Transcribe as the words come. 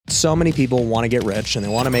so many people want to get rich and they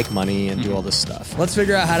want to make money and do all this stuff. Let's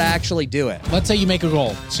figure out how to actually do it. Let's say you make a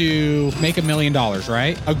goal to make $1 million,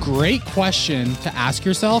 right? A great question to ask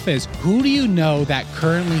yourself is, who do you know that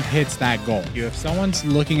currently hits that goal? If someone's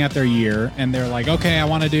looking at their year and they're like, okay, I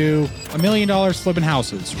want to do $1 million flipping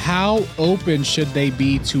houses, how open should they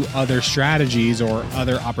be to other strategies or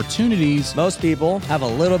other opportunities? Most people have a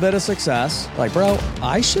little bit of success. Like, bro,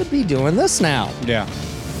 I should be doing this now. Yeah.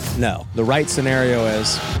 No, the right scenario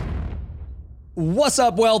is, what's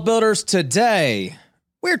up, wealth builders? Today,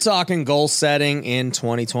 we're talking goal setting in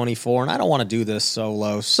 2024, and I don't want to do this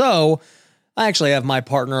solo. So I actually have my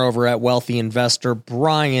partner over at Wealthy Investor,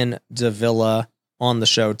 Brian Davila, on the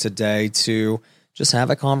show today to just have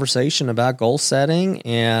a conversation about goal setting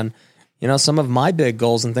and, you know, some of my big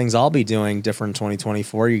goals and things I'll be doing different in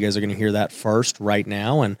 2024. You guys are going to hear that first right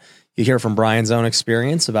now, and you hear from Brian's own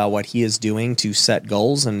experience about what he is doing to set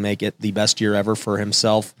goals and make it the best year ever for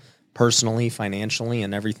himself personally, financially,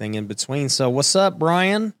 and everything in between. So what's up,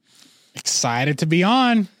 Brian? Excited to be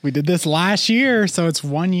on. We did this last year, so it's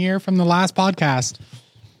 1 year from the last podcast.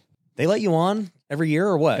 They let you on every year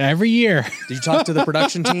or what? Every year. Did you talk to the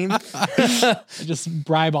production team? Just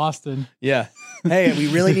bribe Austin. Yeah. Hey, we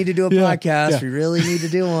really need to do a podcast. Yeah. We really need to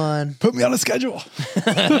do one. Put me on a schedule.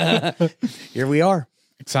 Here we are.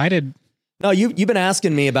 Excited. No, you've been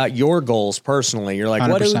asking me about your goals personally. You're like,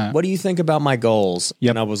 what do you think about my goals? Yep.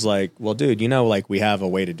 And I was like, well, dude, you know, like we have a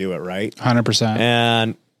way to do it, right? 100%.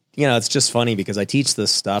 And, you know, it's just funny because I teach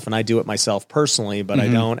this stuff and I do it myself personally, but I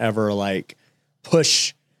don't ever like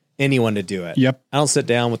push anyone to do it. Yep. I don't sit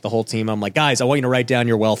down with the whole team. I'm like, guys, I want you to write down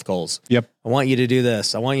your wealth goals. Yep. I want you to do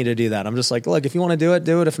this. I want you to do that. I'm just like, look, if you want to do it,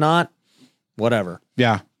 do it. If not, whatever.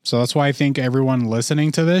 Yeah. So that's why I think everyone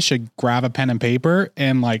listening to this should grab a pen and paper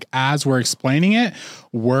and, like, as we're explaining it,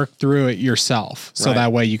 work through it yourself. So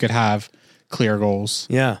that way you could have clear goals.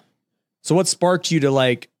 Yeah. So what sparked you to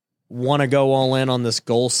like want to go all in on this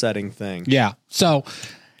goal setting thing? Yeah. So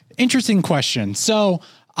interesting question. So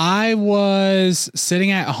I was sitting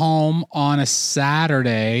at home on a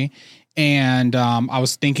Saturday and I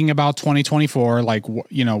was thinking about 2024, like,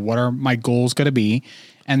 you know, what are my goals going to be?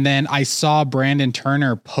 And then I saw Brandon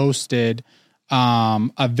Turner posted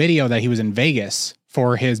a video that he was in Vegas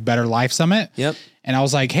for his Better Life Summit. Yep. And I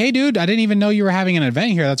was like, hey, dude, I didn't even know you were having an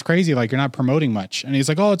event here. That's crazy. Like, you're not promoting much. And he's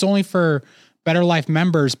like, oh, it's only for Better Life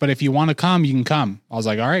members, but if you want to come, you can come. I was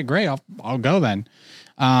like, all right, great. I'll go then.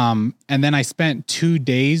 And then I spent 2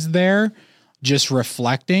 days there just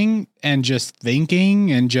reflecting and just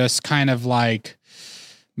thinking and just kind of like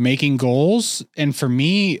making goals. And for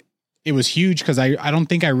me, it was huge because I don't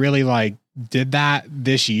think I really like did that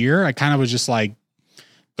this year. I kind of was just like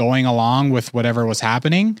going along with whatever was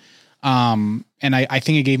happening. And I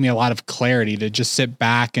think it gave me a lot of clarity to just sit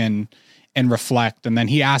back and reflect. And then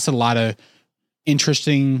he asked a lot of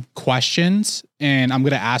interesting questions and I'm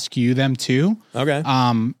going to ask you them too. Okay.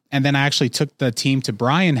 And then I actually took the team to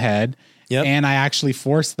Brian Head. Yep. And I actually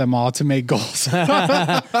forced them all to make goals.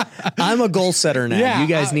 I'm a goal setter now. Yeah, you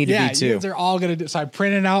guys need to be too. They're all going to do. So I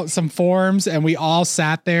printed out some forms and we all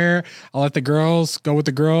sat there. I let the girls go with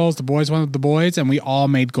the girls. The boys went with the boys and we all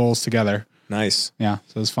made goals together. Nice. Yeah.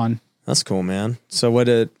 So it was fun. That's cool, man. So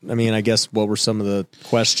I guess what were some of the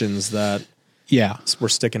questions that were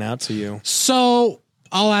sticking out to you? So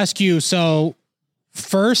I'll ask you. So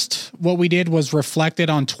first, what we did was reflected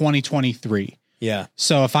on 2023. Yeah.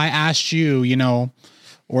 So if I asked you, you know,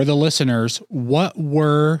 or the listeners, what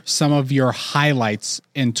were some of your highlights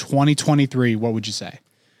in 2023? What would you say?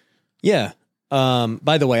 Yeah.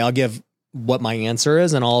 By the way, I'll give what my answer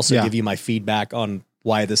is, and I'll also give you my feedback on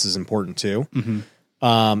why this is important too.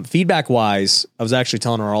 Mm-hmm. Feedback wise, I was actually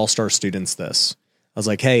telling our all-star students this. I was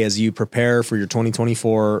like, hey, as you prepare for your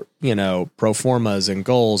 2024, you know, pro formas and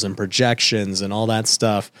goals and projections and all that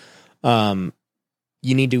stuff,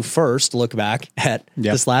 you need to first look back at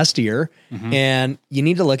this last year and you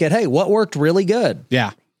need to look at, hey, what worked really good? Yeah.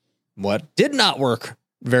 What did not work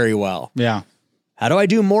very well? Yeah. How do I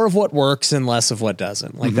do more of what works and less of what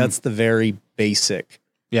doesn't? Like that's the very basic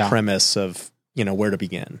premise of, you know, where to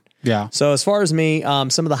begin. Yeah. So as far as me,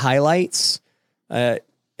 some of the highlights, are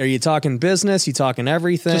you talking business? You talking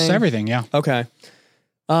everything? Just everything. Yeah. Okay.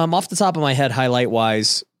 Off the top of my head, highlight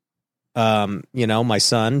wise, you know, my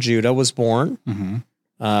son Judah was born. Mm-hmm.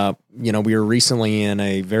 You know, we were recently in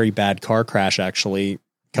a very bad car crash, actually,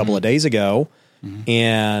 a couple of days ago,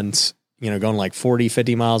 and, you know, going like 40,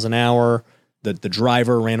 50 miles an hour. The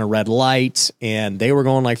driver ran a red light and they were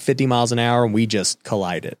going like 50 miles an hour and we just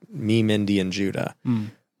collided, me, Mindy, and Judah.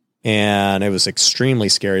 And it was extremely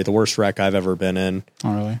scary. The worst wreck I've ever been in.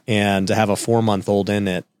 Oh, really? And to have a 4-month-old in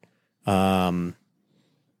it,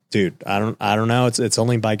 dude, I don't know. It's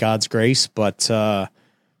only by God's grace, but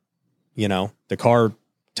you know, the car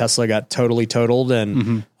Tesla got totally totaled,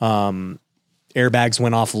 and airbags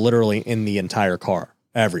went off literally in the entire car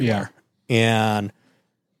everywhere. And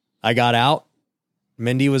I got out.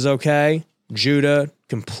 Mindy was okay. Judah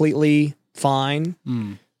completely fine.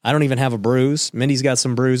 I don't even have a bruise. Mindy's got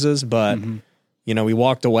some bruises, but you know, we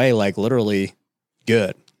walked away like literally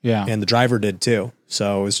good. Yeah. And the driver did too.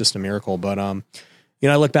 So it was just a miracle. But you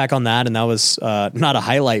know, I look back on that, and that was not a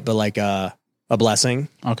highlight, but like a blessing.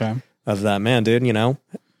 Okay. Of that, man, dude, you know,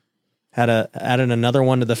 added another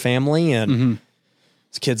one to the family, and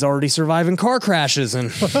this kid's already surviving car crashes,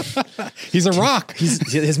 and he's a rock.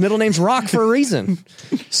 His middle name's Rock for a reason.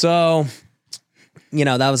 So, you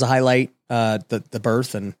know, that was a highlight, the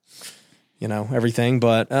birth and, you know, everything.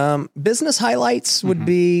 But business highlights would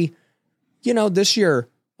be, you know, this year,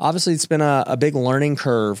 obviously it's been a big learning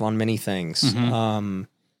curve on many things.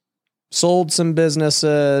 Sold some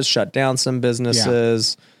businesses, shut down some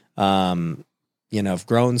businesses. You know, I've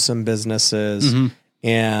grown some businesses,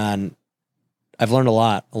 and I've learned a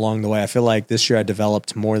lot along the way. I feel like this year I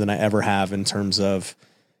developed more than I ever have in terms of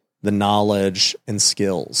the knowledge and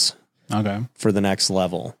skills for the next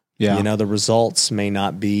level. Yeah. You know, the results may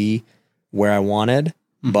not be where I wanted,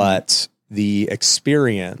 but the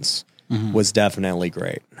experience was definitely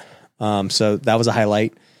great. So that was a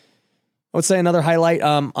highlight. I would say another highlight.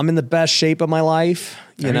 I'm in the best shape of my life.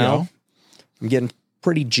 You know, I'm getting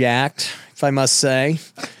pretty jacked, if I must say.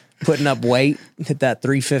 Putting up weight, hit that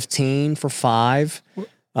 315 for 5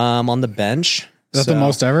 on the bench. Is that the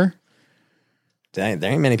most ever? There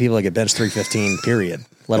ain't many people that get bench 315, period,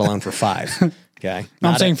 let alone for 5. Okay. No,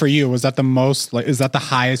 I'm saying for you, was that the most, like, is that the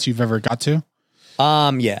highest you've ever got to?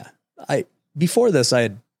 Yeah. Before this, I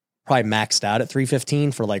had probably maxed out at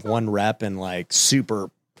 315 for like 1 rep and like super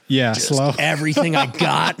slow. Everything I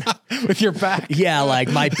got with your back. Yeah,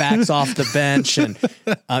 like my back's off the bench, and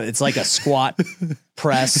it's like a squat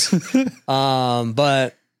press.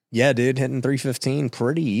 But yeah, dude, hitting 315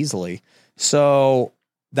 pretty easily. So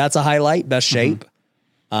that's a highlight. Best shape.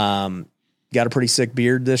 Got a pretty sick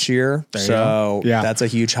beard this year. So that's a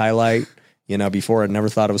huge highlight. You know, before I never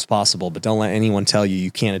thought it was possible, but don't let anyone tell you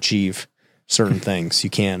you can't achieve certain things. You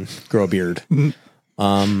can grow a beard.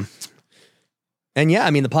 And yeah,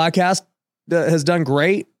 I mean, the podcast has done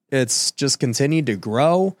great. It's just continued to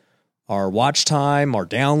grow. Our watch time, our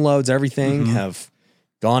downloads, everything have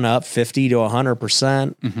gone up 50 to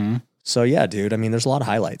 100%. So yeah, dude, I mean, there's a lot of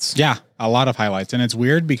highlights. Yeah, a lot of highlights. And it's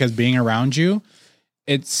weird because being around you,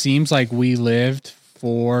 it seems like we lived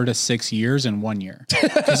 4 to 6 years in 1 year.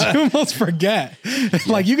 Because you almost forget.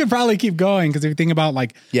 Like, you could probably keep going because if you think about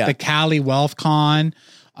like the Cali Wealth Con.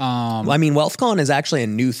 I mean, WealthCon is actually a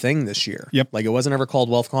new thing this year. Yep. Like, it wasn't ever called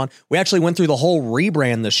WealthCon. We actually went through the whole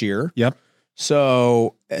rebrand this year. Yep.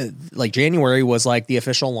 So like January was like the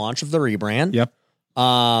official launch of the rebrand. Yep.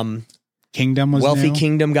 Kingdom was Wealthy new.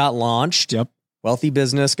 Kingdom got launched. Yep. Wealthy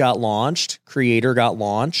Business got launched. Creator got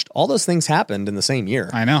launched. All those things happened in the same year.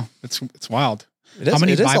 I know. It's wild. It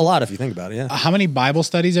is a lot if you think about it. Yeah. How many Bible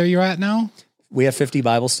studies are you at now? We have 50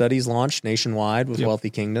 Bible studies launched nationwide with Wealthy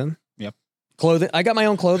Kingdom. Yep. Clothing. I got my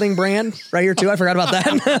own clothing brand right here too. I forgot about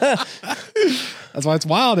that. That's why it's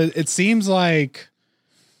wild. It seems like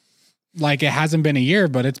it hasn't been a year,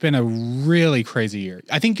 but it's been a really crazy year.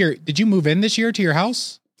 I think did you move in this year to your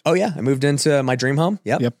house? Oh yeah. I moved into my dream home.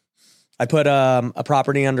 Yep. I put a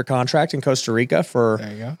property under contract in Costa Rica for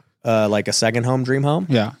there you go. Like a second home, dream home.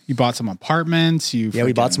 Yeah. You bought some apartments.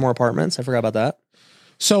 We bought some more apartments. I forgot about that.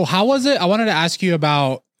 So how was it? I wanted to ask you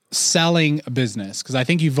about selling a business because I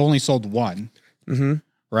think you've only sold one,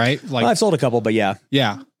 right? Like I've sold a couple, but yeah.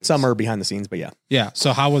 Some are behind the scenes, but yeah. Yeah.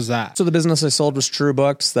 So how was that? So the business I sold was True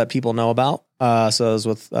Books that people know about. So I was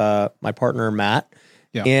with my partner, Matt.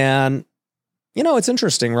 Yeah. And, you know, it's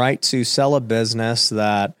interesting, right? To sell a business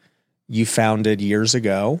that you founded years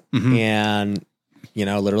ago and, you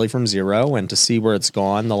know, literally from zero, and to see where it's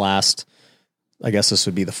gone the last, I guess this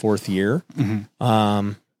would be the 4th year. You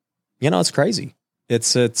know, it's crazy.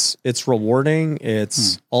 It's rewarding.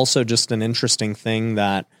 It's also just an interesting thing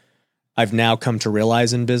that I've now come to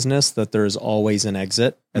realize in business, that there's always an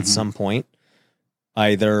exit at some point.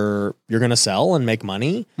 Either you're going to sell and make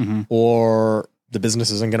money, or the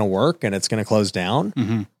business isn't going to work and it's going to close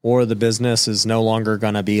down, or the business is no longer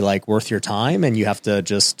going to be like worth your time and you have to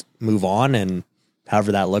just move on, and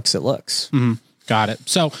however that looks, it looks. Got it.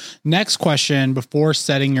 So next question, before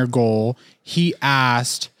setting your goal, he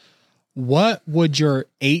asked, what would your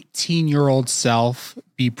 18-year-old self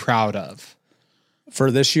be proud of?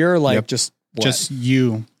 For this year, like just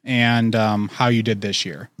you and how you did this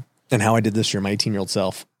year. And how I did this year, my 18-year-old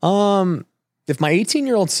self. If my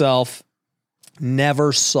 18-year-old self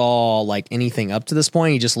never saw like anything up to this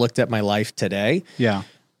point, he just looked at my life today. Yeah.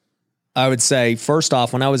 I would say, first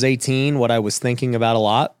off, when I was 18, what I was thinking about a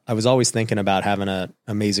lot, I was always thinking about having an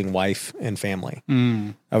amazing wife and family.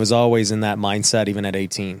 I was always in that mindset, even at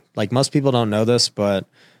 18. Like most people don't know this, but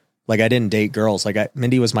like I didn't date girls. Like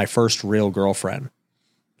Mindy was my first real girlfriend.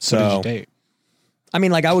 So What did you date? I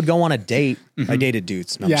mean, like I would go on a date. I dated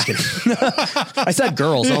dudes. No, I'm just kidding. I said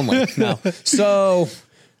girls only. No. So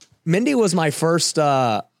Mindy was my first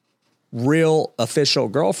real official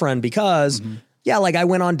girlfriend because, yeah, like I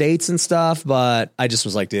went on dates and stuff, but I just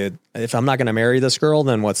was like, dude, if I'm not going to marry this girl,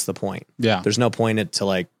 then what's the point? Yeah. There's no point to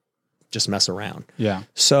like just mess around. Yeah.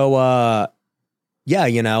 So, yeah,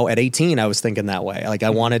 you know, at 18, I was thinking that way. Like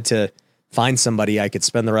I wanted to find somebody I could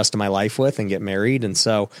spend the rest of my life with and get married. And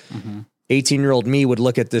so 18-year-old me would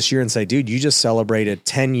look at this year and say, dude, you just celebrated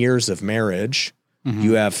 10 years of marriage.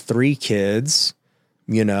 You have 3 kids,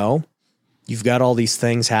 you know, you've got all these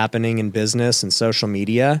things happening in business and social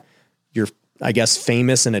media. You're, I guess,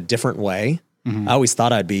 famous in a different way. I always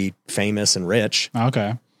thought I'd be famous and rich.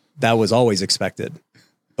 Okay. That was always expected,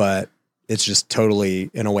 but it's just totally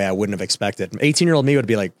in a way I wouldn't have expected. 18-year-old me would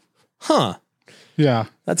be like, huh, Yeah.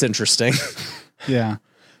 that's interesting. Yeah.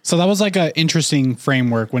 So that was like an interesting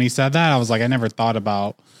framework. When he said that, I was like, I never thought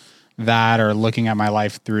about that or looking at my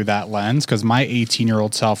life through that lens. Cause my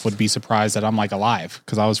 18-year-old self would be surprised that I'm like alive.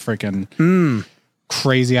 Cause I was freaking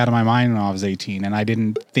crazy out of my mind when I was 18. And I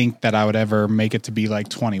didn't think that I would ever make it to be like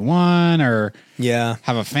 21 or Yeah.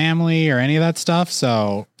 have a family or any of that stuff.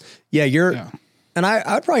 So Yeah, yeah. and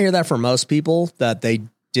I would probably hear that from most people that they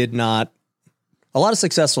did not. A lot of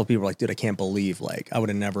successful people are like, dude, I can't believe, like, I would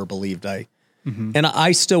have never believed and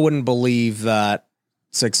I still wouldn't believe that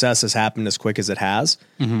success has happened as quick as it has.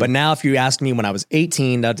 But now if you ask me when I was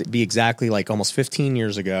 18, that'd be exactly like almost 15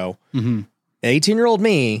 years ago. 18-year-old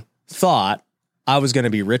me thought I was going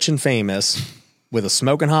to be rich and famous with a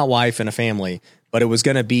smoking hot wife and a family, but it was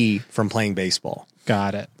going to be from playing baseball.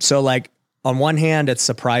 Got it. So like on one hand, it's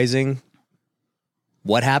surprising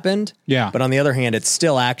what happened. Yeah. But on the other hand, it's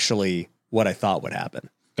still actually what I thought would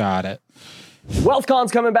happen. Got it.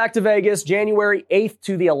 WealthCon's coming back to Vegas January 8th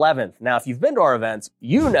to the 11th. Now, if you've been to our events,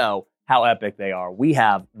 you know how epic they are. We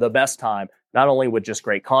have the best time, not only with just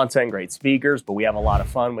great content, great speakers, but we have a lot of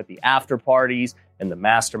fun with the after parties and the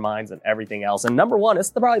masterminds and everything else. And number one,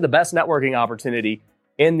 it's probably the best networking opportunity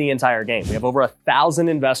in the entire game. We have over 1,000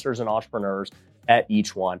 investors and entrepreneurs at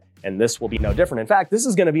each one, and this will be no different. In fact, this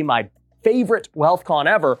is going to be my favorite WealthCon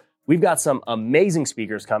ever. We've got some amazing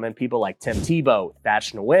speakers coming, people like Tim Tebow,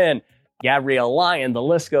 Thach Nguyen, Gabrielle Lyon, the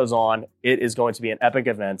list goes on. It is going to be an epic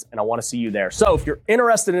event, and I want to see you there. So if you're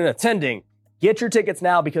interested in attending, get your tickets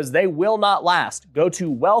now because they will not last. Go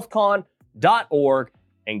to wealthcon.org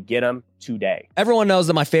and get them today. Everyone knows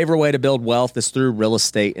that my favorite way to build wealth is through real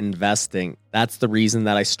estate investing. That's the reason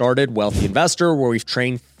that I started Wealthy Investor, where we've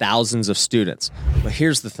trained thousands of students. But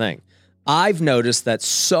here's the thing. I've noticed that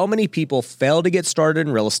so many people fail to get started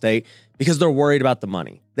in real estate because they're worried about the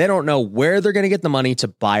money. They don't know where they're going to get the money to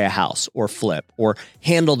buy a house or flip or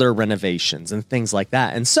handle their renovations and things like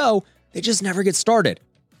that. And so they just never get started.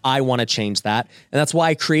 I want to change that. And that's why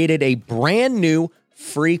I created a brand new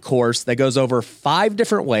free course that goes over 5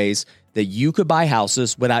 different ways that you could buy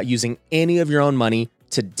houses without using any of your own money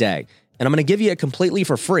today. And I'm going to give you it completely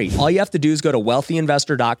for free. All you have to do is go to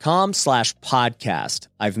wealthyinvestor.com/podcast.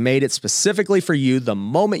 I've made it specifically for you. The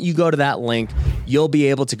moment you go to that link, you'll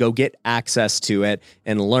be able to go get access to it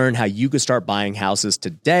and learn how you could start buying houses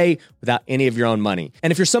today without any of your own money.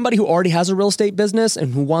 And if you're somebody who already has a real estate business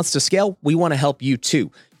and who wants to scale, we want to help you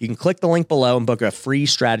too. You can click the link below and book a free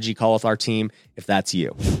strategy call with our team if that's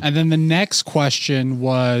you. And then the next question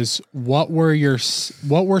was, what were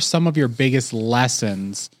some of your biggest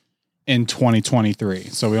lessons in 2023?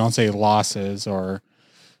 So we don't say losses or,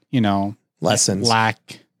 Lessons.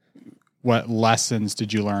 What lessons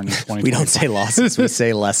did you learn in 2023? We don't say losses, we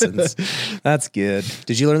say lessons. That's good.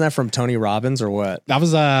 Did you learn that from Tony Robbins or what? That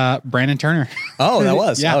was Brandon Turner. Oh, that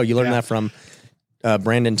was. Yeah, oh, you learned yeah. that from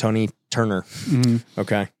Brandon Tony Turner.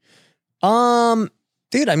 Okay.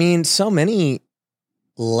 Dude, I mean, so many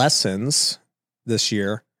lessons this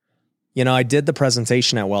year. I did the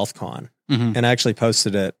presentation at WealthCon and I actually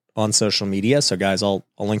posted it on social media. So guys, I'll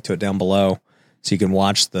link to it down below so you can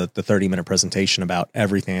watch the 30-minute presentation about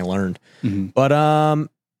everything I learned. But,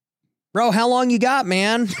 bro, how long you got,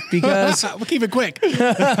 man? Because We'll keep it quick.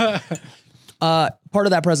 part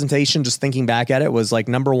of that presentation, just thinking back at it, was like,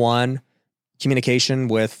 number one, communication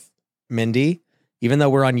with Mindy. Even though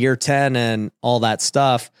we're on year 10 and all that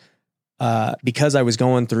stuff, because I was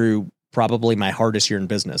going through probably my hardest year in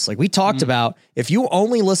business. Like we talked about, if you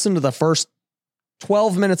only listen to the first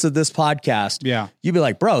 12 minutes of this podcast, you'd be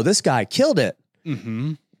like, bro, this guy killed it.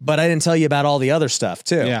 But I didn't tell you about all the other stuff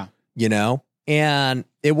too. You know? And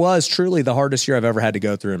it was truly the hardest year I've ever had to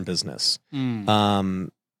go through in business.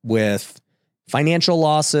 With financial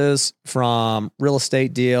losses from real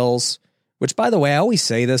estate deals, which by the way, I always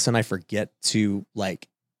say this and I forget to like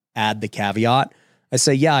add the caveat. I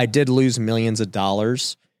say, yeah, I did lose millions of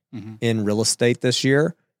dollars in real estate this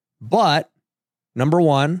year. But number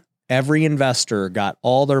one, every investor got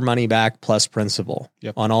all their money back plus principal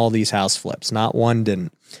on all these house flips. Not one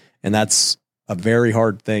didn't. And that's a very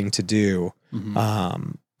hard thing to do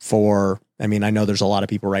I mean, I know there's a lot of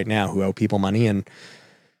people right now who owe people money. And,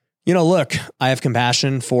 you know, look, I have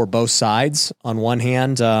compassion for both sides. On one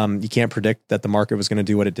hand, you can't predict that the market was going to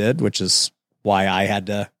do what it did, which is why I had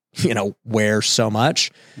to, you know, wear so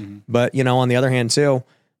much. But, you know, on the other hand too,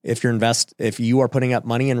 if you are putting up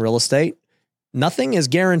money in real estate, nothing is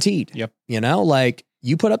guaranteed. You know, like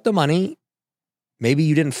you put up the money, maybe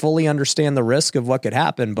you didn't fully understand the risk of what could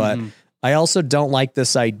happen, but I also don't like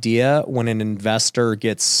this idea when an investor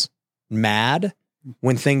gets mad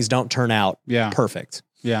when things don't turn out perfect.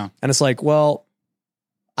 And it's like, well,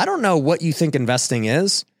 I don't know what you think investing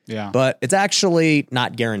is, but it's actually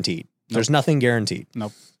not guaranteed. There's nothing guaranteed.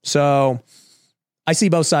 So I see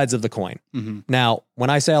both sides of the coin. Now,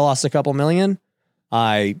 when I say I lost a couple million,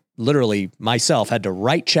 I literally myself had to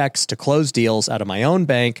write checks to close deals out of my own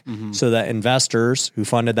bank so that investors who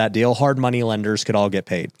funded that deal, hard money lenders, could all get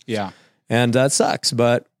paid. And that sucks,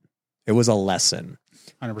 but it was a lesson.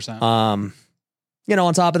 100%. You know,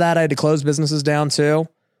 on top of that, I had to close businesses down too.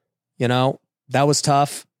 You know, that was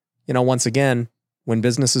tough. You know, once again, when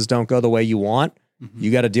businesses don't go the way you want, you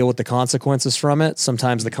got to deal with the consequences from it.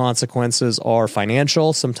 Sometimes the consequences are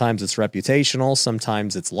financial. Sometimes it's reputational.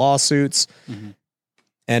 Sometimes it's lawsuits.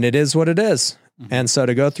 And it is what it is. And so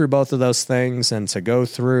to go through both of those things and to go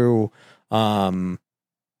through, you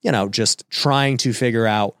know, just trying to figure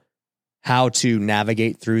out how to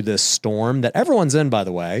navigate through this storm that everyone's in, by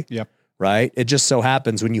the way. Right. It just so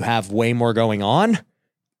happens when you have way more going on,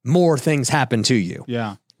 more things happen to you.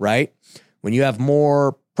 Right. When you have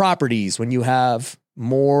more properties, when you have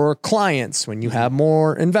more clients, when you have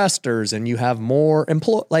more investors and you have more you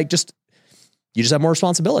just have more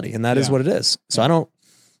responsibility, and that is what it is. So I don't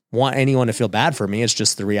want anyone to feel bad for me. It's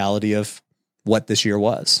just the reality of what this year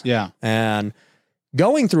was. And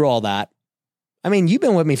going through all that, I mean, you've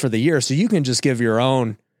been with me for the year, so you can just give your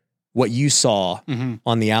own, what you saw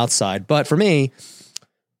on the outside. But for me,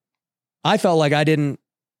 I felt like I didn't,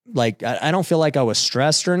 like, I don't feel like I was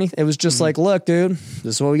stressed or anything. It was just like, look, dude,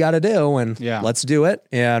 this is what we got to do, and let's do it.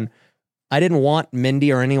 And I didn't want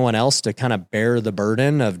Mindy or anyone else to kind of bear the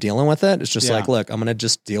burden of dealing with it. It's just like, look, I'm going to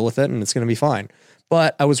just deal with it and it's going to be fine.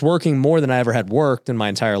 But I was working more than I ever had worked in my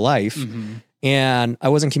entire life. And I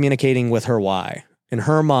wasn't communicating with her why. In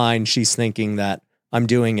her mind, she's thinking that I'm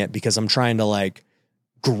doing it because I'm trying to like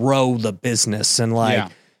grow the business and like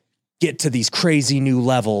get to these crazy new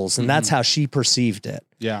levels. And that's how she perceived it.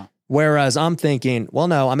 Whereas I'm thinking, well,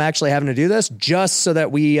 no, I'm actually having to do this just so that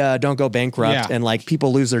we don't go bankrupt and like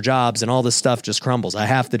people lose their jobs and all this stuff just crumbles. I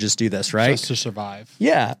have to just do this, right? Just to survive.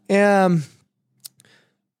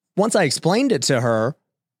 Once I explained it to her,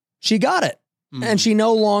 she got it. And she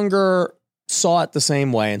no longer saw it the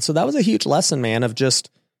same way. And so that was a huge lesson, man, of just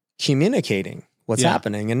communicating what's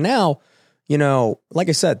happening. And now, you know, like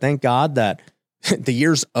I said, thank God that the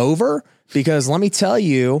year's over, because let me tell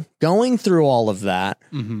you, going through all of that,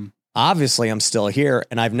 obviously I'm still here,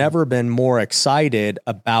 and I've never been more excited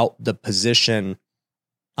about the position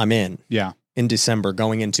I'm in December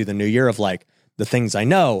going into the new year, of like the things I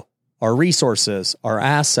know, our resources, our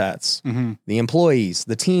assets, the employees,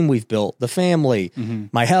 the team we've built, the family,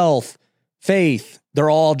 my health, faith, they're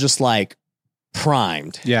all just like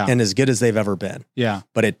primed and as good as they've ever been.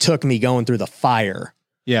 But it took me going through the fire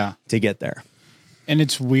to get there. And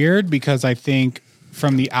it's weird because I think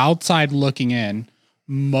from the outside looking in,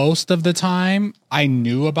 most of the time I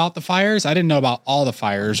knew about the fires. I didn't know about all the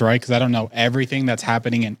fires, right? Because I don't know everything that's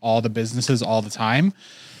happening in all the businesses all the time.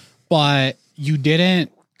 But you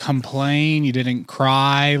didn't complain. You didn't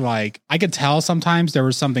cry. Like, I could tell sometimes there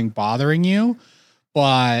was something bothering you,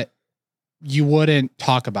 but you wouldn't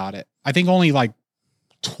talk about it. I think only like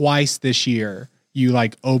twice this year you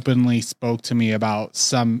like openly spoke to me about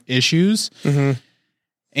some issues.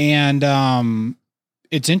 And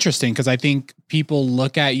it's interesting because I think people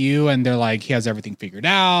look at you and they're like, he has everything figured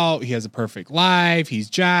out. He has a perfect life. He's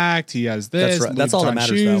jacked. He has this. That's right. That's all that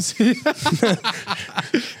matters,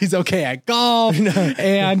 though. He's okay at golf.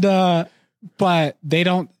 And but they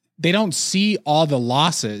don't see all the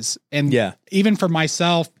losses. And even for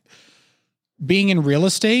myself, being in real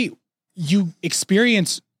estate, you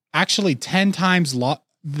experience actually 10 times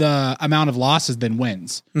the amount of losses than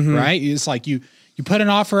wins, right? It's like you put an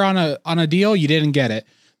offer on a deal, you didn't get it.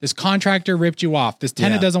 This contractor ripped you off. This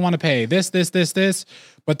tenant doesn't want to pay this.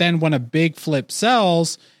 But then when a big flip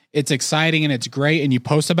sells, it's exciting and it's great and you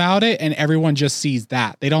post about it and everyone just sees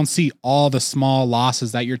that. They don't see all the small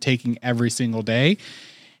losses that you're taking every single day.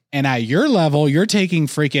 And at your level, you're taking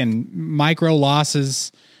freaking micro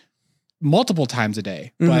losses multiple times a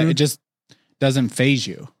day, but it just doesn't phase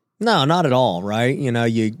you. No, not at all, right? You know,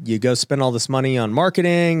 you go spend all this money on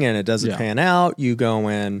marketing and it doesn't pan out. You go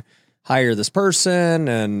and hire this person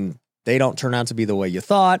and they don't turn out to be the way you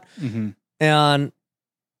thought. And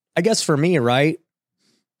I guess for me, right,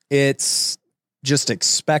 it's just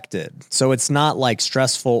expected. So it's not like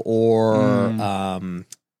stressful or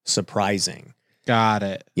surprising. Got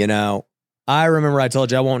it. You know, I remember I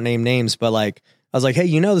told you, I won't name names, but like, I was like, hey,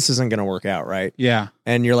 you know, this isn't going to work out, right? Yeah.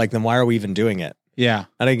 And you're like, then why are we even doing it? Yeah.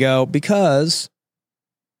 And I go, because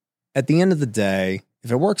at the end of the day,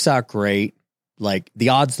 if it works out great, like the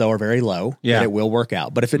odds though are very low that it will work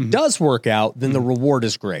out. But if it does work out, then the reward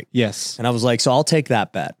is great. Yes. And I was like, so I'll take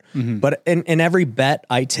that bet. But in every bet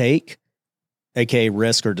I take, aka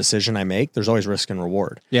risk or decision I make, there's always risk and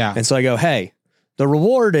reward. Yeah. And so I go, hey, the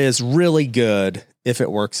reward is really good if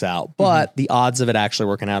it works out, but the odds of it actually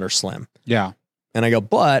working out are slim. Yeah. And I go,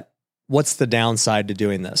 but what's the downside to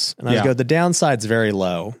doing this? And I go, the downside's very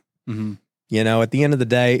low. You know, at the end of the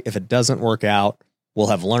day, if it doesn't work out, we'll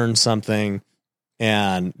have learned something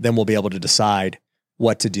and then we'll be able to decide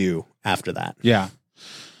what to do after that. Yeah.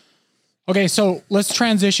 Okay. So let's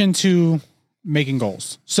transition to making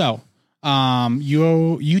goals. So,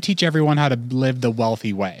 you teach everyone how to live the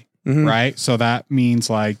wealthy way, right? So that means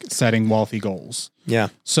like setting wealthy goals. Yeah.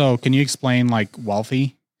 So can you explain like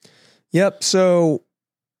wealthy? Yep. So,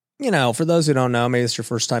 you know, for those who don't know, maybe it's your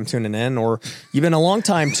first time tuning in, or you've been a long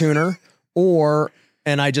time tuner,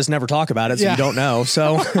 and I just never talk about it, so you don't know.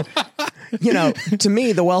 So, you know, to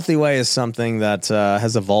me, the wealthy way is something that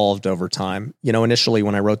has evolved over time. You know, initially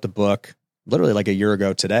when I wrote the book, literally like a year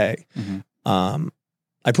ago today,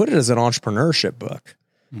 I put it as an entrepreneurship book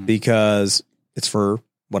because it's for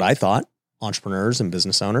what I thought, entrepreneurs and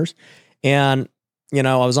business owners. And you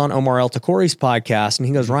know, I was on Omar El Takori's podcast and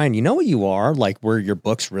he goes, Ryan, you know what you are? Like where your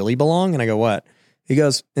books really belong? And I go, what? He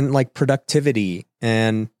goes, in like productivity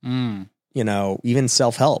and, you know, even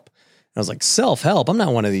self-help. I was like, self-help? I'm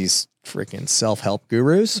not one of these freaking self-help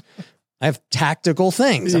gurus. I have tactical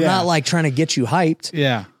things. I'm not like trying to get you hyped.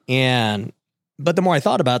 Yeah. But the more I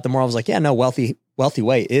thought about it, the more I was like, yeah, no, wealthy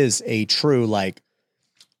way is a true like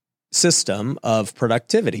system of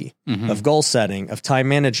productivity, of goal setting, of time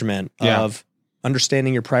management, of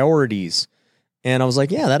understanding your priorities. And I was like,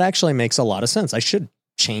 yeah, that actually makes a lot of sense. I should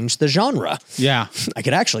change the genre. Yeah. I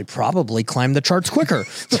could actually probably climb the charts quicker.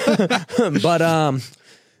 But,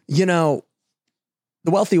 you know,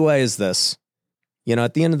 the wealthy way is this, you know,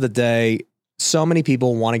 at the end of the day, so many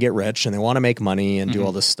people want to get rich and they want to make money and do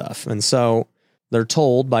all this stuff. And so they're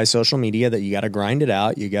told by social media that you got to grind it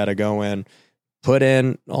out. You got to go and put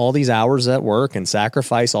in all these hours at work and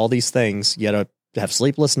sacrifice all these things. You got to have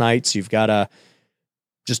sleepless nights. You've got to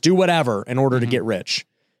just do whatever in order to get rich.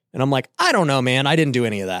 And I'm like, I don't know, man. I didn't do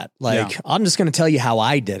any of that. Like, I'm just going to tell you how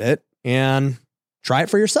I did it and try it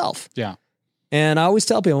for yourself. Yeah. And I always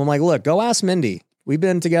tell people, I'm like, look, go ask Mindy. We've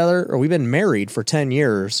been together or we've been married for 10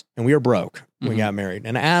 years and we were broke when we got married.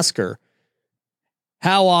 And ask her,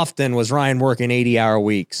 how often was Ryan working 80-hour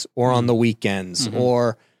weeks or on the weekends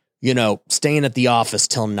or, you know, staying at the office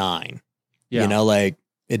till 9? You know, like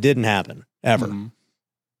it didn't happen ever. And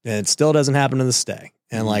it still doesn't happen to this day.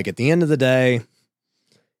 And like at the end of the day,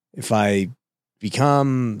 if I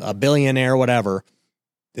become a billionaire, whatever,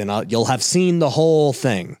 then you'll have seen the whole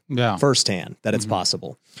thing firsthand that it's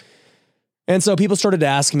possible. And so people started to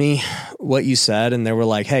ask me what you said, and they were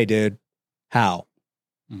like, hey, dude, how?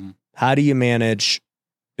 How do you manage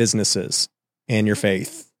businesses and your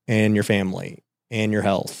faith and your family and your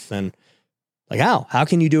health? And like, how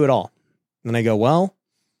can you do it all? And I go, well,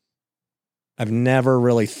 I've never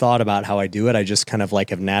really thought about how I do it. I just kind of like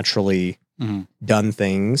have naturally done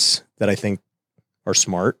things that I think are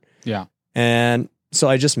smart. Yeah. And so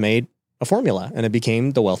I just made a formula and it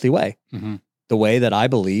became the wealthy way, the way that I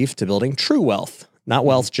believe to building true wealth, not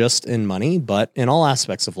wealth just in money, but in all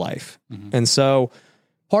aspects of life. And so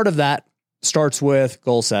part of that starts with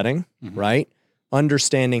goal setting, right?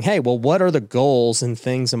 Understanding, hey, well, what are the goals and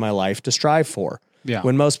things in my life to strive for? Yeah.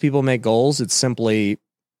 When most people make goals, it's simply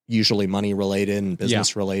usually money related and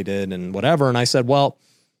business related and whatever. And I said, well,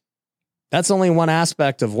 that's only one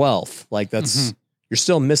aspect of wealth. Like that's, you're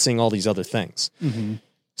still missing all these other things.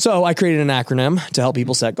 So I created an acronym to help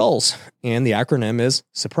people set goals. And the acronym is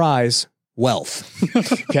surprise wealth.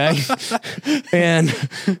 Okay. And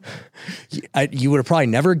you would have probably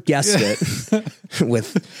never guessed it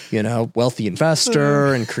with, wealthy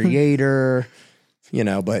investor and creator,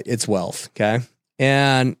 but it's wealth. Okay.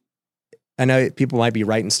 And I know people might be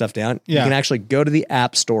writing stuff down. You can actually go to the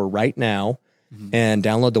App Store right now and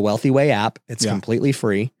download the Wealthy Way app. It's completely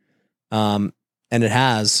free. And it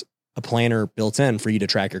has a planner built in for you to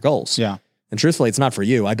track your goals. Yeah. And truthfully, it's not for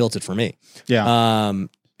you. I built it for me. Yeah.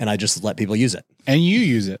 And I just let people use it. And you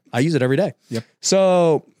use it. I use it every day. Yep.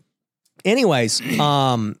 So anyways,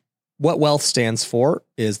 what wealth stands for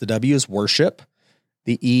is the W is worship.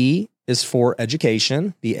 The E is for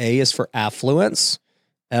education. The A is for affluence.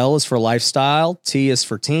 L is for lifestyle. T is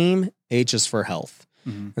for team. H is for health.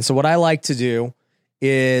 And so what I like to do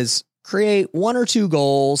is create one or two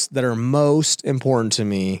goals that are most important to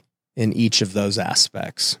me in each of those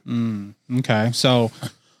aspects. Okay. So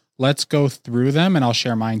let's go through them and I'll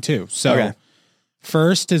share mine too. So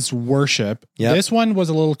first is worship. This one was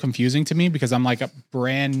a little confusing to me because I'm like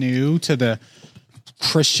brand new to the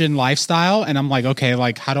Christian lifestyle. And I'm like, okay,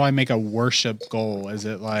 like how do I make a worship goal? Is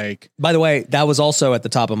it like, by the way, that was also at the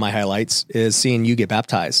top of my highlights is seeing you get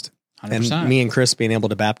baptized 100%. And me and Chris being able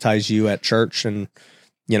to baptize you at church. And,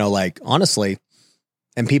 like honestly,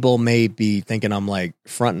 and people may be thinking I'm like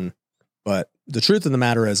fronting, but the truth of the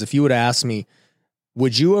matter is if you would ask me,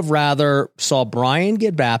 would you have rather saw Brian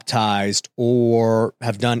get baptized or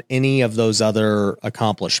have done any of those other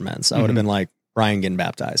accomplishments? I would have been like Brian getting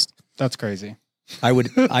baptized. That's crazy. I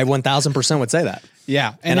 1000% would say that.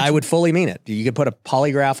 Yeah. And I would fully mean it. You could put a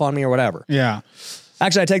polygraph on me or whatever. Yeah.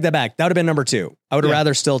 Actually, I take that back. That would have been number 2. I would have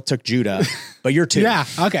rather still took Judah, but you're 2. Yeah.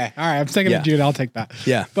 Okay. All right. I'm thinking of Judah. I'll take that.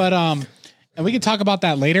 Yeah. But, and we can talk about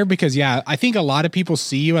that later because I think a lot of people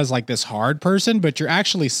see you as like this hard person, but you're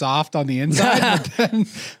actually soft on the inside. But then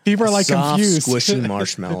people are like soft, confused. Squishy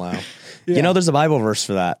marshmallow. There's a Bible verse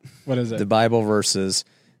for that. What is it? The Bible verse is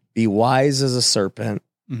be wise as a serpent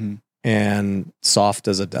and soft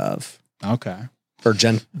as a dove. Okay. Or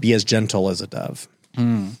be as gentle as a dove.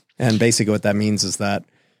 And basically what that means is that,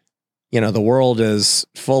 the world is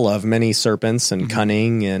full of many serpents and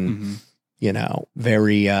cunning and,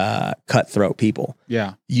 very cutthroat people.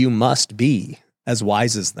 Yeah. You must be as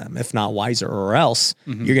wise as them, if not wiser, or else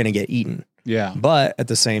you're going to get eaten. Yeah. But at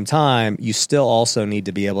the same time, you still also need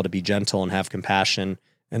to be able to be gentle and have compassion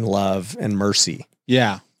and love and mercy.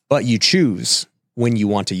 Yeah. But you choose when you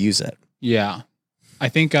want to use it. Yeah. I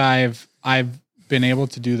think I've been able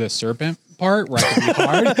to do the serpent part where I can be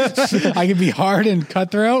hard. I can be hard and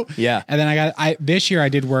cutthroat. Yeah. And then this year I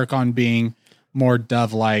did work on being more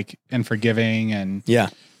dove-like and forgiving and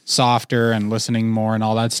softer and listening more and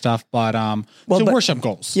all that stuff. But worship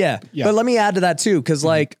goals. Yeah. But let me add to that too, because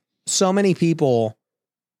like so many people,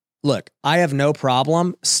 look, I have no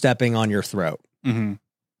problem stepping on your throat.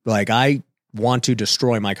 Like I want to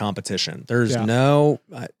destroy my competition. There's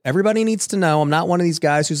everybody needs to know I'm not one of these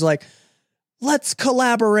guys who's like, let's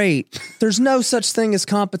collaborate. There's no such thing as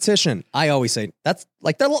competition. I always say that's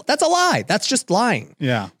a lie. That's just lying.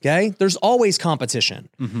 Yeah. Okay. There's always competition.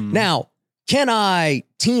 Now, can I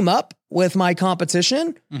team up with my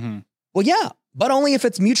competition? Well, yeah, but only if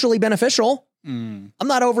it's mutually beneficial. I'm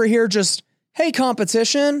not over here just, hey,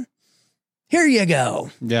 competition, here you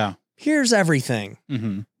go. Yeah. Here's everything.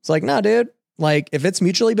 It's like, no, dude, like if it's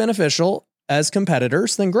mutually beneficial as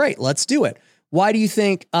competitors, then great. Let's do it. Why do you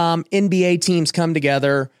think NBA teams come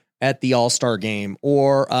together at the All-Star game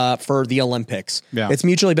or for the Olympics? It's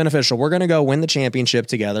mutually beneficial. We're going to go win the championship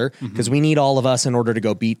together because we need all of us in order to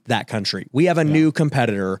go beat that country. We have a new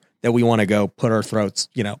competitor that we want to go put our throats,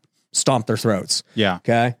 stomp their throats. Yeah.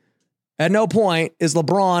 Okay. At no point is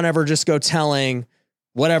LeBron ever just go telling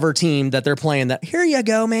whatever team that they're playing that, here you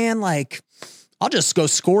go, man. Like, I'll just go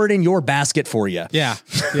score it in your basket for you. Yeah.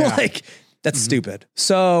 Like, that's stupid.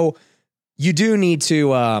 So you do need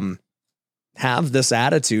to have this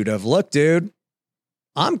attitude of, look, dude,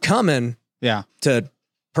 I'm coming to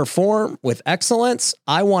perform with excellence.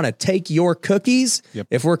 I want to take your cookies.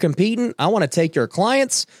 If we're competing, I want to take your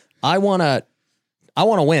clients. I want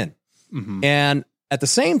to win. And at the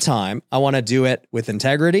same time, I want to do it with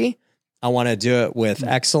integrity. I want to do it with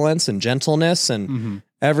excellence and gentleness and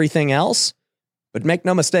everything else. But make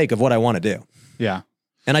no mistake of what I want to do. Yeah.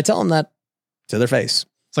 And I tell them that to their face.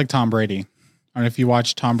 It's like Tom Brady. I don't know if you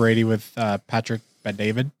watch Tom Brady with Patrick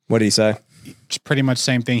Bet-David. What did he say? It's pretty much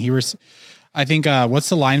same thing. I think, what's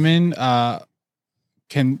the lineman?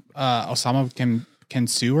 Osama can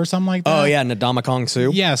sue or something like that. Oh yeah, Ndamukong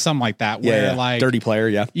Suh. Yeah, something like that. Where like dirty player.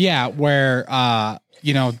 Yeah. Yeah, where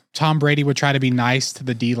Tom Brady would try to be nice to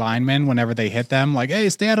the D linemen whenever they hit them, like, hey,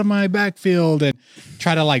 stay out of my backfield, and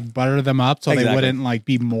try to like butter them up so they wouldn't like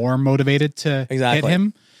be more motivated to hit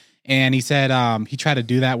him. And he said he tried to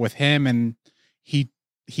do that with him, and he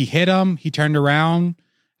hit him. He turned around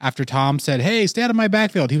after Tom said, hey, stay out of my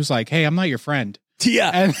backfield. He was like, hey, I'm not your friend. Yeah.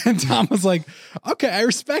 And then Tom was like, okay, I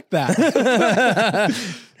respect that.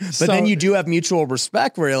 But then you do have mutual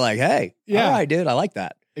respect where you're like, hey, yeah, all right, dude, I like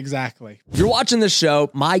that. Exactly. If you're watching this show,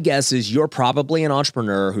 my guess is you're probably an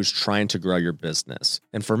entrepreneur who's trying to grow your business.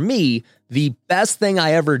 And for me, the best thing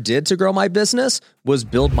I ever did to grow my business was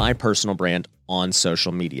build my personal brand on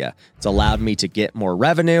social media. It's allowed me to get more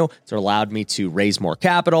revenue. It's allowed me to raise more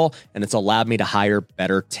capital, and it's allowed me to hire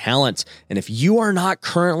better talent. And if you are not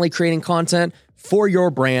currently creating content for your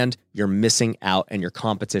brand, you're missing out, and your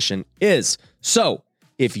competition is. So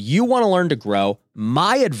if you want to learn to grow,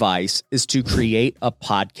 my advice is to create a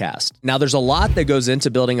podcast. Now, there's a lot that goes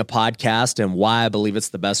into building a podcast and why I believe it's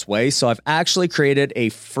the best way. So I've actually created a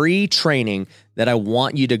free training that I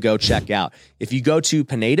want you to go check out. If you go to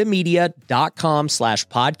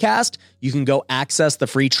pinedamedia.com/podcast, you can go access the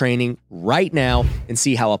free training right now and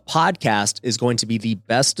see how a podcast is going to be the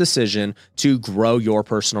best decision to grow your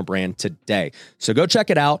personal brand today. So go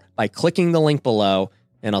check it out by clicking the link below,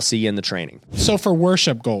 and I'll see you in the training. So for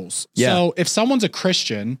worship goals. Yeah. So if someone's a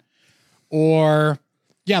Christian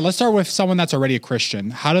let's start with someone that's already a Christian.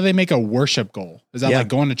 How do they make a worship goal? Is that like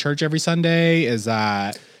going to church every Sunday? Is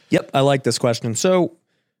that... Yep. I like this question. So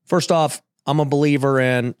first off, I'm a believer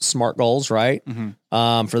in SMART goals, right?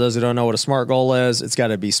 Mm-hmm. For those who don't know what a SMART goal is, it's got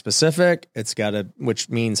to be specific. Which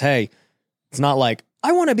means, hey, it's not like,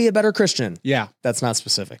 I want to be a better Christian. Yeah. That's not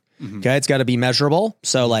specific. Mm-hmm. Okay. It's got to be measurable.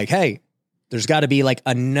 So like, hey, there's got to be like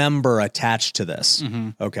a number attached to this.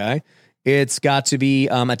 Mm-hmm. Okay. It's got to be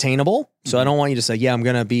attainable. So I don't want you to say, yeah,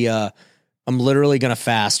 I'm literally going to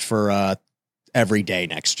fast for every day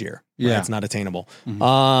next year. Right? Yeah. It's not attainable.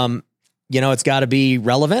 Mm-hmm. It's got to be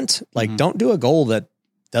relevant. Like, don't do a goal that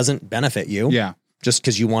doesn't benefit you. Yeah. Just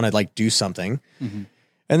because you want to like do something. Mm-hmm.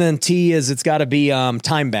 And then T is it's got to be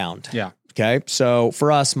time bound. Yeah. Okay. So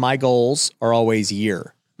for us, my goals are always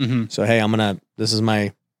year. Mm-hmm. So, hey, this is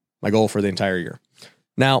my goal for the entire year.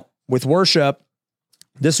 Now, with worship,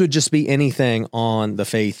 this would just be anything on the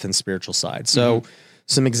faith and spiritual side. So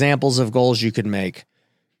some examples of goals you could make.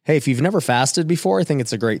 Hey, if you've never fasted before, I think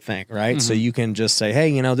it's a great thing, right? So you can just say,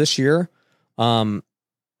 hey, this year, I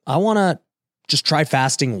want to just try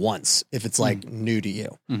fasting once if it's like new to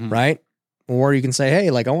you, right? Or you can say,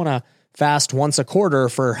 hey, like I want to fast once a quarter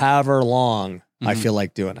for however long I feel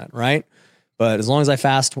like doing it, right? But as long as I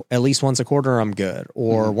fast at least once a quarter, I'm good.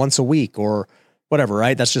 Or once a week or whatever,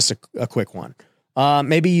 right? That's just a quick one.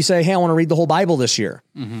 Maybe you say, hey, I want to read the whole Bible this year.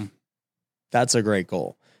 That's a great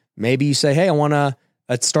goal. Maybe you say, hey, I want to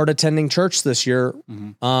start attending church this year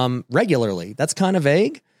regularly. That's kind of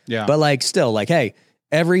vague. Yeah. But like still like, hey,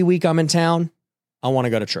 every week I'm in town, I want to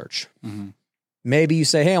go to church. Maybe you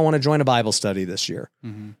say, hey, I want to join a Bible study this year.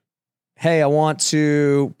 Hey, I want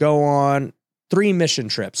to go on 3 mission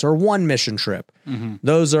trips or 1 mission trip.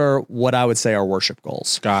 Those are what I would say are worship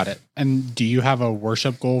goals. Got it. And do you have a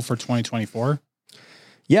worship goal for 2024?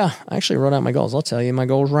 Yeah, I actually wrote out my goals. I'll tell you my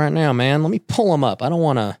goals right now, man. Let me pull them up. I don't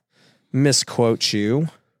want to misquote you,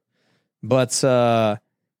 but I've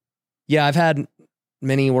had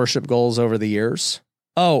many worship goals over the years.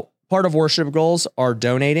 Oh, part of worship goals are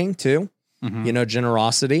donating too,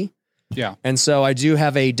 generosity. Yeah. And so I do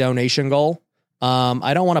have a donation goal.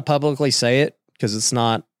 I don't want to publicly say it because it's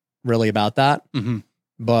not really about that.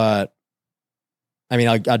 But I mean,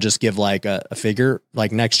 I'll just give like a figure.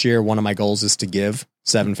 Like next year, one of my goals is to give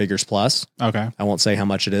 7 figures plus. Okay. I won't say how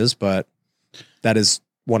much it is, but that is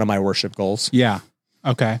one of my worship goals. Yeah.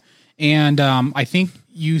 Okay. And I think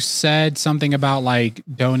you said something about like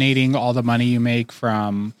donating all the money you make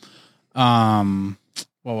from, what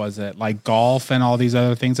was it? Like golf and all these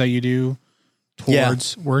other things that you do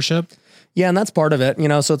towards worship. Yeah. And that's part of it,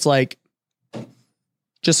 so it's like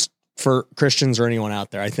just for Christians or anyone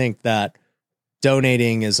out there, I think that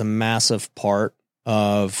donating is a massive part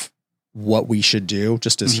of what we should do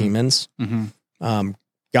just as humans.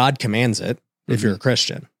 God commands it if you're a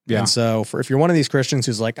Christian. Yeah. And so if you're one of these Christians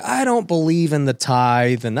who's like, I don't believe in the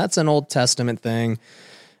tithe and that's an Old Testament thing,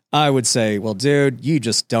 I would say, well, dude, you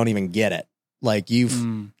just don't even get it. Like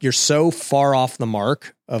you're so far off the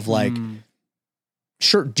mark of like,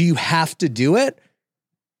 sure, do you have to do it?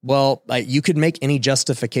 Well, like you could make any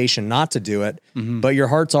justification not to do it, but your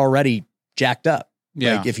heart's already jacked up.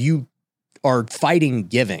 Yeah. Like if you are fighting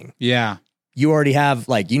giving. Yeah. You already have,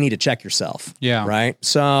 like, you need to check yourself. Yeah. Right.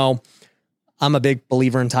 So I'm a big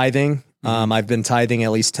believer in tithing. I've been tithing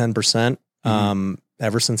at least 10%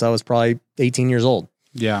 ever since I was probably 18 years old.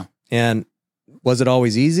 Yeah. And was it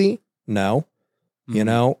always easy? No. You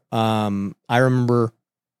know, I remember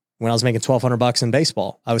when I was making $1,200 in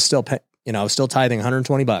baseball, I was still I was still tithing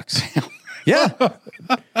 $120. Yeah.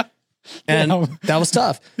 And that was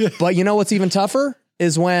tough. But you know what's even tougher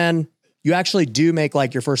is when you actually do make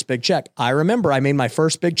like your first big check. I remember I made my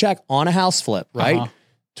first big check on a house flip, right?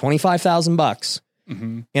 $25,000.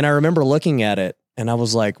 And I remember looking at it and I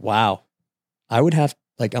was like, wow, I would have,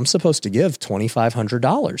 like, I'm supposed to give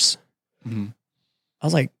 $2,500. I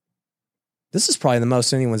was like, this is probably the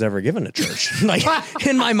most anyone's ever given to church. Like,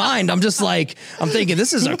 in my mind, I'm just like, I'm thinking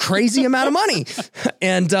this is a crazy amount of money.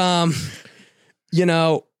 And, you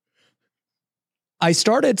know, I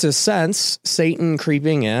started to sense Satan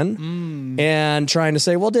creeping in and trying to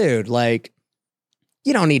say, well, dude, like,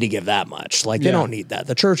 you don't need to give that much. Like, they don't need that.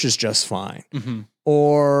 The church is just fine.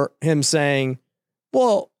 Or him saying,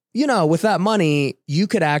 well, you know, with that money, you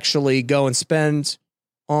could actually go and spend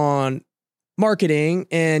on marketing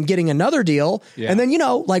and getting another deal. And then, you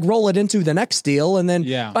know, like roll it into the next deal. And then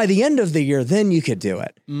by the end of the year, then you could do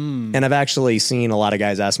it. And I've actually seen a lot of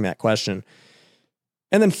guys ask me that question.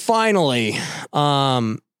 And then finally,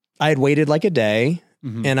 I had waited like a day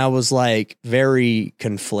and I was like very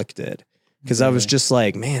conflicted because I was just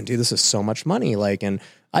like, man, dude, this is so much money. Like, and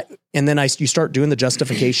then you start doing the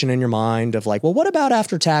justification in your mind of like, well, what about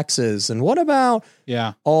after taxes? And what about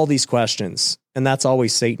all these questions? And that's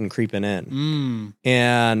always Satan creeping in.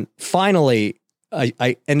 And finally,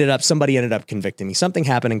 somebody ended up convicting me. Something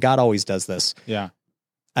happened, and God always does this. Yeah.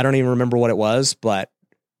 I don't even remember what it was, but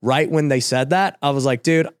right when they said that, I was like,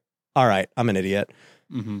 dude, all right, I'm an idiot.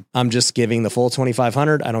 I'm just giving the full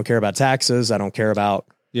 2,500. I don't care about taxes. I don't care about,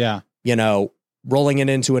 you know, rolling it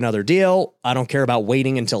into another deal. I don't care about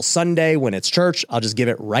waiting until Sunday when it's church. I'll just give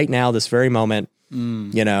it right now, this very moment,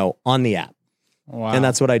 you know, on the app. Wow. And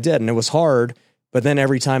that's what I did. And it was hard. But then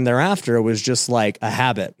every time thereafter, it was just like a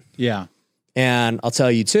habit. Yeah. And I'll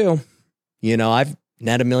tell you too, you know, I've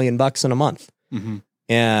net $1 million in a month.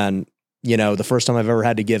 And, you know, the first time I've ever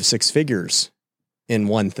had to give 6 figures in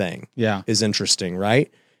one thing is interesting.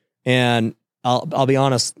 Right. And I'll be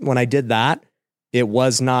honest, when I did that, it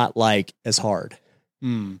was not like as hard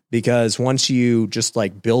because once you just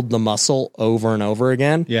like build the muscle over and over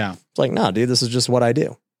again, it's like, no, dude, this is just what I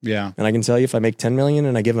do. Yeah. And I can tell you if I make 10 million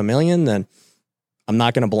and I give $1 million, then I'm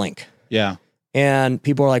not going to blink. Yeah. And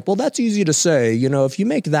people are like, well, that's easy to say. You know, if you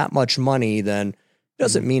make that much money, then it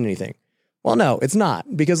doesn't mean anything. Well, no, it's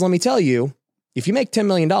not. Because let me tell you, if you make $10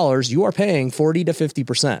 million, you are paying 40 to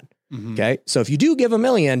 50%. Okay. So if you do give $1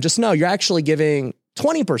 million, just know you're actually giving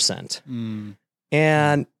 20%.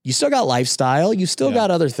 And you still got lifestyle. You still got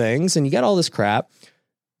other things and you got all this crap.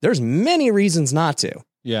 There's many reasons not to.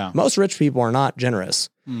 Yeah. Most rich people are not generous.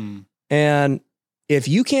 And if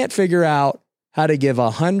you can't figure out how to give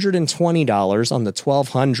 $120 on the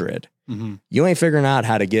 1,200, you ain't figuring out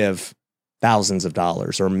how to give thousands of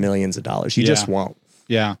dollars or millions of dollars. You just won't.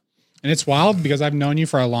 Yeah. And it's wild because I've known you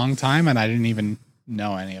for a long time and I didn't even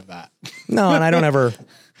know any of that. No, and I don't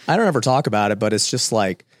ever talk about it, but it's just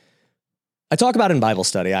like, I talk about it in Bible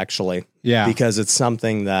study actually. Yeah. Because it's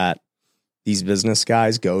something that these business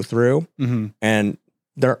guys go through and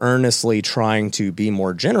they're earnestly trying to be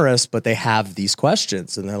more generous, but they have these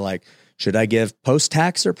questions and they're like, should I give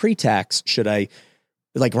post-tax or pre-tax? Should I,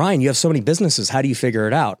 like, Ryan, you have so many businesses. How do you figure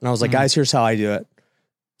it out? And I was like, guys, here's how I do it.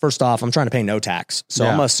 First off, I'm trying to pay no tax. So I'm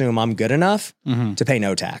going to assume I'm good enough to pay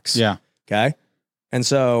no tax. Yeah. Okay. And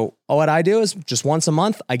so what I do is just once a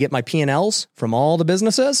month, I get my P&Ls from all the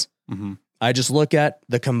businesses. I just look at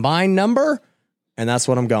the combined number and that's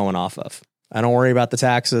what I'm going off of. I don't worry about the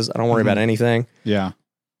taxes. I don't worry about anything. Yeah.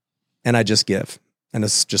 And I just give. And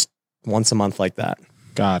it's just once a month like that.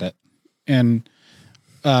 Got it. And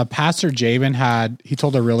Pastor Jabin he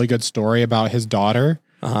told a really good story about his daughter,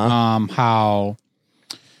 how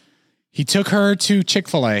he took her to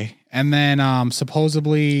Chick-fil-A and then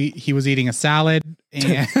supposedly he was eating a salad.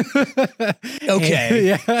 And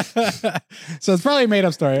okay. So it's probably a made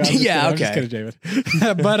up story. Okay. I'm just kidding, David.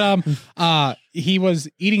 But he was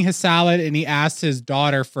eating his salad and he asked his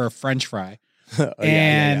daughter for a French fry.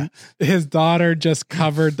 His daughter just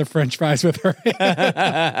covered the French fries with her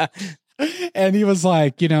hand. And he was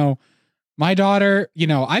like, you know, my daughter, you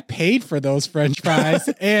know, I paid for those French fries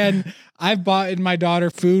and I've bought my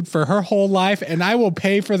daughter food for her whole life and I will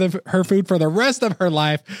pay for her food for the rest of her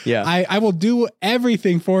life. Yeah. I will do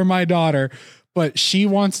everything for my daughter, but she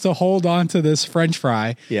wants to hold on to this French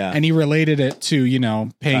fry. Yeah. And he related it to,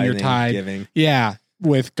 paying your Tithing, tithe. giving. Yeah.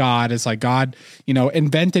 With God. It's like God,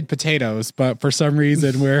 invented potatoes, but for some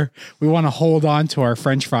reason we want to hold on to our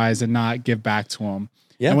French fries and not give back to him.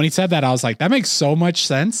 Yeah. And when he said that, I was like, that makes so much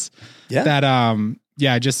sense. Yeah. That,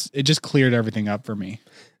 it just cleared everything up for me.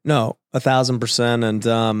 No, 1,000%.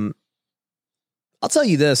 And I'll tell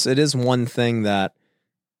you this, it is one thing that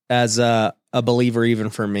as a believer, even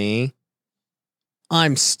for me,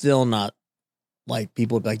 I'm still not like,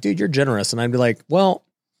 people would be like, dude, you're generous. And I'd be like, well,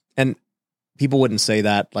 and people wouldn't say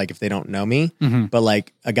that like if they don't know me, but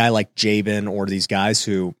like a guy like Jabin or these guys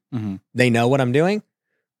who they know what I'm doing,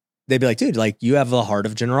 they'd be like, dude, like you have a heart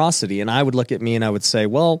of generosity. And I would look at me and I would say,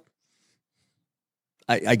 well,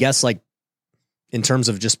 I guess like in terms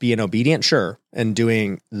of just being obedient, sure. And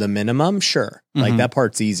doing the minimum, sure. Like that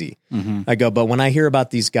part's easy. I go, but when I hear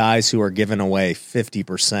about these guys who are giving away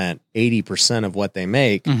 50%, 80% of what they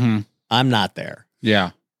make, I'm not there.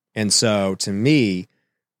 Yeah. And so to me,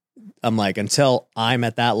 I'm like, until I'm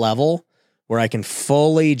at that level where I can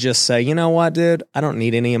fully just say, you know what, dude, I don't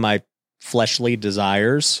need any of my fleshly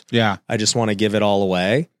desires. Yeah. I just want to give it all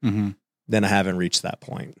away. Then I haven't reached that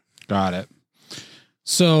point. Got it.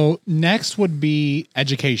 So next would be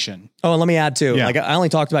education. Oh, and let me add too. Yeah. Like I only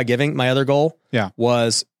talked about giving. My other goal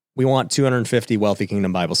was we want 250 Wealthy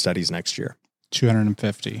Kingdom Bible studies next year.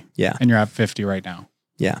 250. Yeah. And you're at 50 right now.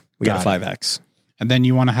 Yeah. We got a 5X. And then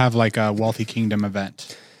you want to have like a Wealthy Kingdom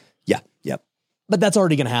event. Yeah. Yep. But that's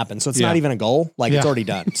already going to happen. So it's not even a goal. Like it's already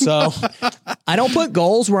done. So I don't put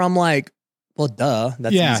goals where I'm like, well, duh.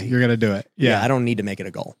 That's easy. You're going to do it. Yeah. I don't need to make it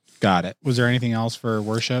a goal. Got it. Was there anything else for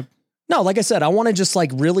worship? No, like I said, I want to just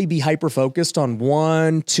like really be hyper focused on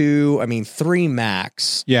 1, 2, 3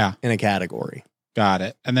 max. Yeah. In a category. Got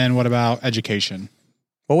it. And then what about education?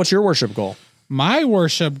 Well, what's your worship goal? My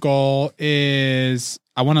worship goal is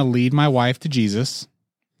I want to lead my wife to Jesus.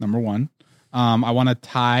 Number 1. I want to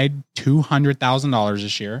tithe $200,000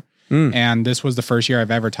 this year. And this was the first year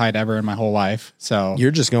I've ever tithe ever in my whole life. So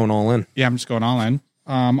you're just going all in. Yeah, I'm just going all in.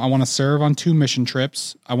 I want to serve on 2 mission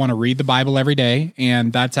trips. I want to read the Bible every day.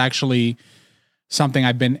 And that's actually something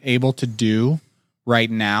I've been able to do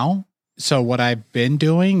right now. So what I've been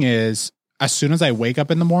doing is as soon as I wake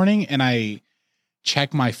up in the morning and I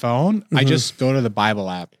check my phone, I just go to the Bible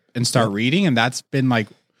app and start reading. And that's been like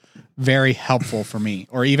very helpful for me.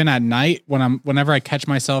 Or even at night whenever I catch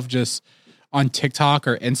myself just on TikTok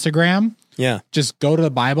or Instagram, just go to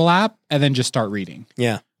the Bible app and then just start reading.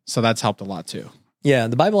 Yeah. So that's helped a lot too. Yeah,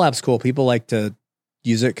 the Bible app's cool. People like to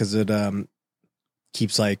use it because it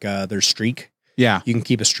keeps like their streak. Yeah. You can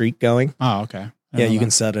keep a streak going. Oh, okay. Yeah, you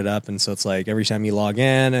can set it up. And so it's like every time you log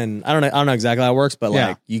in, and I don't know exactly how it works, but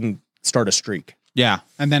like you can start a streak. Yeah.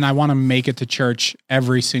 And then I want to make it to church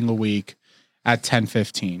every single week at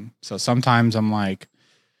 10:15. So sometimes I'm like,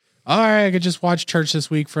 all right, I could just watch church this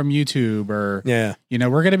week from YouTube, or,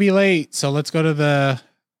 we're going to be late. So let's go to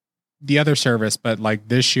the other service. But like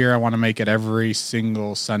this year, I want to make it every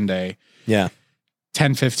single Sunday. Yeah.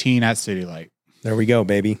 10:15 at City Light. There we go,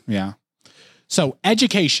 baby. Yeah. So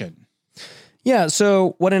education. Yeah.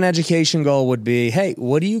 So what an education goal would be, hey,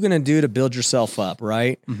 what are you going to do to build yourself up,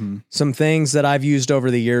 right? Some things that I've used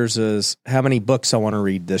over the years is how many books I want to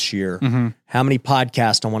read this year, how many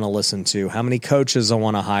podcasts I want to listen to, how many coaches I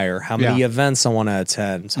want to hire, how many events I want to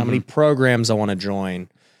attend, how many programs I want to join.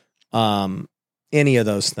 Any of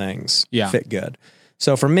those things fit good.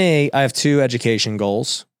 So for me, I have 2 education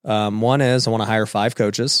goals. One is I want to hire 5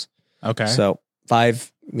 coaches. Okay. So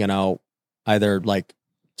 5, either like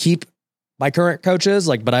keep my current coaches,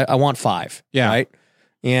 like, but I want 5. Yeah. Right.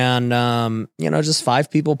 And, just 5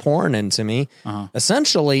 people pouring into me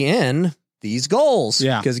essentially in these goals.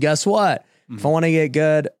 Yeah. Because guess what? If I want to get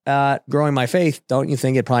good at growing my faith, don't you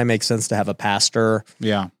think it probably makes sense to have a pastor?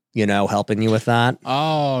 Yeah. Helping you with that.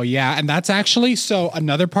 Oh, yeah. And that's actually, so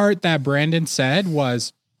another part that Brandon said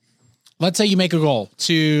was, let's say you make a goal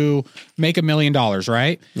to make $1 million,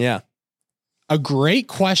 right? Yeah. A great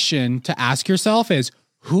question to ask yourself is,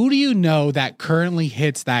 who do you know that currently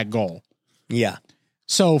hits that goal? Yeah.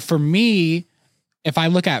 So for me, if I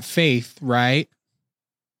look at faith, right,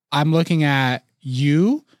 I'm looking at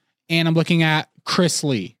you and I'm looking at Chris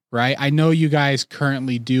Lee. Right. I know you guys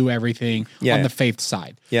currently do everything on the faith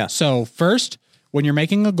side. Yeah. So first, when you're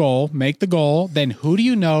making a goal, make the goal. Then who do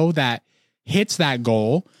you know that hits that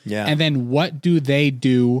goal? Yeah. And then what do they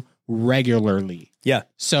do regularly? Yeah.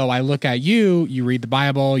 So I look at you read the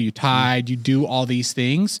Bible, you tithe, you do all these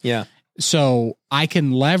things. Yeah. So I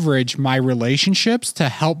can leverage my relationships to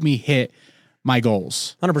help me hit my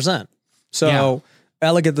goals. 100%. So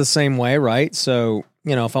I look at the same way, right? So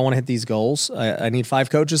if I want to hit these goals, I need 5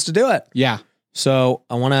 coaches to do it. Yeah. So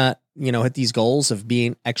I want to, hit these goals of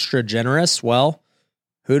being extra generous. Well,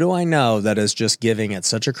 who do I know that is just giving at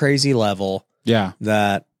such a crazy level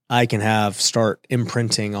that I can start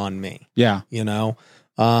imprinting on me? Yeah.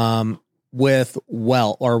 With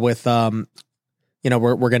we're going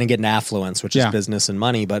to get an affluence, which is business and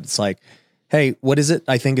money, but it's like, hey, what is it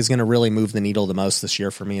I think is going to really move the needle the most this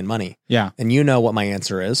year for me in money? Yeah. And you know what my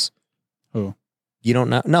answer is. Who? You don't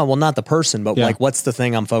know? No, well, not the person, but like, what's the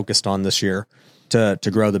thing I'm focused on this year to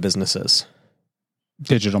grow the businesses?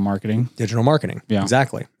 Digital marketing. Yeah,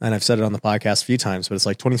 exactly. And I've said it on the podcast a few times, but it's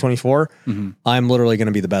like 2024, I'm literally going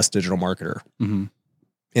to be the best digital marketer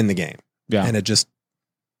in the game. Yeah. And it just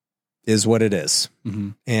is what it is.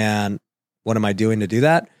 And what am I doing to do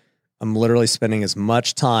that? I'm literally spending as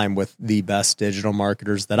much time with the best digital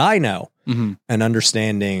marketers that I know and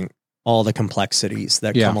understanding all the complexities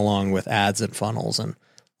that come along with ads and funnels and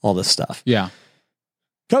all this stuff. Yeah.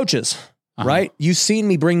 Coaches, right? You've seen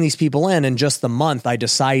me bring these people in just the month I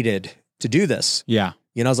decided to do this. Yeah.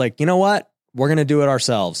 I was like, you know what? We're going to do it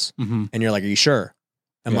ourselves. And you're like, are you sure?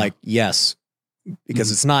 I'm like, yes,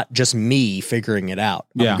 because it's not just me figuring it out.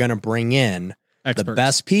 I'm going to bring in experts, the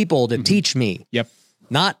best people to teach me. Yep.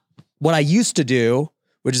 Not what I used to do,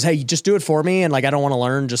 which is, hey, you just do it for me. And like, I don't want to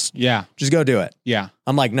learn. Just go do it. Yeah.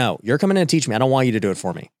 I'm like, no, you're coming in to teach me. I don't want you to do it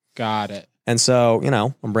for me. Got it. And so,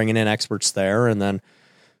 I'm bringing in experts there. And then,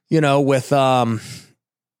 with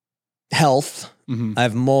health, I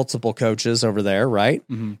have multiple coaches over there, right?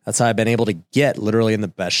 That's how I've been able to get literally in the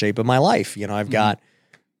best shape of my life. I've got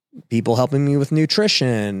people helping me with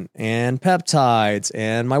nutrition and peptides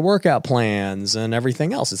and my workout plans and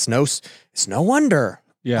everything else. It's no wonder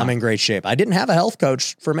I'm in great shape. I didn't have a health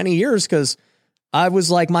coach for many years because I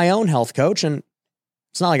was like my own health coach, and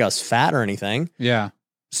it's not like I was fat or anything. Yeah.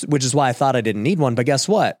 Which is why I thought I didn't need one. But guess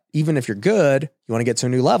what? Even if you're good, you want to get to a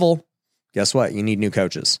new level, guess what? You need new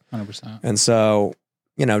coaches. 100%. And so,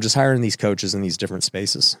 just hiring these coaches in these different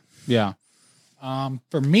spaces. Yeah.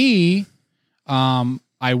 For me,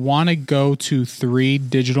 I want to go to 3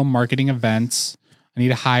 digital marketing events. I need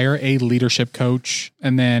to hire a leadership coach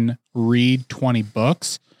and then read 20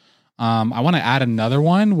 books. I want to add another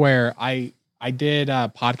one where I did a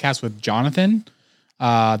podcast with Jonathan,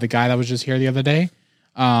 the guy that was just here the other day.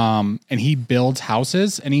 And he builds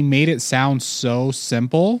houses, and he made it sound so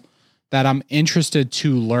simple that I'm interested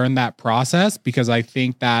to learn that process, because I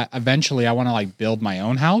think that eventually I want to like build my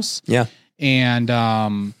own house. Yeah.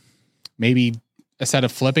 And maybe instead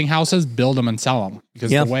of flipping houses, build them and sell them.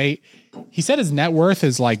 Because the way he said his net worth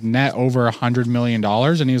is like net over $100 million.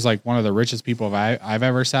 And he was like one of the richest people I've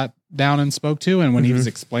ever sat down and spoke to. And when he was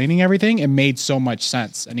explaining everything, it made so much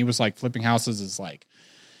sense. And he was like, flipping houses is like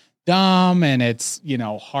dumb and it's,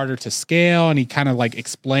 harder to scale. And he kind of like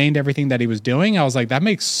explained everything that he was doing. I was like, that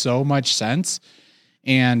makes so much sense.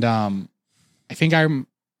 And I think I'm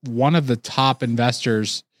one of the top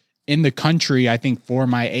investors in the country, I think, for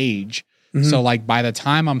my age. So like by the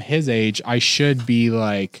time I'm his age, I should be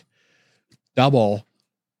like double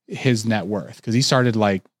his net worth, because he started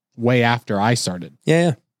like way after I started.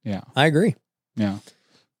 Yeah. I agree. Yeah.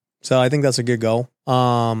 So I think that's a good goal.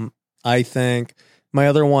 I think my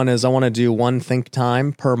other one is I want to do 1 think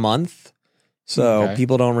time per month. So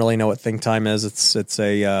people don't really know what think time is. It's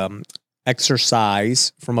a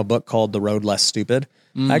exercise from a book called The Road Less Stupid.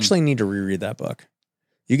 I actually need to reread that book.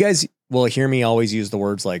 You guys will hear me always use the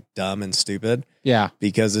words like dumb and stupid. Yeah.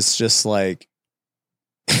 Because it's just like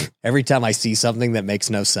every time I see something that makes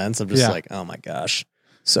no sense, I'm just like, oh my gosh,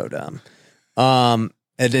 so dumb. And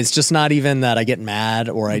it's just not even that I get mad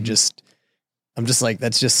or I'm just like,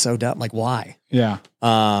 that's just so dumb. Like, why? Yeah.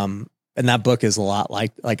 And that book is a lot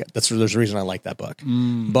like there's a reason I like that book.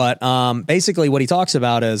 But basically what he talks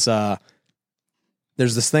about is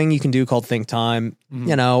there's this thing you can do called think time.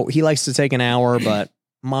 He likes to take an hour, but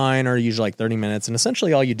mine are usually like 30 minutes. And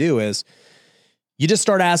essentially all you do is you just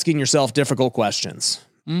start asking yourself difficult questions.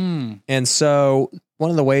 And so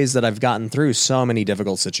one of the ways that I've gotten through so many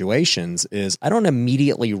difficult situations is I don't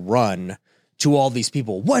immediately run to all these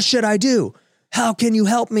people. What should I do? How can you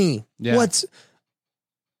help me? Yeah.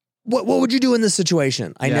 What would you do in this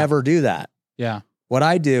situation? I never do that. Yeah. What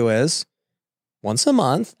I do is once a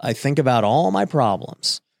month, I think about all my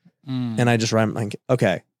problems and I just run like,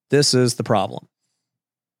 okay, this is the problem.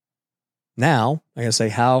 Now I gotta say,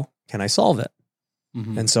 how can I solve it?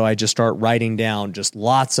 And so I just start writing down just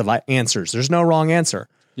lots of answers. There's no wrong answer.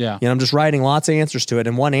 Yeah. I'm just writing lots of answers to it.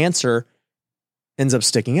 And one answer ends up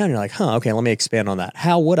sticking out. And you're like, okay, let me expand on that.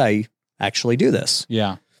 How would I actually do this?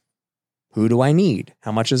 Yeah. Who do I need?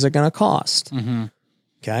 How much is it going to cost?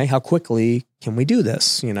 Okay. How quickly can we do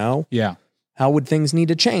this? You know, Yeah. how would things need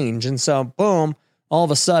to change? And so boom, all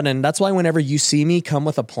of a sudden, that's why whenever you see me come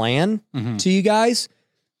with a plan to you guys,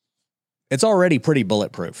 it's already pretty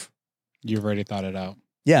bulletproof. You've already thought it out.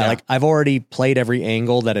 Yeah, like I've already played every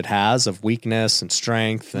angle that it has of weakness and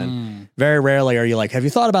strength. And very rarely are you like, have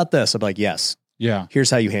you thought about this? I'm like, yes. Yeah.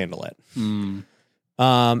 Here's how you handle it.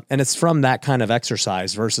 And it's from that kind of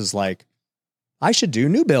exercise versus like, I should do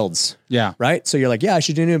new builds. Yeah. Right? So you're like, yeah, I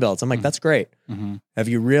should do new builds. I'm like, that's great. Have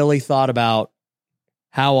you really thought about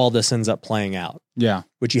how all this ends up playing out? Yeah.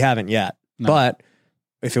 Which you haven't yet. No. But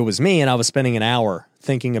if it was me and I was spending an hour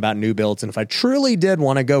thinking about new builds, and if I truly did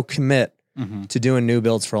want to go commit to doing new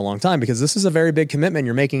builds for a long time, because this is a very big commitment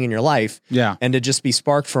you're making in your life. Yeah. And to just be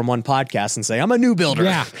sparked from one podcast and say, I'm a new builder.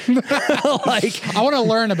 Yeah. Like, I want to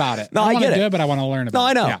learn about it. No, I I want get to do it. it, but I want to learn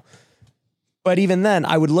about it. No, I know. Yeah. But even then,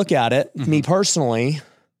 I would look at it, me personally,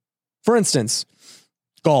 for instance,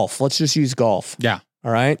 golf. Let's just use golf. Yeah.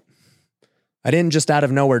 All right. I didn't just out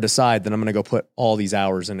of nowhere decide that I'm going to go put all these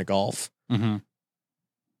hours into golf.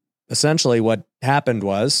 Essentially, what happened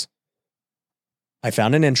was I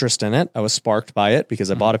found an interest in it. I was sparked by it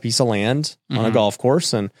because I bought a piece of land on a golf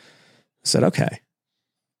course and said, okay,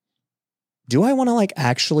 do I want to like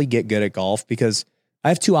actually get good at golf? Because I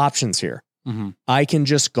have two options here. I can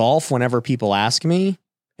just golf whenever people ask me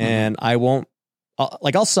and I won't,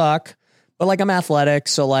 I'll suck, but like I'm athletic.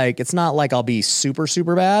 So like, it's not like I'll be super,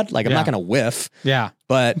 super bad. Like I'm not going to whiff. Yeah.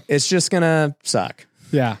 But it's just going to suck.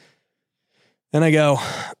 Yeah. And I go,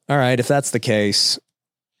 all right, if that's the case,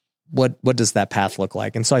 what does that path look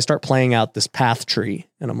like? And so I start playing out this path tree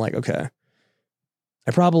and I'm like, okay,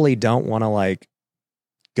 I probably don't want to like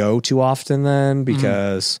go too often then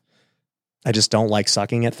because I just don't like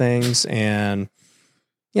sucking at things. And,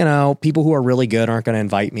 you know, people who are really good aren't going to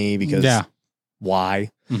invite me because why?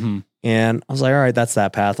 And I was like, all right, that's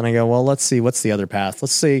that path. And I go, well, let's see, what's the other path?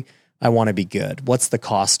 Let's see. I want to be good. What's the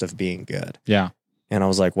cost of being good? Yeah. And I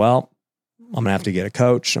was like, well, I'm going to have to get a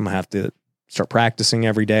coach. I'm going to have to start practicing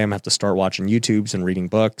every day. I'm going to have to start watching YouTubes and reading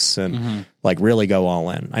books and like really go all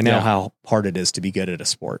in. I know how hard it is to be good at a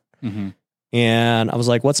sport. And I was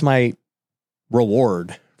like, what's my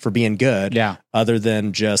reward for being good? Other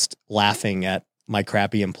than just laughing at my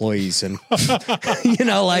crappy employees and, you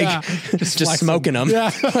know, like just smoking them.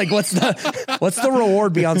 Like what's the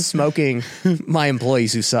reward beyond smoking my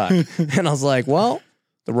employees who suck? And I was like, well,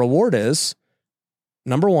 the reward is,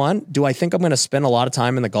 number one, do I think I'm going to spend a lot of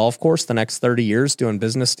time in the golf course the next 30 years doing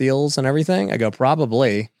business deals and everything? I go,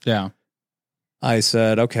 probably. Yeah. I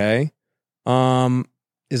said, okay.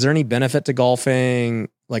 Is there any benefit to golfing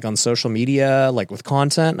like on social media, like with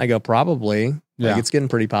content? I go, probably. Like it's getting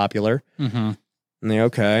pretty popular. And they,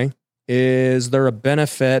 okay. Is there a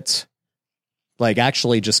benefit like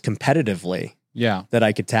actually just competitively? That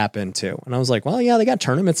I could tap into? And I was like, well, yeah, they got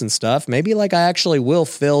tournaments and stuff. Maybe like I actually will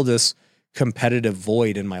fill this competitive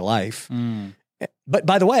void in my life. But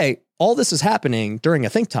by the way, all this is happening during a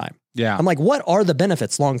think time. I'm like, what are the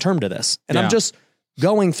benefits long-term to this? And I'm just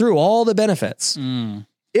going through all the benefits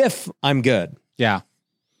if I'm good. And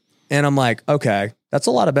I'm like, okay, that's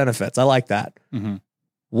a lot of benefits. I like that.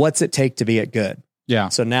 What's it take to be at good?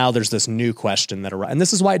 So now there's this new question that arises. And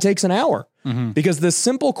this is why it takes an hour. Because this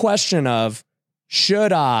simple question of,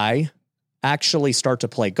 should I actually start to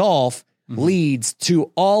play golf leads to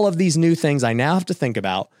all of these new things I now have to think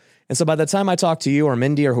about. And so by the time I talk to you or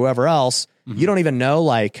Mindy or whoever else, you don't even know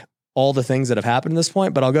like all the things that have happened at this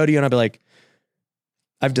point, but I'll go to you and I'll be like,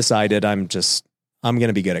 I've decided I'm going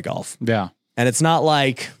to be good at golf. And it's not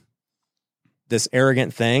like this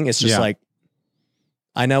arrogant thing. It's just like,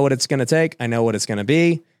 I know what it's going to take. I know what it's going to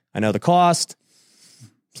be. I know the cost.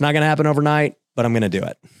 It's not going to happen overnight, but I'm going to do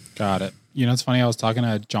it. Got it. You know, it's funny. I was talking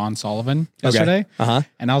to John Sullivan yesterday,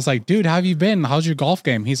 and I was like, dude, how have you been? How's your golf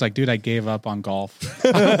game? He's like, dude, I gave up on golf.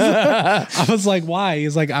 I was like, why?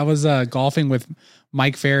 He's like, I was golfing with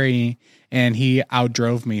Mike Ferry and he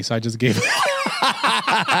outdrove me. So I just gave up.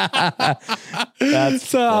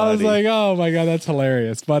 So I was like, oh my God, that's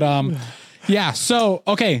hilarious. But yeah. So,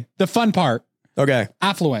 okay. The fun part. Okay.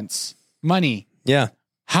 Affluence, money. Yeah.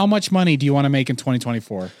 How much money do you want to make in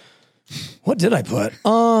 2024? What did I put?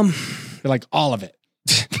 You're like all of it.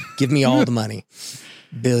 Give me all the money.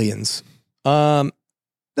 Billions.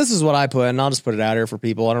 This is what I put, and I'll just put it out here for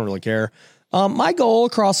people. I don't really care. My goal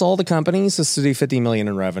across all the companies is to do 50 million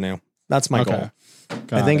in revenue. That's my goal.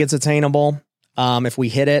 I think it's attainable. If we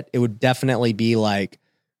hit it, it would definitely be like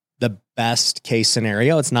the best case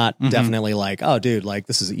scenario. It's not definitely like, oh, dude, like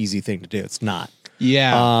this is an easy thing to do. It's not.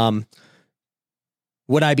 Yeah.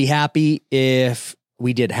 Would I be happy if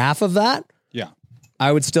we did half of that? Yeah.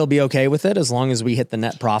 I would still be okay with it as long as we hit the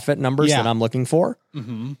net profit numbers that I'm looking for.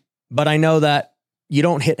 Mm-hmm. But I know that you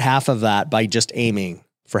don't hit half of that by just aiming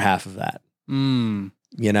for half of that. Mm.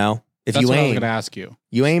 You know, if That's you what I was aim, going to ask you.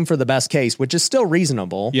 you aim for the best case, which is still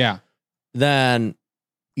reasonable. Yeah. Then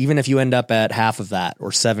even if you end up at half of that or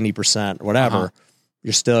 70% or whatever,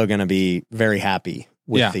 you're still going to be very happy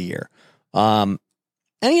with the year. And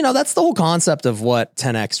you know, that's the whole concept of what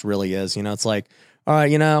 10X really is. You know, it's like, all right,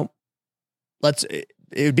 you know, it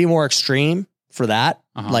would be more extreme for that.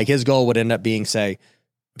 Like his goal would end up being, say,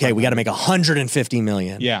 okay, we got to make 150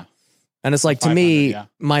 million. Yeah. And it's like, to me,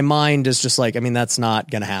 my mind is just like, I mean, that's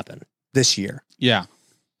not going to happen this year. Yeah.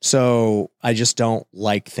 So I just don't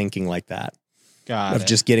like thinking like that. Got it.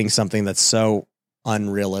 Just getting something that's so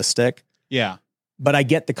unrealistic. Yeah. But I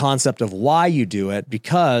get the concept of why you do it,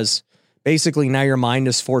 because basically now your mind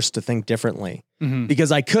is forced to think differently. Mm-hmm.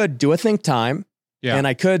 Because I could do a think time and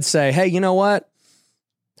I could say, hey, you know what?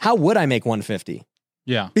 How would I make 150?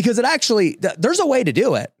 Yeah. Because it actually, there's a way to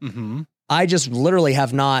do it. Mm-hmm. I just literally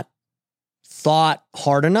have not thought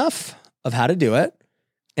hard enough of how to do it.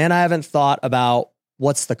 And I haven't thought about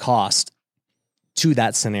what's the cost to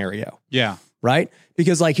that scenario. Yeah. Right?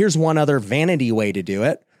 Because like, here's one other vanity way to do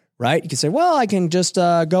it. Right? You can say, well, I can just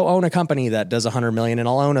go own a company that does 100 million and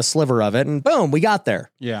I'll own a sliver of it. And boom, we got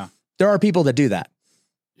there. Yeah. There are people that do that.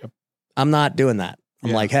 Yep. I'm not doing that.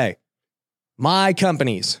 I'm like, hey, my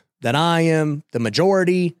companies that I am the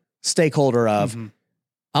majority stakeholder of,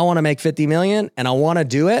 I want to make 50 million and I want to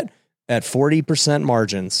do it at 40%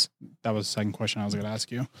 margins. That was the second question I was going to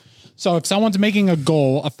ask you. So if someone's making a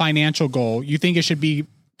goal, a financial goal, you think it should be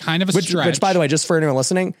kind of a stretch? Which, by the way, just for anyone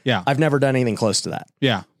listening, yeah, I've never done anything close to that.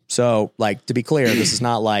 Yeah. So, like, to be clear, this is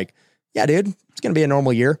not like, yeah, dude, it's going to be a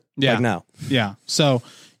normal year. Yeah. Like, no. Yeah. So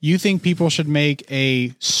you think people should make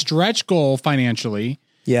a stretch goal financially?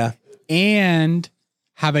 Yeah. And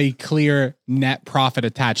have a clear net profit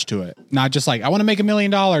attached to it. Not just like, I want to make $1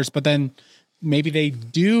 million, but then maybe they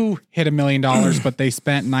do hit $1 million, but they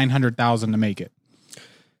spent 900,000 to make it.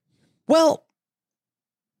 Well,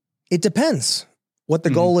 it depends what the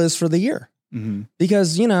goal is for the year.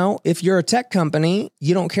 Because, you know, if you're a tech company,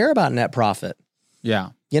 you don't care about net profit. Yeah.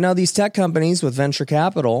 You know, these tech companies with venture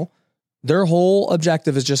capital, their whole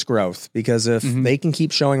objective is just growth. Because if they can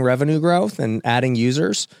keep showing revenue growth and adding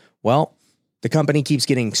users, well, the company keeps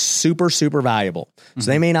getting super, super valuable.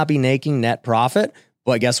 So they may not be making net profit,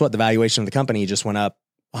 but guess what? The valuation of the company just went up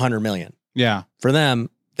 100 million. Yeah. For them,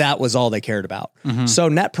 that was all they cared about. So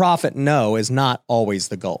net profit, no, is not always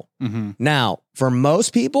the goal. Now, for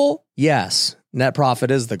most people, yes, net profit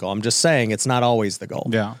is the goal. I'm just saying it's not always the goal.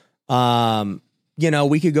 Yeah. You know,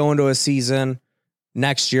 we could go into a season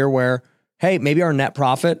next year where, hey, maybe our net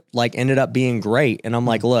profit like ended up being great. And I'm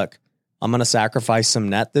like, look, I'm going to sacrifice some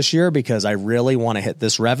net this year because I really want to hit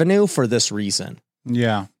this revenue for this reason.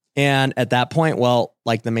 Yeah. And at that point, well,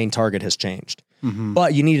 like the main target has changed.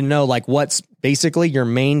 But you need to know like what's basically your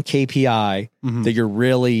main KPI that you're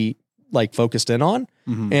really like focused in on.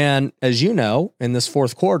 And as you know, in this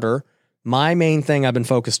fourth quarter, my main thing I've been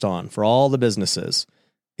focused on for all the businesses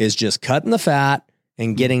is just cutting the fat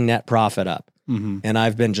and getting net profit up. And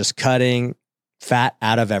I've been just cutting fat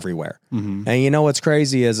out of everywhere. And you know what's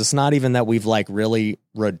crazy is it's not even that we've like really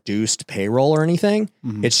reduced payroll or anything.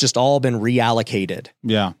 It's just all been reallocated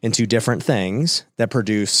into different things that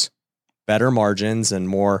produce better margins and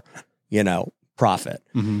more, you know, profit.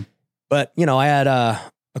 But, you know, I had a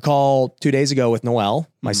call 2 days ago with Noelle,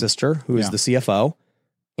 my sister, who is the CFO.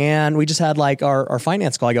 And we just had like our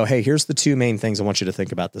finance call. I go, hey, here's the two main things I want you to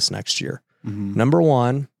think about this next year. Number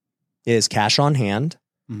one is cash on hand.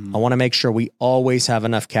 I want to make sure we always have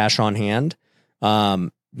enough cash on hand.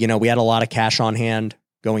 You know, we had a lot of cash on hand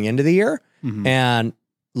going into the year. And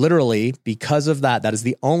literally because of that, that is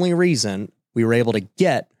the only reason we were able to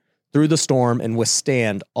get through the storm and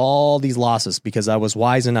withstand all these losses, because I was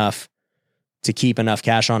wise enough to keep enough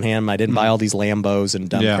cash on hand. I didn't buy all these Lambos and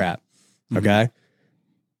dumb crap. Okay.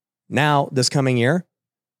 Now this coming year,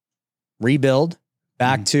 rebuild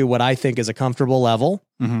back to what I think is a comfortable level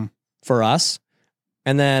for us.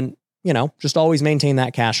 And then, you know, just always maintain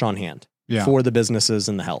that cash on hand for the businesses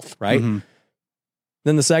and the health. Right.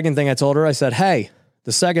 Then the second thing I told her, I said, hey,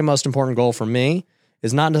 the second most important goal for me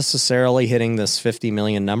is not necessarily hitting this 50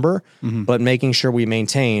 million number, but making sure we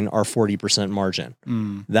maintain our 40% margin.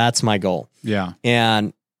 That's my goal. Yeah.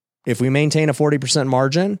 And if we maintain a 40%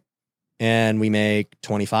 margin and we make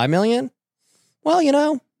 25 million, well, you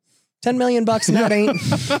know, 10 million bucks net ain't,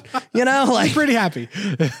 you know, like I'm pretty happy.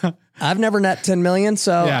 I've never net 10 million.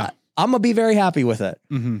 So I'm gonna be very happy with it.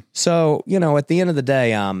 So, you know, at the end of the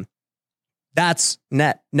day, that's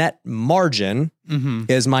net margin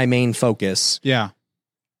is my main focus. Yeah.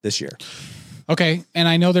 This year. Okay. And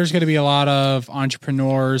I know there's going to be a lot of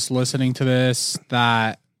entrepreneurs listening to this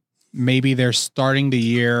that maybe they're starting the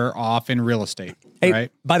year off in real estate. Hey,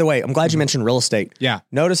 right. By the way, I'm glad you mentioned real estate. Yeah.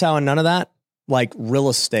 Notice how in none of that, like real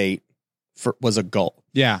estate was a goal.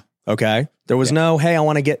 Yeah. Okay. There was no, hey, I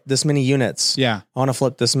want to get this many units. Yeah. I want to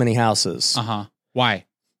flip this many houses. Why?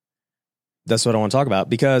 That's what I want to talk about,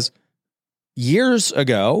 because years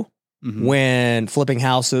ago, when flipping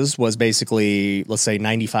houses was basically, let's say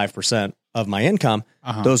 95% of my income,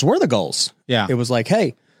 those were the goals. Yeah. It was like,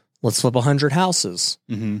 hey, let's flip 100 houses.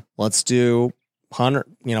 Let's do 100,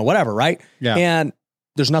 whatever. Right. Yeah. And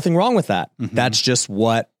there's nothing wrong with that. That's just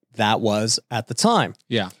what that was at the time.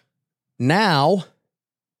 Yeah. Now,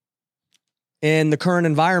 in the current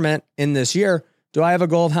environment in this year, do I have a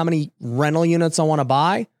goal of how many rental units I want to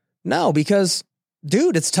buy? No, because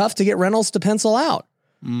dude, it's tough to get rentals to pencil out.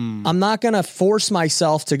 I'm not going to force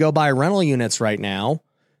myself to go buy rental units right now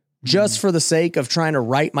just for the sake of trying to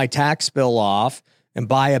write my tax bill off and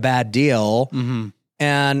buy a bad deal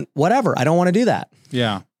and whatever. I don't want to do that.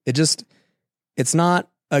 Yeah. It's not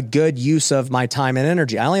a good use of my time and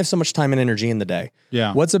energy. I only have so much time and energy in the day.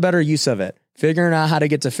 Yeah. What's a better use of it? Figuring out how to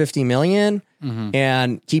get to 50 million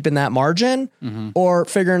and keeping that margin, or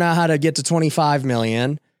figuring out how to get to 25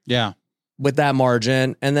 million with that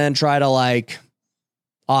margin and then try to like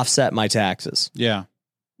offset my taxes. Yeah.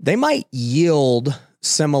 They might yield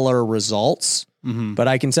similar results, but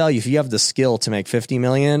I can tell you, if you have the skill to make 50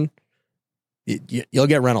 million, you'll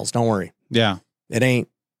get rentals. Don't worry. Yeah. It ain't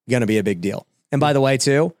going to be a big deal. And by the way,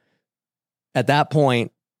 too, at that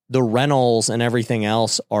point, the rentals and everything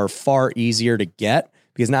else are far easier to get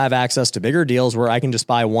because now I have access to bigger deals where I can just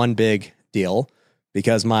buy one big deal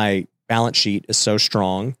because my balance sheet is so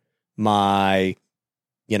strong. I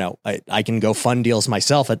can go fund deals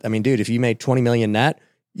myself. I mean, dude, if you made 20 million net,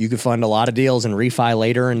 you could fund a lot of deals and refi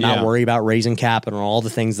later and not worry about raising capital and all the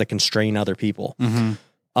things that constrain other people.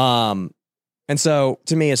 And so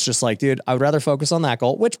to me, it's just like, dude, I would rather focus on that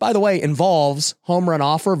goal, which by the way, involves home run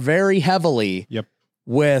offer very heavily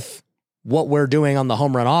with what we're doing on the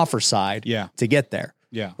home run offer side to get there.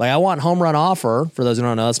 Yeah. Like I want home run offer. For those who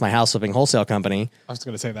don't know, that's my house flipping wholesale company. I was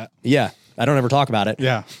going to say that. Yeah. I don't ever talk about it.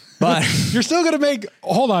 Yeah. But you're still going to make,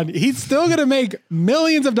 hold on. He's still going to make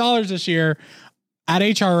millions of dollars this year at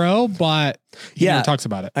HRO, but he never talks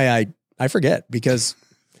about it. I forget because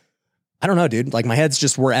I don't know, dude. Like my head's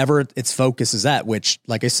just wherever its focus is at, which,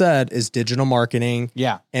 like I said, is digital marketing.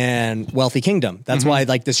 And Wealthy Kingdom. That's why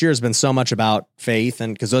like this year has been so much about faith,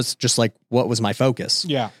 and because that's just like what was my focus.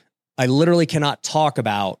 Yeah. I literally cannot talk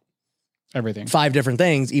about everything, 5 different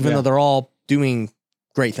things, even though they're all doing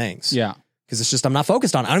great things. Yeah. Because it's just, I'm not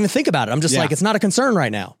focused on it. I don't even think about it. I'm just like, it's not a concern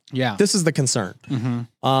right now. Yeah. This is the concern.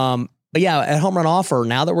 But yeah, at home run offer,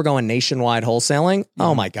 now that we're going nationwide wholesaling,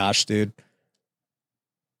 oh my gosh, dude,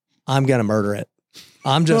 I'm going to murder it.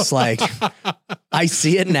 I'm just like, I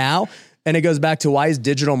see it now. And it goes back to, why is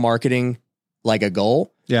digital marketing like a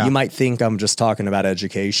goal? Yeah. You might think I'm just talking about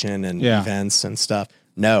education and events and stuff.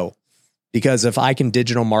 No, because if I can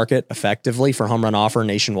digital market effectively for home run offer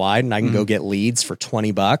nationwide and I can go get leads for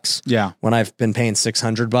 $20 when I've been paying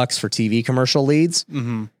 $600 for TV commercial leads,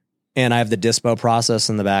 and I have the dispo process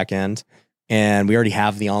in the back end, and we already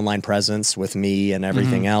have the online presence with me and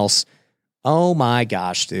everything else. Oh my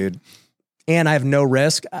gosh, dude. And I have no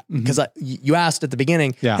risk because you asked at the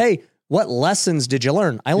beginning, hey, what lessons did you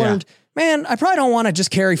learn? I learned, man, I probably don't want to just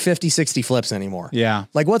carry 50, 60 flips anymore. Yeah.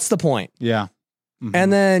 Like, what's the point? Yeah.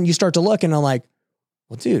 And then you start to look and I'm like,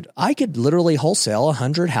 well, dude, I could literally wholesale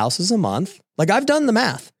 100 houses a month. Like, I've done the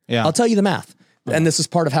math. Yeah. I'll tell you the math. And this is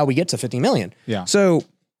part of how we get to 50 million. Yeah. So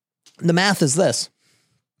the math is this.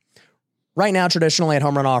 Right now, traditionally at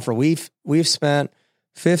home run offer, we've spent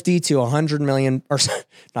 50 to 100 million, or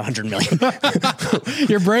not 100 million.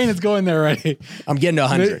 Your brain is going there already. I'm getting to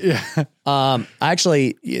 100. Yeah.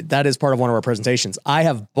 Actually, that is part of one of our presentations. I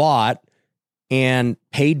have bought and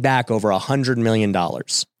paid back over $100 million.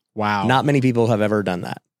 Wow. Not many people have ever done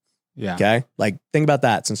that. Yeah. Okay. Like, think about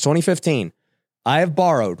that. Since 2015, I have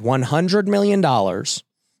borrowed $100 million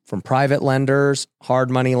from private lenders, hard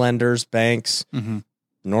money lenders, banks,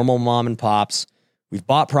 normal mom and pops. We've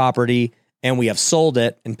bought property and we have sold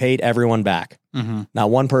it and paid everyone back. Now,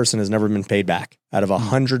 one person has never been paid back out of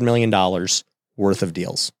 $100 million worth of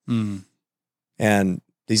deals. And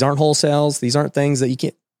these aren't wholesales. These aren't things that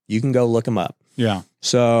you can go look them up. Yeah.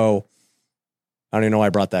 So I don't even know why I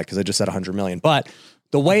brought that, because I just said 100 million. But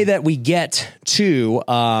the way that we get to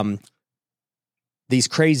these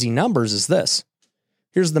crazy numbers is this.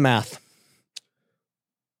 Here's the math.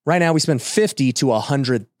 Right now we spend 50 to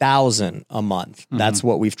 100,000 a month. That's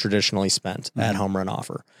what we've traditionally spent at Home Run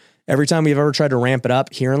Offer. Every time we've ever tried to ramp it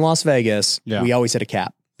up here in Las Vegas, we always hit a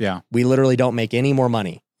cap. Yeah. We literally don't make any more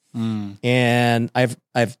money. And I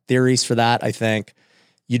have theories for that. I think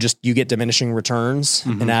you get diminishing returns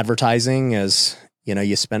in advertising as,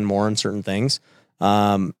 you spend more on certain things.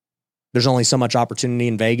 There's only so much opportunity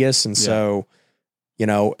in Vegas. And so,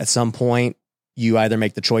 at some point you either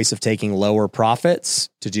make the choice of taking lower profits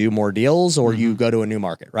to do more deals or you go to a new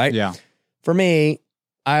market, right? Yeah. For me,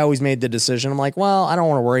 I always made the decision. I'm like, well, I don't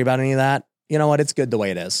want to worry about any of that. You know what? It's good the way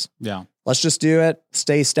it is. Yeah. Let's just do it.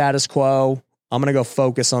 Stay status quo. I'm going to go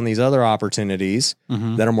focus on these other opportunities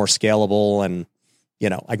that are more scalable and,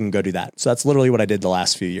 I can go do that. So that's literally what I did the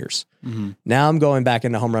last few years. Now I'm going back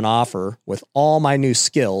into Home Run Offer with all my new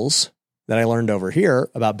skills that I learned over here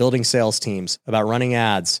about building sales teams, about running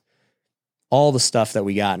ads, all the stuff that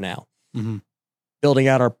we got now. Building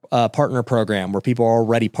out our partner program where people are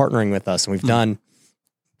already partnering with us. And we've done,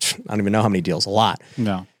 I don't even know how many deals, a lot.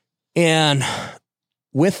 No. And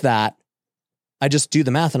with that, I just do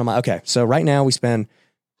the math and I'm like, okay, so right now we spend,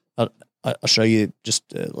 I'll show you just,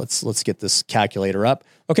 let's get this calculator up.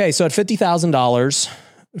 Okay. So at $50,000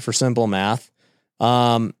 for simple math,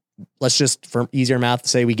 let's just, for easier math,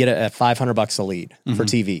 say we get it at $500 a lead for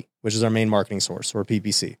TV, which is our main marketing source or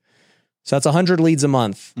PPC. So that's 100 leads a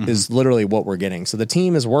month is literally what we're getting. So the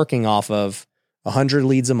team is working off of 100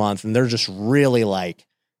 leads a month and they're just really like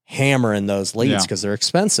hammering those leads because they're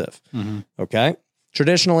expensive. Okay.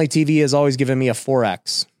 Traditionally, TV has always given me a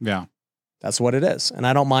 4X. Yeah. That's what it is. And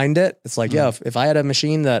I don't mind it. It's like, if I had a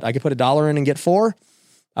machine that I could put $1 in and get 4,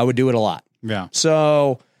 I would do it a lot. Yeah.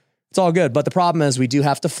 So it's all good. But the problem is we do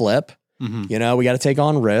have to flip. We got to take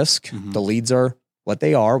on risk. The leads are what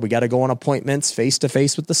they are. We got to go on appointments face to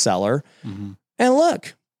face with the seller. And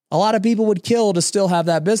look, a lot of people would kill to still have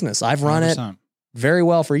that business. I've run 100%. It very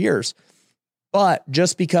well for years. But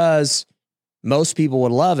just because most people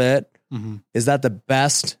would love it, is that the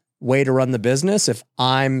best way to run the business? If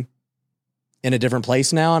I'm in a different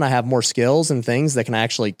place now and I have more skills and things that can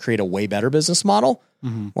actually create a way better business model?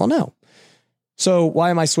 Well, no. So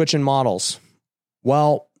why am I switching models?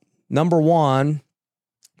 Well, number one,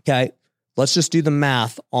 okay, let's just do the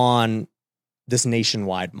math on this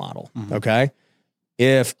nationwide model. Okay.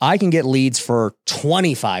 If I can get leads for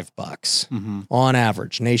 $25 on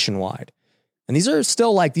average nationwide, and these are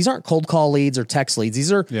still these aren't cold call leads or text leads.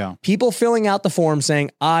 These are people filling out the form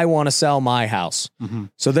saying, I want to sell my house.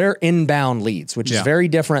 So they're inbound leads, which is very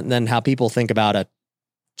different than how people think about a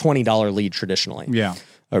 $20 lead traditionally. Yeah.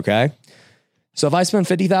 Okay. So if I spend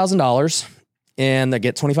 $50,000 and I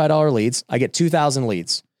get $25 leads, I get 2,000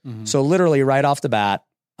 leads. So literally right off the bat,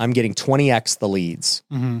 I'm getting 20x the leads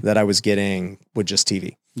that I was getting with just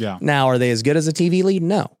TV. Yeah. Now, are they as good as a TV lead?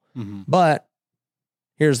 No. But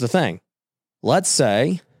here's the thing. Let's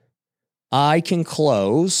say I can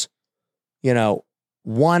close,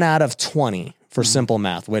 1 out of 20 for simple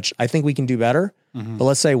math, which I think we can do better. But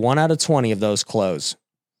let's say 1 out of 20 of those close.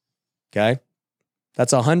 Okay.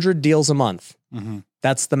 That's 100 deals a month.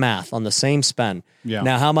 That's the math on the same spend. Yeah.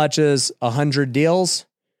 Now, how much is 100 deals?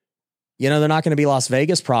 They're not going to be Las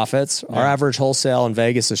Vegas profits. Yeah. Our average wholesale in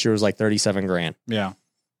Vegas this year was like 37 grand. Yeah.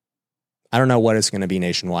 I don't know what it's going to be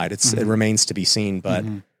nationwide. It remains to be seen, but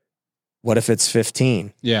what if it's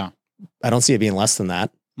 15? Yeah. I don't see it being less than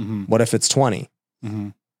that. What if it's 20?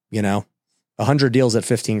 100 deals at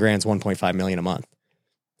 15 grand is 1.5 million a month.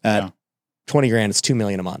 At 20 grand, it's 2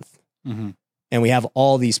 million a month. And we have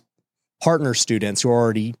all these partner students who are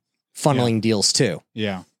already funneling deals too.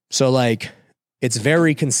 Yeah. So it's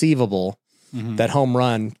very conceivable that Home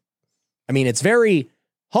Run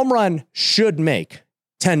should make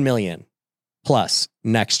 10 million plus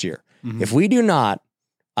next year. If we do not,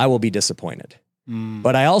 I will be disappointed.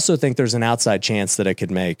 But I also think there's an outside chance that it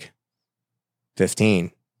could make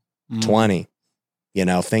 15, 20,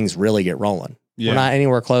 things really get rolling. Yeah. We're not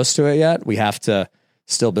anywhere close to it yet. We have to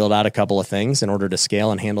still build out a couple of things in order to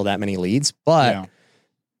scale and handle that many leads. But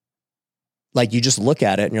you just look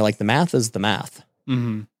at it and you're like, the math is the math.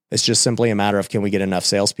 It's just simply a matter of, can we get enough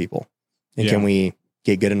salespeople and can we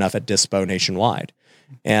get good enough at dispo nationwide?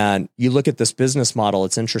 And you look at this business model,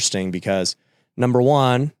 it's interesting because number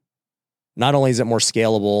one, not only is it more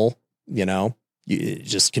scalable, you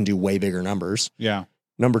just can do way bigger numbers. Yeah.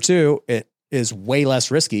 Number two, it is way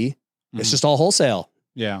less risky. It's just all wholesale.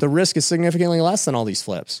 Yeah. The risk is significantly less than all these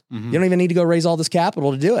flips. You don't even need to go raise all this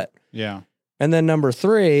capital to do it. Yeah. And then number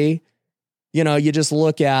three, you just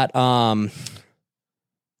look at the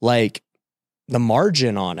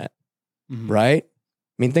margin on it, right?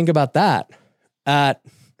 I mean, think about that. At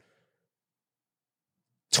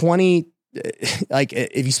 20, like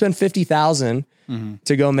if you spend 50,000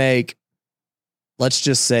 to go make, let's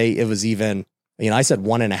just say it was even, I said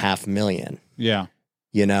 1.5 million. Yeah.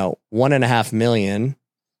 1.5 million.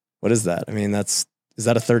 What is that? I mean, is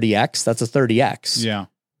that a 30X? That's a 30X. Yeah.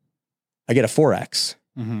 I get a 4X.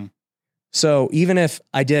 So even if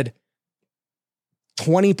I did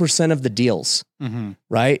 20% of the deals,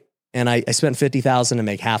 right? And I spent 50,000 to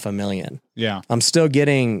make $500,000. Yeah. I'm still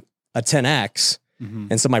getting a 10X.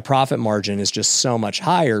 And so my profit margin is just so much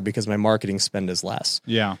higher because my marketing spend is less.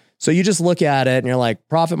 Yeah. So you just look at it and you're like,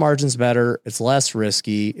 profit margin's better. It's less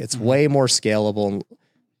risky. It's way more scalable.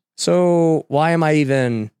 So why am I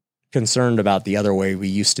even concerned about the other way we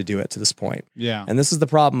used to do it to this point? Yeah. And this is the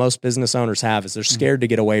problem most business owners have is they're scared to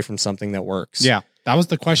get away from something that works. Yeah. That was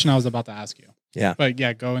the question I was about to ask you. Yeah. But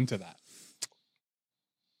yeah, go into that.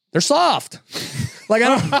 They're soft. Like,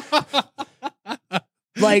 I don't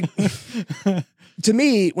like, to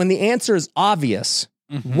me, when the answer is obvious,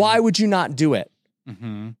 why would you not do it?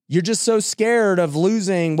 You're just so scared of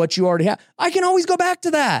losing what you already have. I can always go back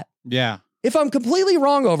to that. Yeah. If I'm completely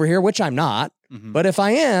wrong over here, which I'm not, but if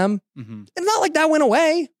I am, it's not like that went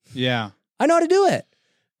away. Yeah. I know how to do it.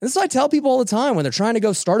 And this is what I tell people all the time when they're trying to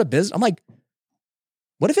go start a business. I'm like,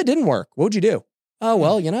 what if it didn't work? What would you do? Oh,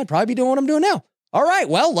 well, I'd probably be doing what I'm doing now. All right,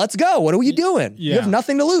 well, let's go. What are you doing? Yeah. You have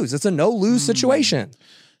nothing to lose. It's a no-lose situation.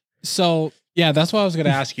 So, yeah, that's what I was going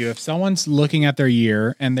to ask you. If someone's looking at their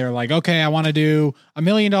year and they're like, okay, I want to do $1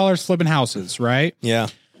 million flipping houses, right? Yeah.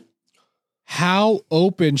 How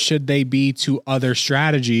open should they be to other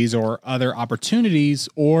strategies or other opportunities?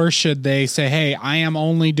 Or should they say, hey, I am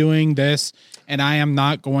only doing this and I am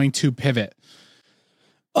not going to pivot?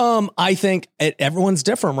 I think everyone's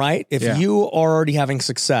different, right? If you are already having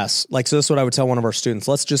success, like, so this is what I would tell one of our students.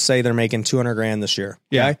 Let's just say they're making 200 grand this year.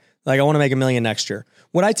 Okay? Yeah. Like, I want to make $1 million next year.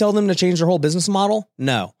 Would I tell them to change their whole business model?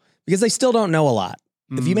 No, because they still don't know a lot.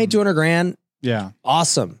 If you made 200 grand,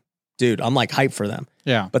 awesome, dude. I'm like hyped for them.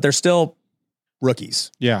 Yeah. But they're still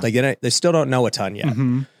rookies. Yeah. Like, they still don't know a ton yet.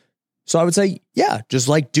 So I would say, just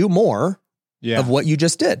like do more of what you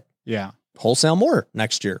just did. Yeah. Wholesale more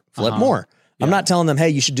next year, flip more. I'm not telling them, hey,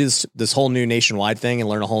 you should do this whole new nationwide thing and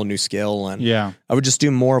learn a whole new skill. And I would just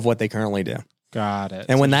do more of what they currently do. Got it.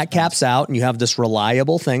 And when that caps out and you have this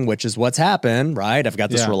reliable thing, which is what's happened, right? I've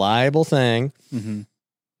got this reliable thing.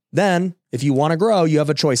 Then if you want to grow, you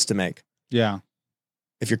have a choice to make. Yeah.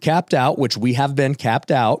 If you're capped out, which we have been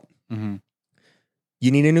capped out,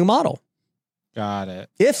 you need a new model. Got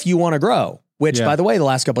it. If you want to grow, which by the way, the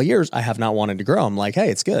last couple of years, I have not wanted to grow. I'm like,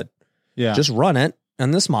 hey, it's good. Yeah. Just run it.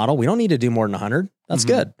 And this model, we don't need to do more than 100. That's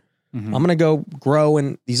good. I'm going to go grow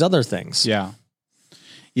in these other things. Yeah.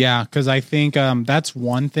 Yeah. Cause I think, that's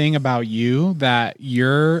one thing about you, that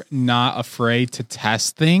you're not afraid to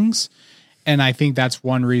test things. And I think that's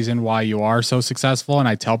one reason why you are so successful. And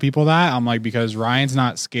I tell people that I'm like, because Ryan's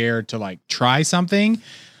not scared to like try something,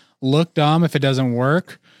 look dumb if it doesn't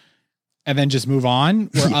work, and then just move on.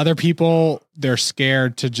 Where other people, they're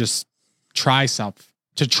scared to just try stuff.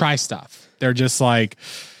 They're just like,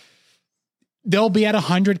 they'll be at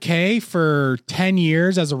 100K for 10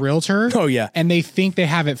 years as a realtor. Oh yeah. And they think they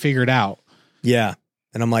have it figured out. Yeah.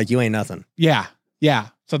 And I'm like, you ain't nothing. Yeah. Yeah.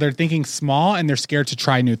 So they're thinking small and they're scared to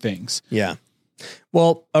try new things. Yeah.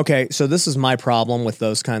 Well, okay. So this is my problem with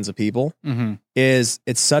those kinds of people is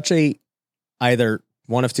it's such a, either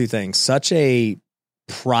one of two things, such a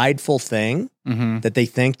prideful thing that they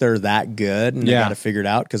think they're that good and they got it figured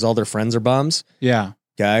out because all their friends are bums. Yeah.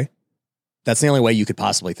 Okay. That's the only way you could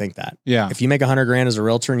possibly think that. Yeah. If you make 100 grand as a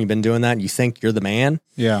realtor and you've been doing that and you think you're the man.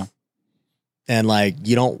 Yeah. And like,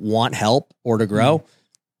 you don't want help or to grow,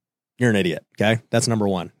 you're an idiot. Okay. That's number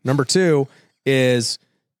one. Number two is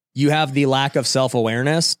you have the lack of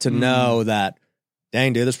self-awareness to know that,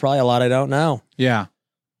 dang, dude, there's probably a lot I don't know. Yeah.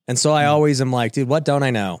 And so I always am like, dude, what don't I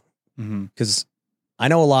know? Because I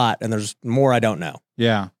know a lot and there's more I don't know.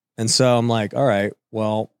 Yeah. And so I'm like, all right,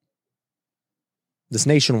 well, this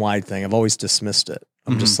nationwide thing, I've always dismissed it.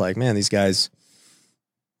 I'm just like, man, these guys,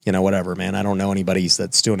 you know, whatever, man. I don't know anybody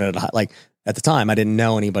that's doing it at a high, like at the time, I didn't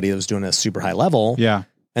know anybody that was doing it at a super high level. Yeah.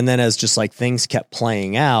 And then as just like things kept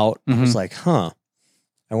playing out, I was like, I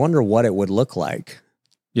wonder what it would look like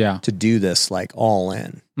to do this like all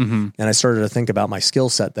in. And I started to think about my skill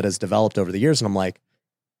set that has developed over the years. And I'm like,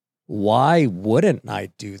 why wouldn't I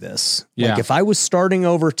do this? Like if I was starting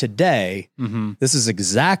over today, this is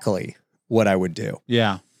exactly what I would do.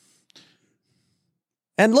 Yeah.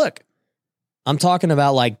 And look, I'm talking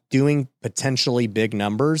about like doing potentially big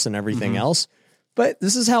numbers and everything else, but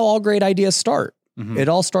this is how all great ideas start. It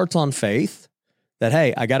all starts on faith that,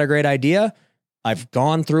 hey, I got a great idea. I've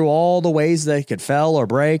gone through all the ways that it could fail or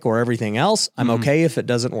break or everything else. I'm okay if it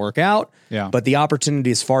doesn't work out. Yeah. But the opportunity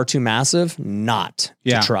is far too massive not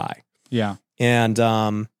to try. Yeah. And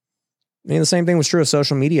the same thing was true of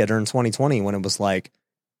social media during 2020 when it was like,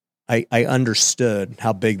 I understood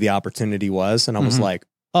how big the opportunity was. And I was like,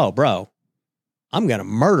 oh, bro, I'm going to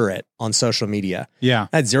murder it on social media. Yeah.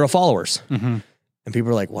 I had 0 followers. And people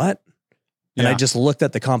were like, what? And I just looked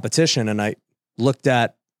at the competition and I looked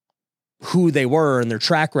at who they were and their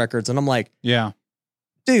track records. And I'm like, yeah,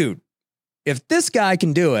 dude, if this guy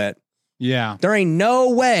can do it, yeah, there ain't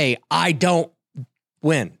no way I don't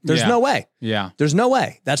win. There's no way. Yeah. There's no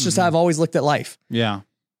way. That's just how I've always looked at life. Yeah.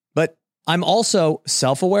 But I'm also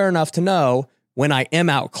self-aware enough to know when I am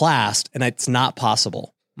outclassed and it's not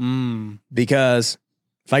possible. Because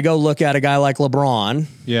if I go look at a guy like LeBron,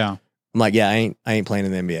 yeah, I'm like, yeah, I ain't playing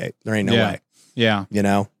in the NBA. There ain't no way. Yeah. You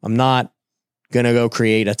know, I'm not going to go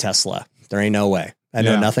create a Tesla. There ain't no way. I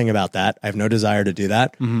know nothing about that. I have no desire to do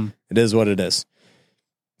that. It is what it is.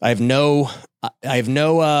 I have no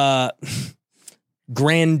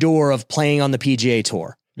grandeur of playing on the PGA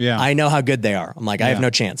Tour. Yeah. I know how good they are. I'm like, I have no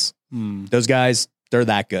chance. Those guys, they're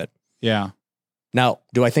that good. Yeah. Now,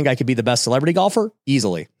 do I think I could be the best celebrity golfer?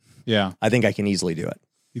 Easily. Yeah. I think I can easily do it.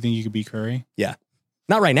 You think you could beat Curry? Yeah.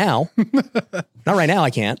 Not right now. Not right now. I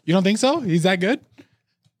can't. You don't think so? He's that good?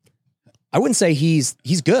 I wouldn't say he's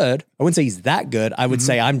good. I wouldn't say he's that good. I would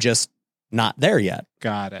say I'm just not there yet.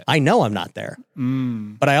 Got it. I know I'm not there,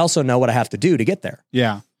 but I also know what I have to do to get there.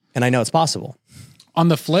 Yeah. And I know it's possible. On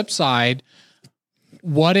the flip side,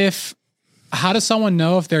 how does someone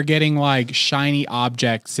know if they're getting like shiny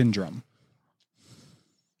object syndrome?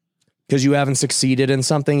 Because you haven't succeeded in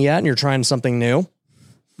something yet and you're trying something new.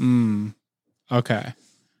 Okay.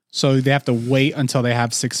 So they have to wait until they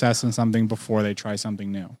have success in something before they try something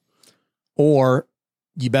new. Or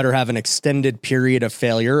you better have an extended period of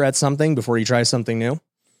failure at something before you try something new.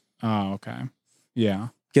 Oh, okay. Yeah.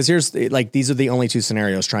 Because these are the only 2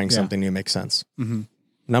 scenarios trying something new makes sense.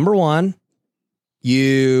 Number 1,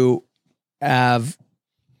 you have,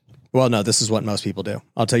 this is what most people do.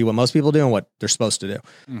 I'll tell you what most people do and what they're supposed to do.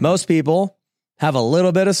 Most people have a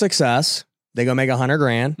little bit of success. They go make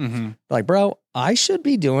 $100,000. They're like, bro, I should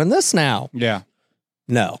be doing this now. Yeah.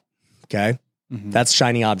 No. Okay. That's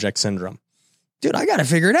shiny object syndrome. Dude, I got to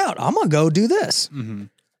figure it out. I'm going to go do this.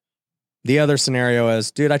 The other scenario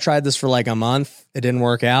is, dude, I tried this for like a month. It didn't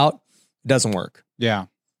work out. It doesn't work. Yeah.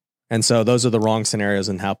 And so those are the wrong scenarios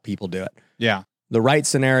in how people do it. Yeah. The right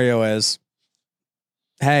scenario is,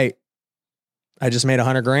 hey, I just made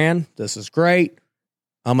 $100,000. This is great.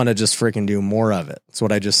 I'm going to just freaking do more of it. That's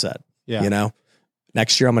what I just said. Yeah. You know,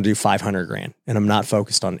 next year I'm going to do $500,000 and I'm not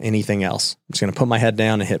focused on anything else. I'm just going to put my head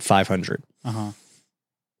down and hit 500.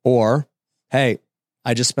 Or, hey,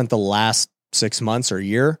 I just spent the last 6 months or a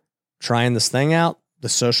year trying this thing out, the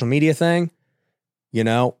social media thing. You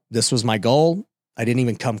know, this was my goal. I didn't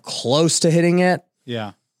even come close to hitting it.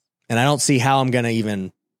 Yeah. And I don't see how I'm going to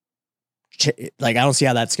even, I don't see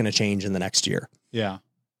how that's going to change in the next year. Yeah.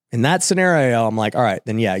 In that scenario, I'm like, all right,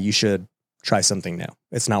 then yeah, you should try something new.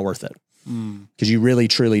 It's not worth it. Because you really,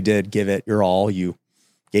 truly did give it your all. You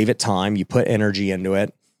gave it time. You put energy into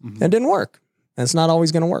it. And it didn't work. And it's not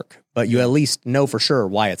always going to work. But you at least know for sure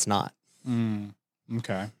why it's not.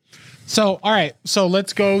 Okay. So, all right. So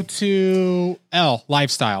let's go to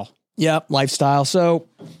lifestyle. Yep, lifestyle. So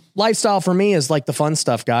lifestyle for me is like the fun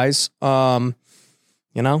stuff, guys. You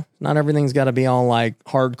know, not everything's got to be all like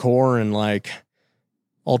hardcore and like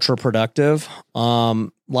ultra productive.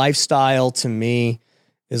 Lifestyle to me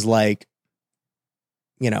is like,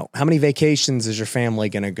 you know, how many vacations is your family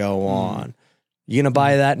going to go on? You going to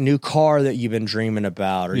buy that new car that you've been dreaming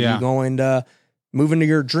about? Are you going to move into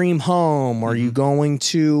your dream home? Are you going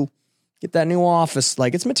to get that new office?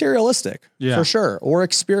 Like, it's materialistic for sure, or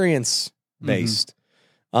experience based.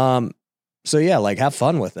 So yeah, like have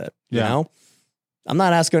fun with it. You know, I'm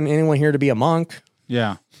not asking anyone here to be a monk.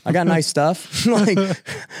 Yeah. I got nice stuff. Like,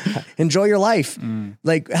 enjoy your life.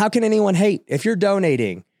 Like, how can anyone hate if you're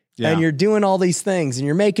donating and you're doing all these things and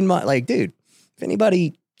you're making money? Like, dude, if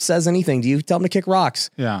anybody says anything to you, tell them to kick rocks.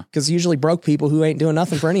 Yeah. Because usually broke people who ain't doing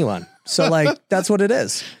nothing for anyone. So like, that's what it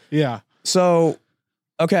is. Yeah. So,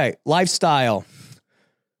 okay. Lifestyle.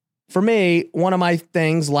 For me, one of my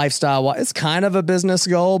things, lifestyle, it's kind of a business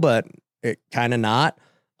goal, but it kind of not.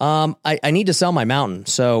 I need to sell my mountain.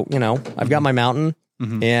 So, you know, I've got my mountain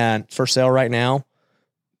and it's for sale right now.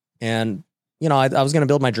 And, you know, I was going to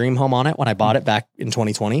build my dream home on it when I bought it back in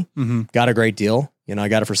 2020. Got a great deal. You know, I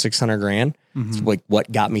got it for $600,000. It's like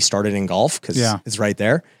what got me started in golf because it's right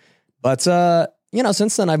there. But,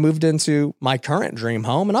 since then I moved into my current dream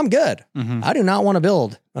home and I'm good. I do not want to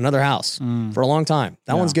build another house for a long time.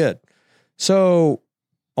 That one's good. So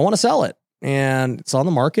I want to sell it and it's on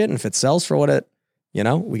the market. And if it sells for what it,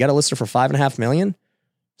 we got to list it for $5.5 million.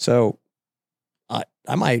 So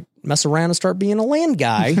I might mess around and start being a land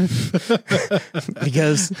guy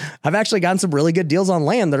because I've actually gotten some really good deals on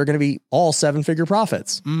land that are going to be all 7-figure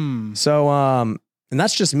profits. So, and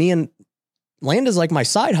that's just me, and land is like my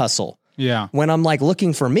side hustle. Yeah. When I'm like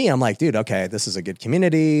looking for me, I'm like, dude, okay, this is a good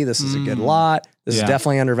community. This is a good lot. This is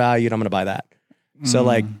definitely undervalued. I'm going to buy that. So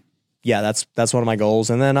like, yeah, that's one of my goals.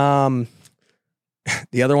 And then,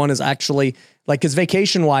 the other one is actually like, cause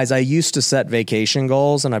vacation wise, I used to set vacation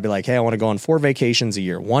goals and I'd be like, hey, I want to go on 4 vacations a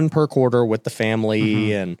year, 1 per quarter with the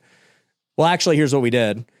family. And well, actually, here's what we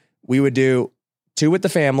did. We would do 2 with the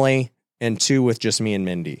family and 2 with just me and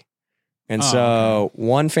Mindy. And so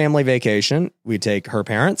 1 family vacation, we'd take her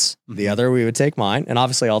parents, the other we would take mine, and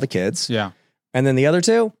obviously all the kids. Yeah. And then the other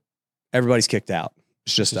 2, everybody's kicked out.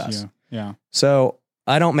 It's just us. Yeah. So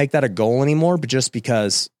I don't make that a goal anymore, but just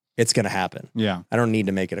because it's going to happen. Yeah. I don't need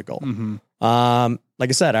to make it a goal. Like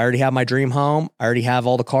I said, I already have my dream home. I already have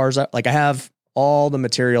all the cars. I have all the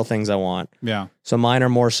material things I want. Yeah. So mine are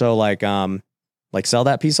more so like sell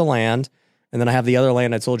that piece of land. And then I have the other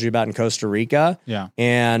land I told you about in Costa Rica. Yeah.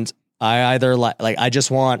 And I either I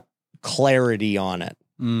just want clarity on it.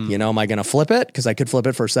 Am I going to flip it? Cause I could flip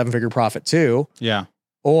it for a 7-figure profit too. Yeah.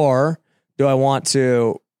 Or do I want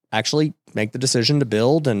to actually make the decision to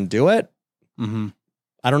build and do it?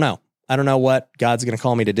 I don't know. I don't know what God's going to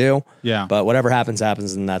call me to do. Yeah. But whatever happens,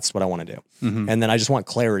 happens. And that's what I want to do. And then I just want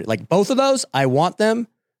clarity. Like both of those, I want them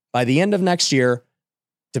by the end of next year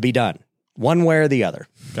to be done one way or the other.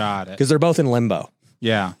 Got it. Because they're both in limbo.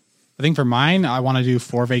 Yeah. I think for mine, I want to do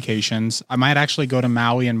 4 vacations. I might actually go to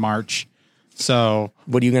Maui in March. So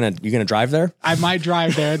what are you gonna drive there? I might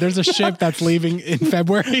drive there. There's a ship that's leaving in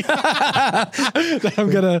February that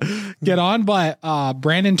I'm gonna get on. But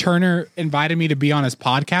Brandon Turner invited me to be on his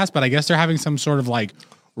podcast, but I guess they're having some sort of like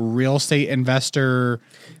real estate investor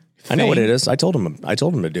thing. I know what it is. I told him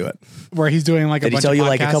to do it. Where he's doing like Did he tell you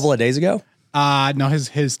like a couple of days ago? No,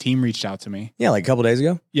 his team reached out to me. Yeah, like a couple of days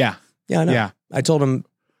ago. Yeah. Yeah, I know. Yeah. I told him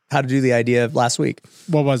how to do the idea last week.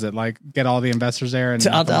 What was it? Like get all the investors there? And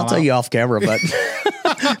I'll tell you off camera, but.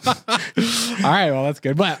 All right. Well, that's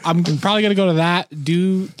good. But I'm probably going to go to that,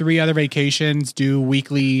 do 3 other vacations, do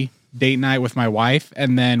weekly date night with my wife,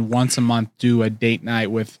 and then once a month do a date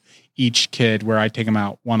night with each kid where I take them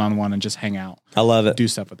out one-on-one and just hang out. I love it. Do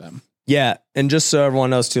stuff with them. Yeah. And just so everyone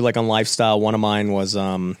knows too, like on lifestyle, one of mine was,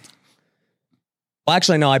 well,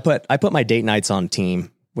 actually, no, I put my date nights on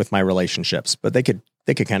team with my relationships, but they could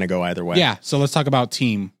kind of go either way. Yeah. So let's talk about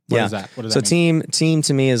team. What is that? What does that mean? Team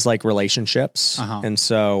to me is like relationships. And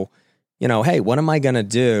so, hey, what am I going to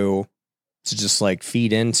do to just like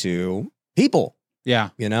feed into people? Yeah.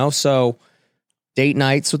 So date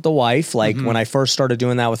nights with the wife. Like when I first started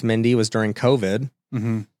doing that with Mindy was during COVID.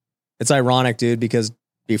 It's ironic, dude, because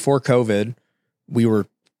before COVID, we were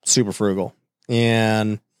super frugal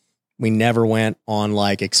and we never went on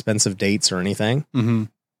like expensive dates or anything.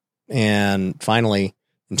 And finally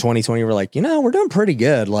in 2020, we're like, we're doing pretty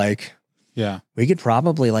good. Like, yeah, we could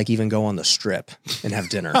probably like even go on the strip and have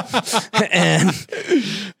dinner. And,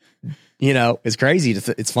 it's crazy.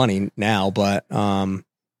 It's funny now, but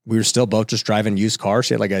we were still both just driving used cars.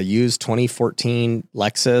 She had like a used 2014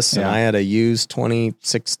 Lexus and I had a used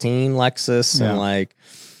 2016 Lexus. And like,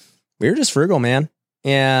 we were just frugal, man.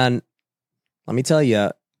 And let me tell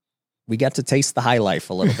you, we got to taste the high life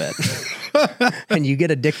a little bit. And you get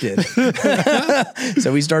addicted.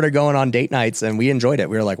 So we started going on date nights and we enjoyed it.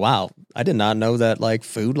 We were like, wow, I did not know that like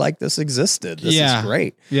food like this existed. This is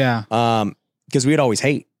great. Yeah. Because we'd always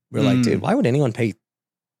hate. We were like, dude, why would anyone pay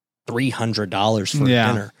 $300 for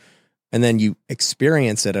dinner? And then you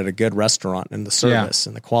experience it at a good restaurant and the service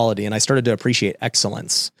and the quality. And I started to appreciate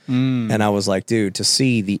excellence. And I was like, dude, to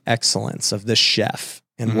see the excellence of this chef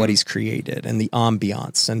and what he's created and the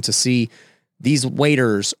ambiance and to see these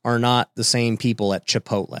waiters are not the same people at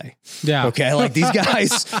Chipotle. Yeah. Okay. Like these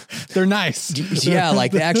guys, they're nice. Yeah.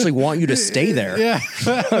 Like they actually want you to stay there. Yeah.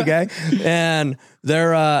 Okay. And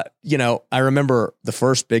they're, I remember the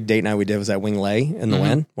first big date night we did was at Wing Lei in the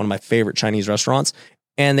Wen, one of my favorite Chinese restaurants.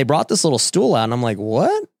 And they brought this little stool out and I'm like,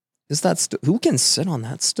 what is that? Who can sit on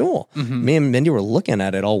that stool? Me and Mindy were looking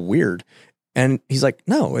at it all weird. And he's like,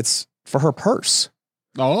 no, it's for her purse.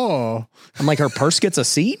 Oh, I'm like, her purse gets a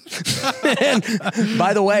seat. And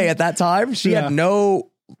by the way, at that time, she had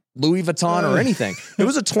no Louis Vuitton or anything. It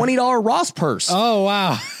was a $20 Ross purse. Oh,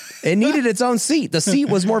 wow. It needed its own seat. The seat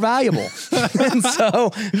was more valuable. And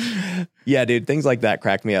so Yeah, dude, things like that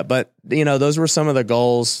crack me up. But, you know, those were some of the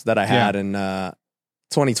goals that I had in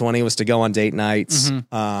 2020 was to go on date nights.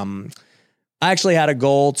 I actually had a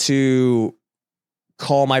goal to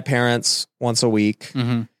call my parents once a week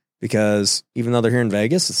because even though they're here in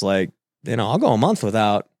Vegas, it's like, you know, I'll go a month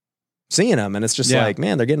without seeing them. And it's just like,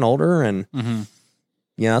 man, they're getting older and,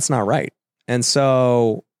 yeah, that's not right. And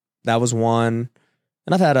so that was one.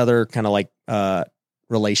 And I've had other kind of like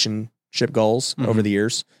relationship goals over the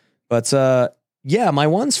years. But yeah, my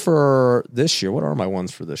ones for this year. What are my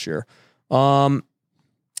ones for this year? Well,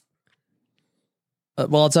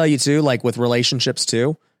 I'll tell you too, like with relationships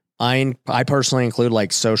too, I personally include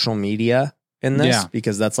like social media in this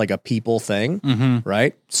because that's like a people thing,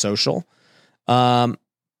 right? Social. So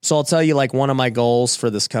I'll tell you like one of my goals for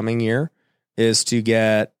this coming year is to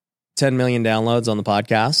get 10 million downloads on the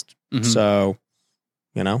podcast. So,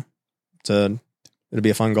 you know, it'll be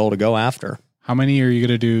a fun goal to go after. How many are you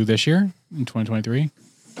going to do this year in 2023?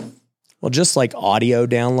 Well, just like audio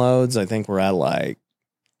downloads, I think we're at like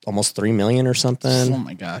almost 3 million or something. Oh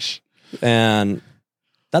my gosh. And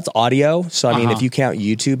that's audio. So, I mean, if you count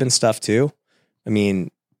YouTube and stuff too, I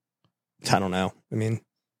mean, I don't know. I mean,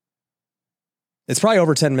 it's probably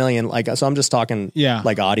over 10 million. Like, so I'm just talking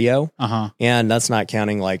like audio. And that's not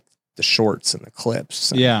counting like the shorts and the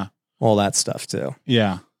clips. And all that stuff too.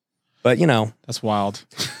 Yeah. But, you know, that's wild.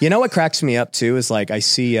 You know what cracks me up too is like I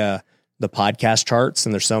see the podcast charts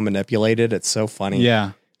and they're so manipulated. It's so funny.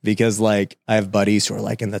 Yeah. Because like I have buddies who are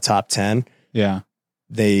like in the top 10. Yeah.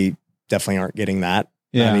 They definitely aren't getting that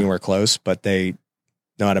anywhere close, but they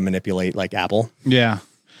know how to manipulate like Apple. Yeah.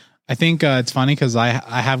 I think it's funny because I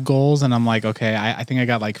have goals and I'm like, okay, I think I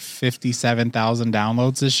got like 57,000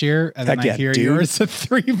 downloads this year. And then I hear yours at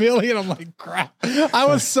 3 million. I'm like, crap. I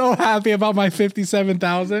was so happy about my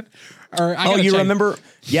 57,000. Oh, you remember?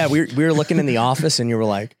 Yeah, we were looking in the office and you were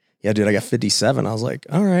like, yeah, dude, I got 57. I was like,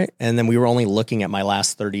 all right. And then we were only looking at my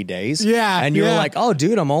last 30 days. Yeah. And you were like, oh,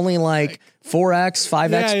 dude, I'm only like 4X,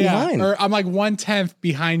 5X behind. Or I'm like 1/10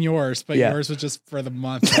 behind yours, but yours was just for the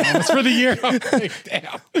month. Almost for the year. I'm like,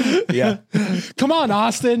 damn. Yeah. Come on,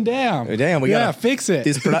 Austin. Damn. Damn, we gotta fix it.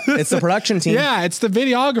 It's the production team. Yeah, it's the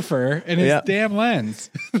videographer and his damn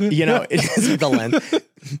lens. You know, it is the lens.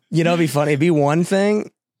 You know, it'd be funny. It'd be one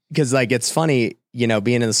thing because like it's funny. You know,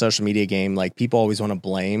 being in the social media game, like people always want to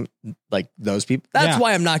blame like those people. That's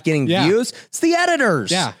why I'm not getting views. It's the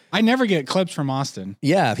editors. Yeah. I never get clips from Austin.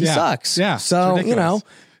 Yeah. He sucks. Yeah. So, you know,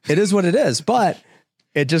 it is what it is, but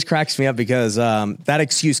it just cracks me up because that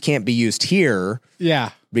excuse can't be used here. Yeah.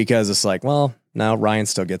 Because it's like, well, now Ryan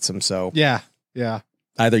still gets them. So yeah. Yeah.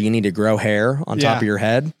 Either you need to grow hair on top of your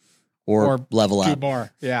head or level up. Do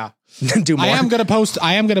more. Yeah. Do more. I am going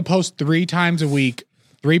to post 3 times a week.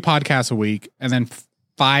 3 podcasts a week, and then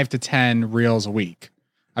 5 to 10 reels a week.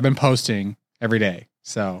 I've been posting every day.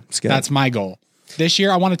 So that's my goal. This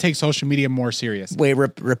year, I want to take social media more serious. Wait,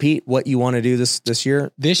 repeat what you want to do this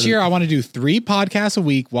year? This year, I want to do 3 podcasts a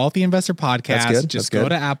week, Wealthy Investor Podcast. That's good. Just go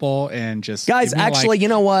to Apple and just... Guys, actually, you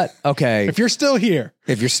know what? Okay. If you're still here.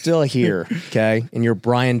 Okay, and you're a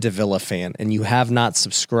Brian Davila fan, and you have not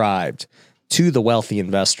subscribed to the Wealthy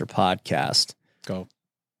Investor Podcast. Go.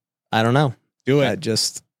 I don't know. Do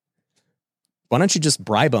it. Why don't you just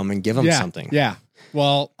bribe them and give them something? Yeah.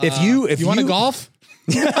 Well, if you want to golf,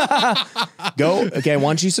 go. Okay.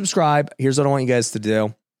 Once you subscribe, here's what I want you guys to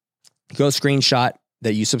do. Go screenshot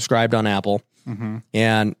that you subscribed on Apple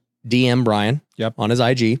and DM Brian on his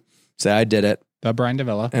IG. Say, I did it. The Brian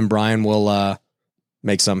Davila. And Brian will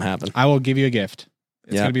make something happen. I will give you a gift.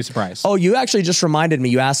 It's going to be a surprise. Oh, you actually just reminded me.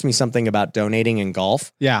 You asked me something about donating in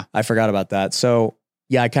golf. Yeah. I forgot about that. So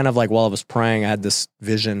yeah, I kind of like while I was praying, I had this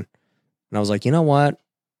vision and I was like, you know what?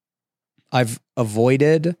 I've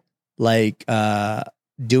avoided like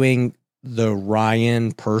doing the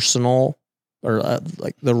Ryan personal or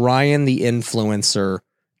like the Ryan, the influencer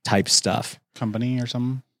type stuff. Company or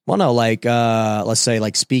something? Well, no, like let's say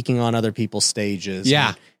like speaking on other people's stages.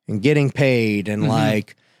 Yeah. And getting paid and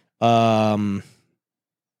like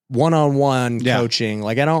one-on-one coaching.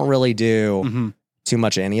 Like I don't really do too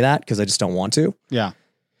much of any of that because I just don't want to. Yeah.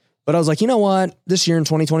 But I was like, you know what? This year in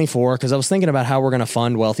 2024, because I was thinking about how we're going to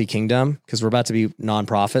fund Wealthy Kingdom because we're about to be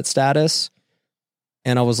nonprofit status.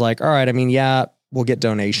 And I was like, all right, I mean, yeah, we'll get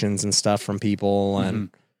donations and stuff from people.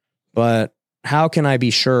 And but how can I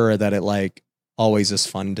be sure that it like always is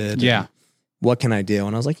funded? Yeah. What can I do?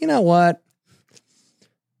 And I was like, you know what?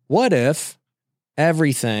 What if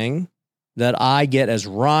everything that I get as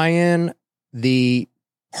Ryan, the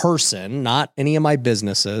person, not any of my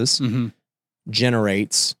businesses,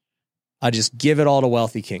 generates, I just give it all to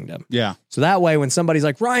Wealthy Kingdom. Yeah. So that way, when somebody's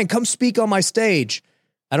like, Ryan, come speak on my stage,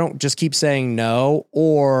 I don't just keep saying no,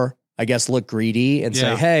 or I guess look greedy and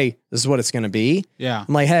say, hey, this is what it's going to be. Yeah.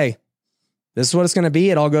 I'm like, hey, this is what it's going to be.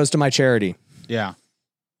 It all goes to my charity. Yeah.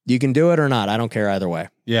 You can do it or not. I don't care either way.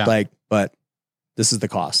 Yeah. Like, but this is the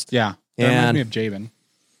cost. Yeah. That reminds me of Jabin.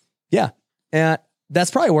 Yeah. And that's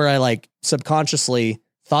probably where I like subconsciously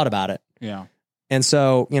thought about it. Yeah. And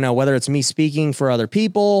so, you know, whether it's me speaking for other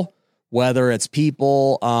people, whether it's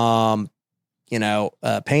people,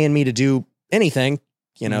 paying me to do anything,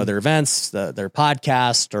 you know, their events, their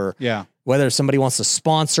podcast, or whether somebody wants to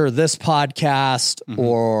sponsor this podcast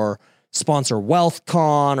or sponsor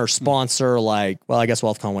WealthCon or sponsor I guess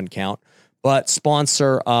WealthCon wouldn't count, but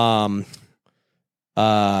sponsor, golf.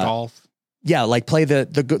 Yeah. Like play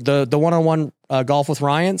the one-on-one golf with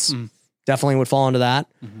Ryan's. Definitely would fall into that.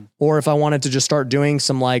 Or if I wanted to just start doing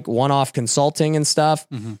some like one-off consulting and stuff,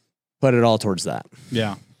 put it all towards that.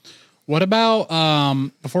 Yeah. What about,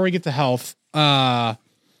 before we get to health, do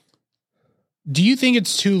you think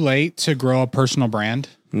it's too late to grow a personal brand?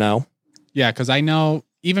 No. Yeah. Cause I know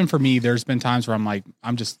even for me, there's been times where I'm like,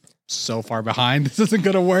 I'm just so far behind. This isn't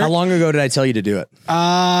going to work. How long ago did I tell you to do it?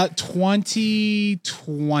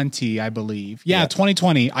 2020, I believe. Yeah,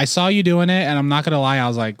 2020. I saw you doing it, and I'm not going to lie. I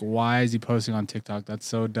was like, why is he posting on TikTok? That's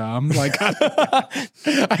so dumb. Like,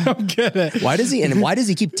 I don't get it. Why does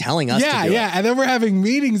he keep telling us to do it? And then we're having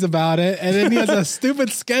meetings about it, and then he has a stupid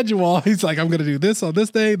schedule. He's like, I'm going to do this on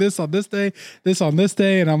this day, this on this day, this on this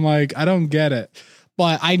day. And I'm like, I don't get it.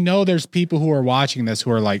 But I know there's people who are watching this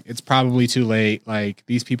who are like, it's probably too late. Like,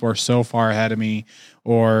 these people are so far ahead of me,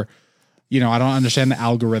 or, I don't understand the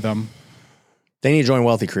algorithm. They need to join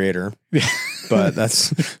Wealthy Creator, but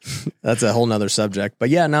that's a whole nother subject. But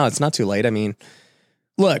yeah, no, it's not too late. I mean,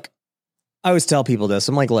 look, I always tell people this.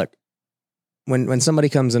 I'm like, look, when somebody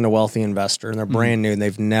comes into Wealthy Investor and they're brand new and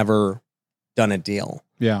they've never done a deal.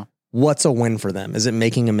 Yeah. What's a win for them? Is it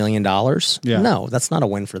making $1 million? Yeah. No, that's not a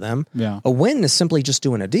win for them. Yeah. A win is simply just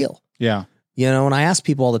doing a deal. Yeah. And I ask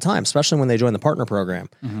people all the time, especially when they join the partner program.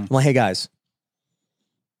 I'm like, hey guys,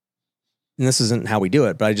 and this isn't how we do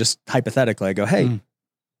it, but I just hypothetically, I go, hey,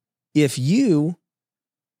 if you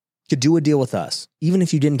could do a deal with us, even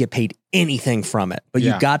if you didn't get paid anything from it, but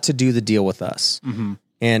you got to do the deal with us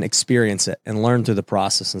and experience it and learn through the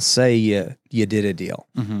process and say you did a deal,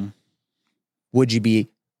 would you be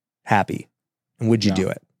happy? And would you do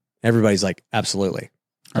it? Everybody's like, absolutely.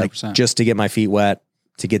 100%. Like, just to get my feet wet,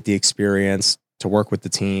 to get the experience, to work with the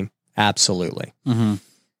team. Absolutely.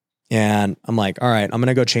 And I'm like, all right, I'm going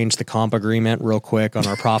to go change the comp agreement real quick on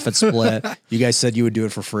our profit split. You guys said you would do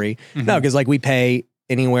it for free. No, because like we pay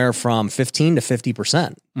anywhere from 15 to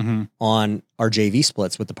 50% on our JV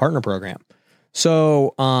splits with the partner program.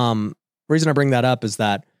 So reason I bring that up is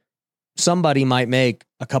that somebody might make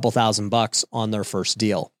a couple $1,000 on their first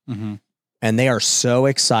deal. And they are so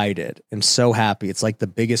excited and so happy. It's like the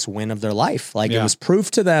biggest win of their life. Like it was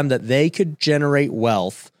proof to them that they could generate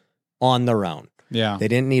wealth on their own. Yeah. They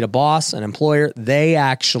didn't need a boss, an employer. They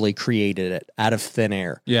actually created it out of thin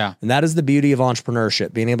air. Yeah. And that is the beauty of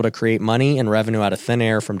entrepreneurship, being able to create money and revenue out of thin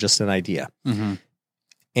air from just an idea.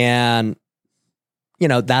 And,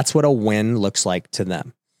 that's what a win looks like to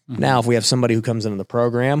them. Now, if we have somebody who comes into the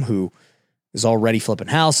program who is already flipping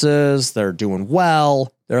houses, they're doing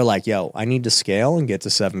well, they're like, yo, I need to scale and get to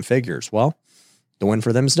 7 figures. Well, the win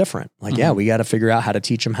for them is different. Like, yeah, we got to figure out how to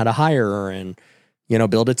teach them how to hire and,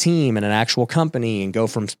 build a team and an actual company and go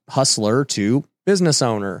from hustler to business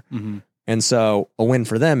owner. And so a win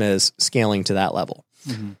for them is scaling to that level.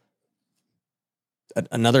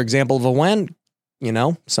 Another example of a win,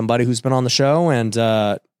 somebody who's been on the show and,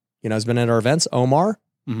 has been at our events, Omar,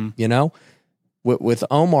 with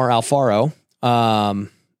Omar Alfaro.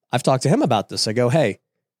 I've talked to him about this. I go, hey,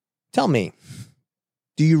 tell me,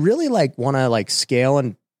 do you really want to scale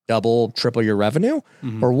and double, triple your revenue?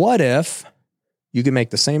 Or what if you can make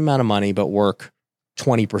the same amount of money, but work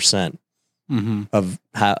 20% of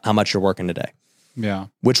how much you're working today? Yeah.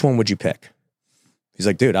 Which one would you pick? He's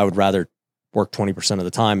like, dude, I would rather work 20% of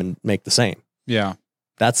the time and make the same. Yeah.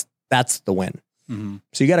 That's the win.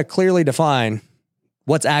 So you got to clearly define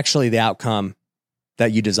what's actually the outcome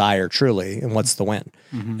that you desire truly and what's the win.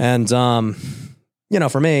 And,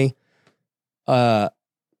 for me,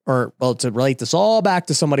 to relate this all back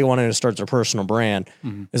to somebody wanting to start their personal brand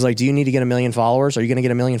is like, do you need to get 1 million followers? Are you going to get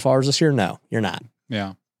 1 million followers this year? No, you're not.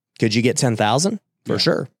 Yeah. Could you get 10,000? For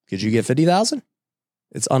sure. Could you get 50,000?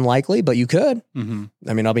 It's unlikely, but you could.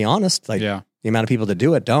 I mean, I'll be honest. The amount of people that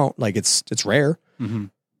do it don't. It's rare.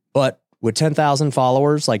 But would 10,000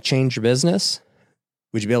 followers change your business?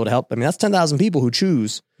 Would you be able to help? I mean, that's 10,000 people who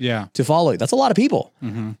choose to follow you. That's a lot of people.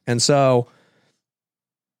 And so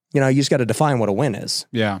you just got to define what a win is.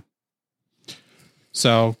 Yeah.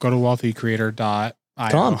 So go to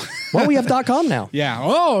wealthycreator.io. Well, we have .com now. Yeah.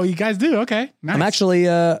 Oh, you guys do. Okay. Nice. I'm actually,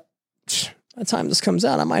 by the time this comes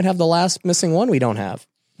out, I might have the last missing one we don't have.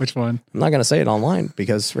 Which one? I'm not going to say it online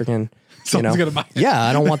because freaking, Someone's going to buy it. Yeah,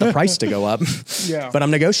 I don't want the price to go up. Yeah. But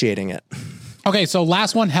I'm negotiating it. Okay. So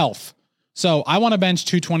last one, health. So I want to bench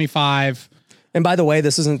 225. And by the way,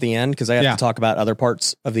 this isn't the end because I have Yeah. to talk about other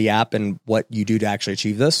parts of the app and what you do to actually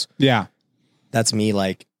achieve this. Yeah. That's me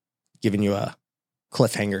like giving you a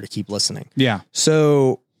cliffhanger to keep listening. Yeah.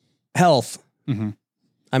 So health. Mm-hmm.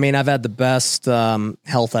 I mean, I've had the best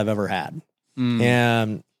health I've ever had.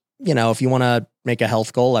 And, if you want to make a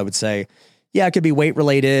health goal, I would say, yeah, it could be weight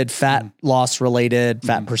related, fat loss related,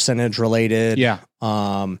 fat percentage related. Yeah.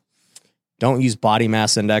 Don't use body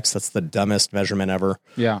mass index. That's the dumbest measurement ever.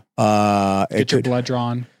 Yeah. Get your blood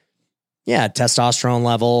drawn. Yeah. Testosterone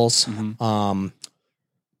levels. Mm-hmm.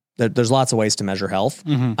 There's lots of ways to measure health.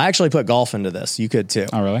 Mm-hmm. I actually put golf into this. You could too.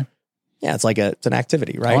 Oh, really? Yeah. It's like it's an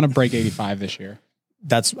activity, right? I want to break 85 this year.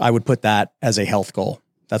 I would put that as a health goal.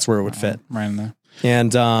 That's where it would fit. Right in there.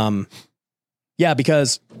 And, yeah,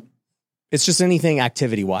 because it's just anything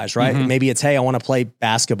activity wise, right? Mm-hmm. Maybe it's, hey, I want to play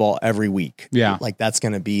basketball every week. Yeah. Like that's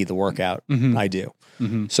going to be the workout Mm-hmm. I do.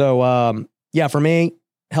 Mm-hmm. So, yeah, for me,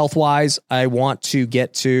 health wise, I want to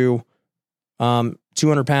get to,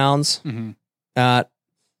 200 pounds Mm-hmm. at,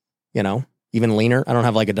 even leaner. I don't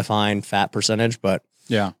have like a defined fat percentage, but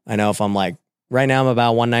Yeah. I know if I'm like, right now I'm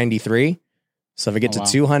about 193. So if I get to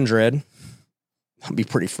 200, I'll be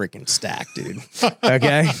pretty freaking stacked, dude.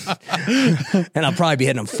 Okay. And I'll probably be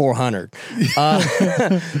hitting them 400.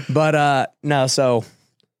 But no, so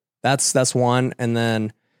that's one. And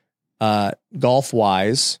then golf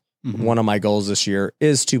wise, Mm-hmm. one of my goals this year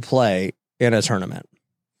is to play in a tournament.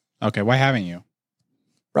 Okay. Why haven't you?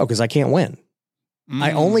 Bro, because I can't win.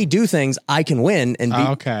 I only do things I can win and beat.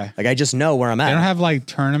 Okay. Like I just know where I'm at. They don't have like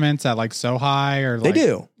tournaments at like so high or They like,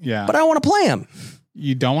 do. Yeah. But I want to play them.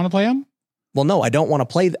 You don't want to play them? Well, no, I don't want to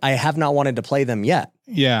play. I have not wanted to play them yet.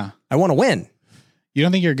 Yeah. I want to win. You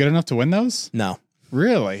don't think you're good enough to win those? No.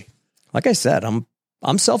 Really? Like I said,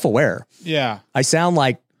 I'm self-aware. Yeah. I sound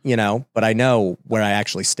like, but I know where I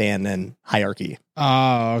actually stand in hierarchy.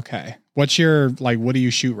 Oh, okay. What's your, what do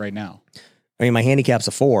you shoot right now? I mean, my handicap's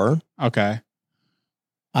a 4. Okay.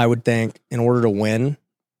 I would think in order to win,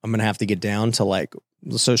 I'm going to have to get down to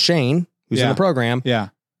so Shane, who's in Yeah. the program, Yeah.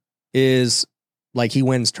 is he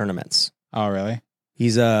wins tournaments. Oh, really?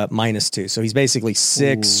 He's a -2. So he's basically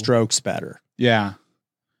 6 Ooh. strokes better. Yeah.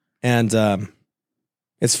 And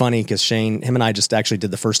it's funny because Shane, him and I just actually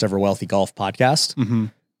did the first ever Wealthy Golf podcast. Mm-hmm.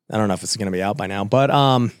 I don't know if it's going to be out by now, but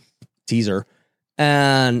teaser.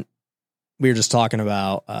 And we were just talking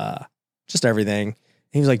about just everything.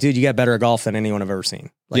 He was like, dude, you got better at golf than anyone I've ever seen.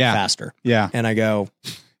 Yeah. Faster. Yeah. And I go,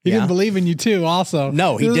 He yeah. didn't believe in you too, also.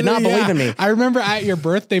 No, he did not believe in me. I remember at your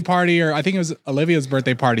birthday party, or I think it was Olivia's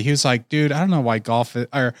birthday party, he was like, dude, I don't know why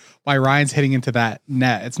or why Ryan's hitting into that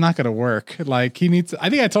net. It's not going to work. Like he needs, I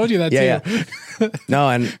think I told you that too. Yeah. No.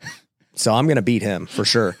 And so I'm going to beat him for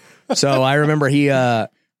sure. So I remember he,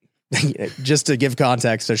 just to give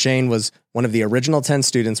context. So Shane was one of the original 10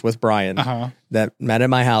 students with Brian that met at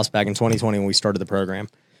my house back in 2020 when we started the program.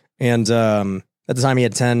 And at the time he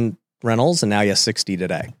had 10 rentals and now he has 60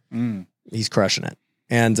 today. He's crushing it.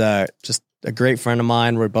 And just a great friend of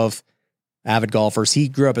mine. We're both avid golfers. He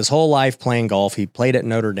grew up his whole life playing golf. He played at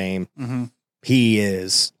Notre Dame. Mm-hmm. He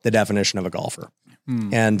is the definition of a golfer.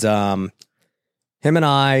 And him and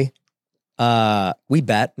I, we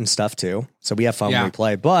bet and stuff too. So we have fun when we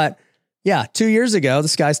play. But yeah, 2 years ago,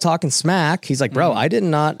 this guy's talking smack. He's like, bro, I did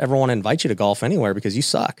not ever want to invite you to golf anywhere because you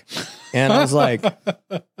suck. And I was like,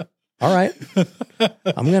 all right,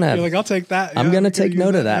 You're like, I'll take that. I'm going to take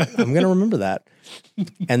note of that. I'm going to remember that.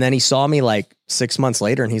 And then he saw me 6 months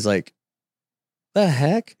later and he's like, the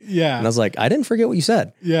heck? Yeah. And I was like, I didn't forget what you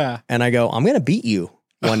said. Yeah. And I go, I'm going to beat you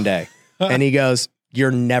one day. And he goes,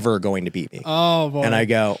 you're never going to beat me. Oh, boy. And I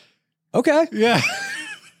go, okay. Yeah.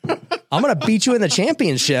 I'm going to beat you in the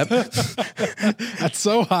championship. That's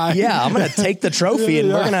so high. Yeah. I'm going to take the trophy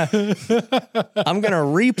and I'm going to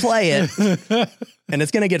replay it and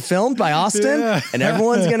it's going to get filmed by Austin and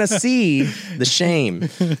everyone's going to see the shame.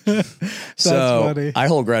 So funny. I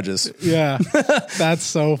hold grudges. Yeah. That's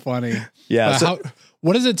so funny. Yeah. So,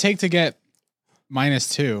 what does it take to get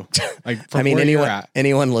 -2? Like, from I mean, where you're at?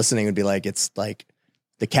 anyone listening would be like, it's like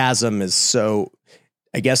the chasm is so,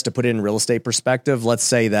 I guess to put it in real estate perspective, let's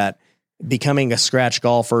say that becoming a scratch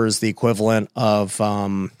golfer is the equivalent of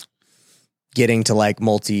getting to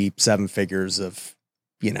multi 7 figures of,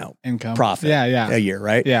 Income profit a a year,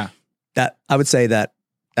 right? Yeah. That I would say that's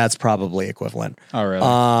That's probably equivalent. Oh, really?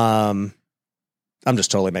 I'm just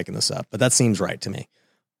totally making this up, but that seems right to me.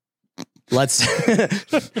 Let's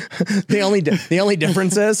the only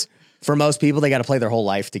difference is for most people, they got to play their whole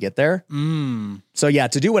life to get there. So yeah,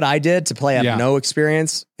 to do what I did, to play have no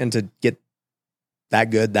experience and to get that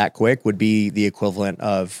good that quick would be the equivalent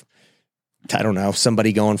of, I don't know,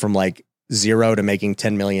 somebody going from like 0 to making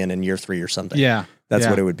 10 million in year 3 or something. Yeah. That's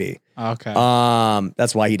what it would be. Okay.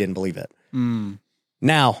 That's why he didn't believe it.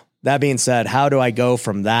 Now, that being said, how do I go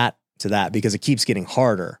from that to that? Because it keeps getting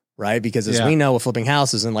harder, right? Because as we know with flipping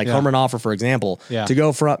houses and like home run offer, for example, to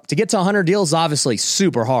get to 100 deals is obviously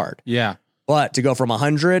super hard. Yeah. But to go from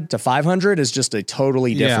 100 to 500 is just a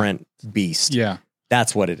totally different beast. Yeah.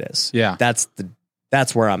 That's what it is. Yeah.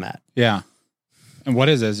 That's where I'm at. Yeah. And what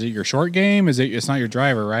is it? Is it your short game? It's not your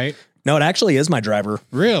driver, right? No, it actually is my driver.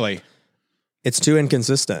 Really? It's too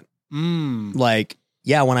inconsistent. Like,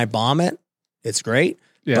 yeah, when I bomb it, it's great,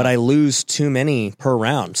 but I lose too many per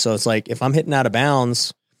round. So it's like, if I'm hitting out of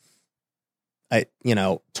bounds,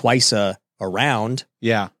 twice a round,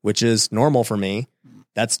 which is normal for me,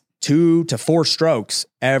 that's 2 to 4 strokes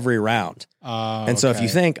every round. And so if you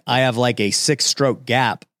think I have like a 6-stroke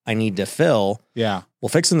gap I need to fill, well,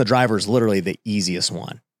 fixing the driver is literally the easiest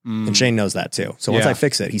one. And Shane knows that too. So once I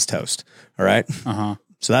fix it, he's toast. All right.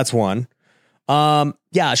 So that's one.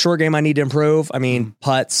 Short game I need to improve. I mean,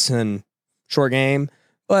 putts and short game.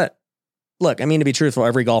 But look, I mean, to be truthful,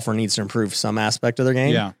 every golfer needs to improve some aspect of their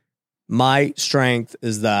game. Yeah. My strength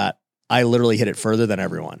is that I literally hit it further than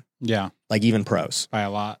everyone. Yeah. Like even pros. By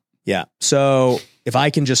a lot. Yeah. So if I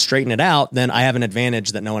can just straighten it out, then I have an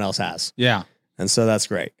advantage that no one else has. Yeah. And so that's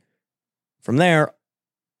great. From there,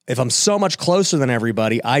 if I'm so much closer than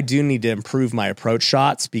everybody, I do need to improve my approach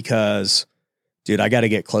shots because, dude, I got to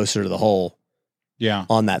get closer to the hole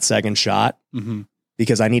on that second shot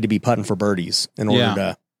because I need to be putting for birdies in order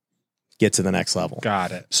to get to the next level.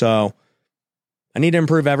 Got it. So I need to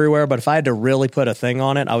improve everywhere, but if I had to really put a thing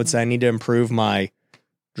on it, I would say I need to improve my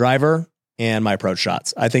driver and my approach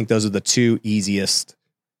shots. I think those are the 2 easiest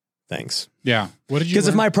things. Yeah. What did you Because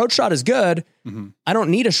if my approach shot is good, I don't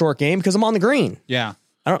need a short game because I'm on the green. Yeah.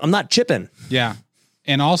 I'm not chipping. Yeah.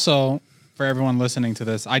 And also for everyone listening to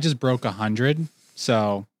this, I just broke 100.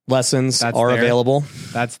 So lessons are available.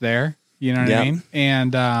 That's there. You know what I mean?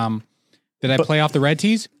 And did I play off the red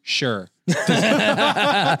tees? Sure.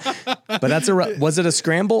 But was it a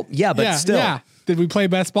scramble? Yeah, but still. Yeah. Did we play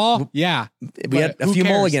best ball? Yeah. We had a few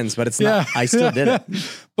mulligans, but it's not. I still did it.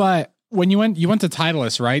 But when you went to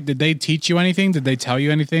Titleist, right? Did they teach you anything? Did they tell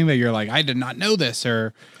you anything that you're like, I did not know this?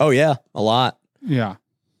 Or oh yeah, a lot. Yeah.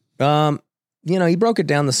 He broke it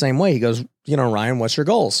down the same way. He goes, Ryan, what's your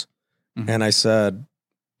goals? And I said,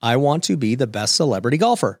 I want to be the best celebrity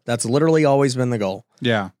golfer. That's literally always been the goal.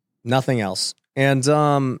 Yeah. Nothing else. And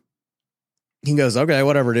he goes, okay,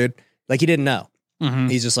 whatever, dude. Like he didn't know.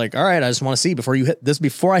 He's just like, all right, I just want to see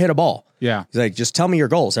before I hit a ball. Yeah. He's like, just tell me your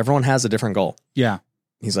goals. Everyone has a different goal. Yeah.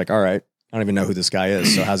 He's like, all right, I don't even know who this guy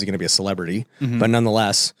is. So how's he going to be a celebrity? But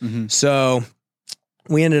nonetheless, so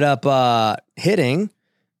we ended up hitting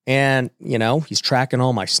and, he's tracking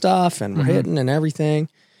all my stuff and we're hitting and everything.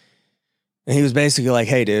 And he was basically like,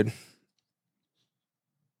 hey, dude,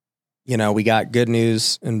 we got good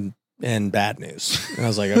news and bad news. And I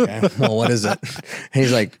was like, okay, well, what is it? And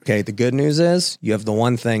he's like, okay, the good news is you have the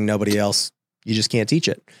one thing nobody else, you just can't teach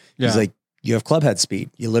it. Yeah. He's like, you have club head speed.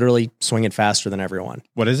 You literally swing it faster than everyone.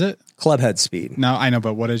 What is it? Club head speed. No, I know,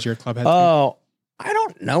 but what is your club head speed? Oh, I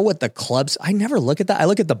don't know what the clubs, I never look at that. I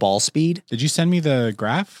look at the ball speed. Did you send me the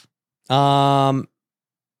graph? I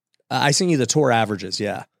sent you the tour averages.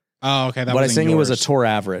 Yeah. Oh, okay. What I sent you was a tour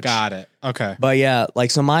average. Got it. Okay. But yeah,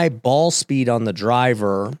 so my ball speed on the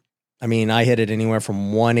driver, I mean, I hit it anywhere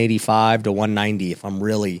from 185 to 190 if I'm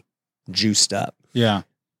really juiced up. Yeah.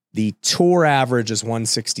 The tour average is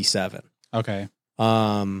 167. Okay.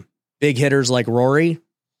 Big hitters like Rory,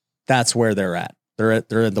 that's where they're at. They're at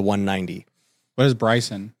the 190. What is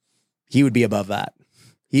Bryson? He would be above that.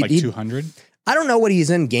 Like 200? I don't know what he's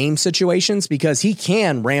in game situations because he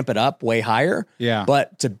can ramp it up way higher. Yeah.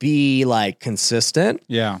 But to be like consistent,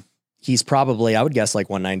 he's probably, I would guess, like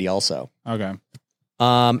 190 also. Okay.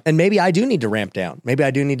 And maybe I do need to ramp down. Maybe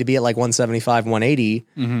I do need to be at like 175,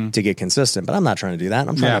 180 to get consistent, but I'm not trying to do that.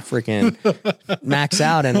 I'm trying to freaking max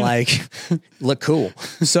out and like look cool.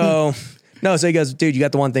 So he goes, dude, you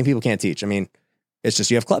got the one thing people can't teach. I mean, it's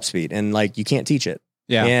just you have club speed and like you can't teach it.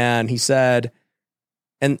 Yeah. And he said,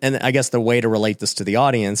 and I guess the way to relate this to the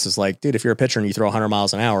audience is like, dude, if you're a pitcher and you throw 100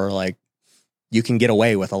 miles an hour, like you can get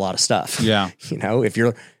away with a lot of stuff. Yeah. If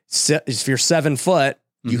you're 7 foot,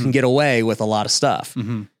 you can get away with a lot of stuff.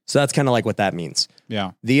 So that's kind of like what that means.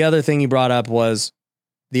 Yeah. The other thing you brought up was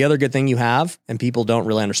the other good thing you have, and people don't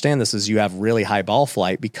really understand this, is you have really high ball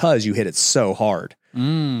flight because you hit it so hard.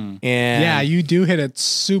 And And you do hit it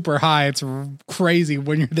super high. It's crazy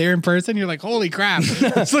when you're there in person. You're like, holy crap,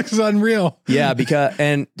 this looks unreal. yeah,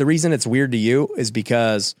 and the reason it's weird to you is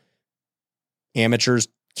because amateurs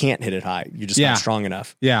can't hit it high. You're just not strong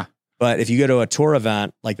enough. Yeah. But if you go to a tour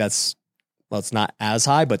event, like it's not as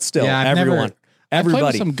high, but still I've played everybody.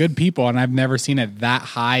 with some good people, and I've never seen it that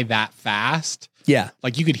high, that fast. Yeah.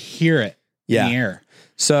 Like you could hear it in the air.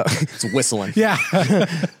 So it's whistling. Yeah.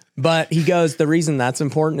 But he goes, the reason that's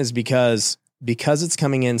important is because it's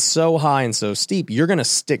coming in so high and so steep, you're going to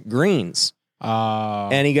stick greens.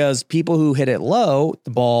 And he goes, people who hit it low,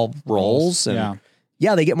 the ball rolls and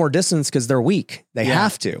they get more distance because they're weak. They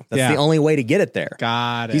have to. That's the only way to get it there.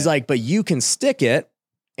 Got it. He's like, but you can stick it.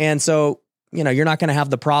 And so, you're not going to have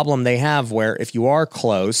the problem they have where if you are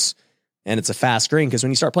close and it's a fast green, because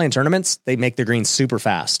when you start playing tournaments, they make the greens super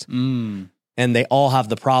fast. And they all have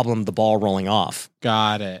the problem, the ball rolling off.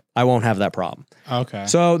 Got it. I won't have that problem. Okay.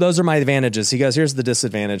 So those are my advantages. He goes, here's the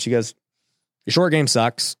disadvantage. He goes, your short game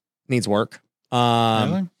sucks, needs work.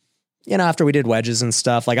 Really? After we did wedges and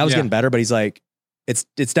stuff, like I was getting better, but he's like, it's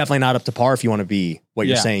definitely not up to par if you want to be what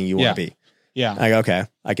you're saying you want to be. Yeah. I go, okay,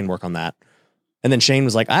 I can work on that. And then Shane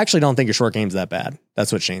was like, I actually don't think your short game's that bad.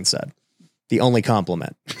 That's what Shane said. The only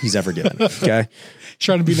compliment he's ever given. Okay.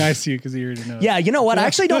 Trying to be nice to you because he already knows. Yeah. You know what? I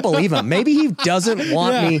actually don't believe him. Maybe he doesn't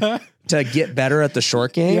want me to get better at the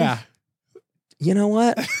short game. Yeah. You know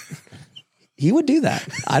what? He would do that.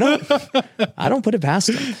 I don't put it past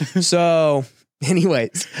him. So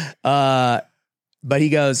anyways, but he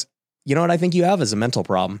goes, you know what I think you have is a mental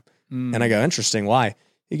problem. And I go, interesting. Why?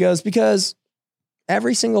 He goes, because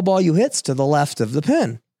every single ball you hit's to the left of the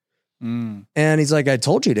pin. And he's like, I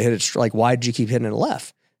told you to hit it. Like, why did you keep hitting it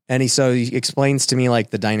left? And he explains to me like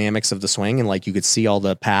the dynamics of the swing and like you could see all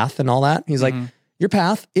the path and all that. He's like, your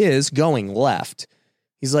path is going left.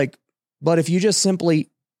 He's like, but if you just simply,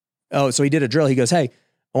 so he did a drill. He goes, hey,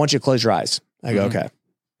 I want you to close your eyes. I go, okay.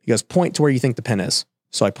 He goes, point to where you think the pin is.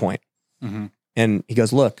 So I point. And he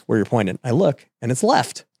goes, look where you're pointed. I look and it's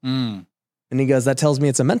left. And he goes, that tells me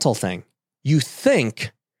it's a mental thing. You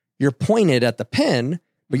think you're pointed at the pin,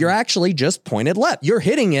 but you're actually just pointed left. You're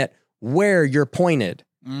hitting it where you're pointed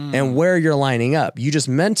and where you're lining up. You just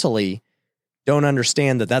mentally don't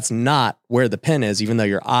understand that that's not where the pin is, even though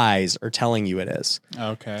your eyes are telling you it is.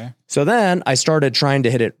 Okay. So then I started trying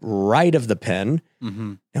to hit it right of the pin.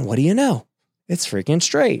 And what do you know? It's freaking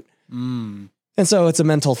straight. And so it's a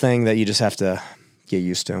mental thing that you just have to get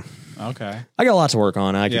used to. Okay. I got a lot to work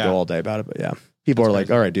on. I could go all day about it, but yeah. People are like,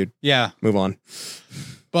 all right, dude. Yeah. Move on.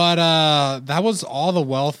 But that was all the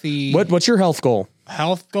wealthy. What's your health goal?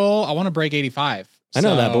 Health goal? I want to break 85. I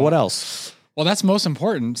know that, but what else? Well, that's most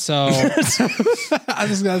important. So that's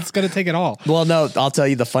going to take it all. Well, no, I'll tell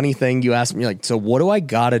you the funny thing. You asked me like, so what do I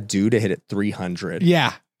got to do to hit it 300?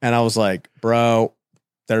 Yeah. And I was like, bro,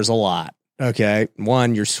 there's a lot. Okay.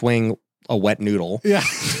 One, your swing a wet noodle. Yeah.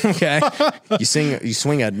 Okay. You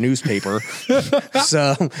swing a newspaper.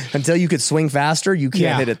 So until you could swing faster, you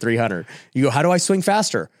can't hit it 300. You go, how do I swing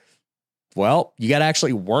faster? Well, you got to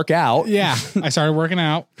actually work out. Yeah. I started working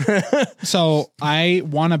out. So I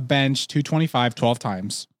want to bench 225 12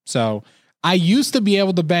 times. So I used to be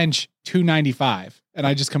able to bench 295 and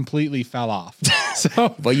I just completely fell off.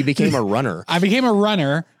 So well, you became a runner. I became a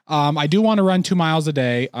runner. I do want to run 2 miles a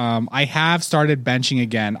day. I have started benching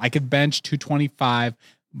again. I could bench 225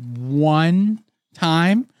 one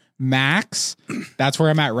time max. That's where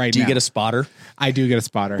I'm at right now. Do you get a spotter? I do get a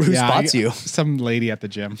spotter. Who spots you? Some lady at the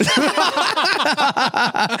gym.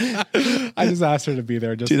 I just asked her to be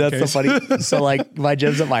there. Just dude, that's case. so funny. So like my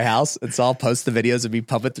gym's at my house, and so I'll post the videos of me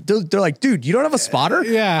pumping. They're like, dude, you don't have a spotter?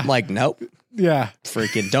 Yeah. I'm like, nope. Yeah.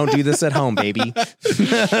 Freaking don't do this at home, baby.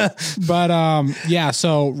 But yeah,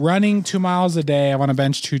 so running 2 miles a day, I want to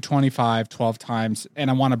bench 225 12 times, and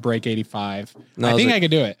I want to break 85. I think I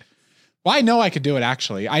could do it. Well, I know I could do it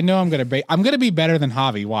actually. I know I'm gonna be better than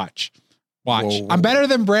Javi. Watch. Whoa. I'm better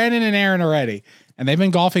than Brandon and Aaron already. And they've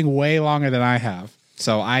been golfing way longer than I have.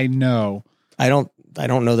 So I know. I don't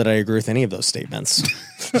know that I agree with any of those statements.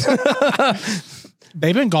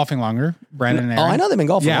 They've been golfing longer, Brandon and Aaron. Oh, I know they've been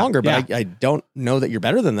golfing longer, but I don't know that you're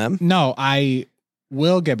better than them. No, I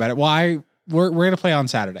will get better. Well, we're going to play on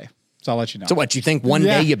Saturday, so I'll let you know. So what, you think one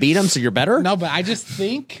day you beat them, so you're better? No, but I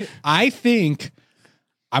think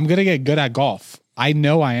I'm going to get good at golf. I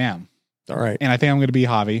know I am. All right. And I think I'm going to be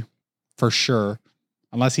Javi for sure.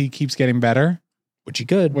 Unless he keeps getting better. Which he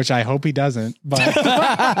could. which I hope he doesn't. But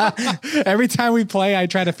every time we play, I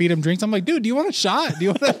try to feed him drinks. I'm like, dude, do you want a shot? Do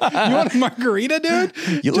you want a margarita,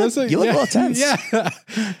 dude? You look a little tense. Yeah.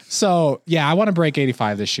 So yeah, I want to break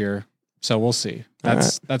 85 this year. So we'll see.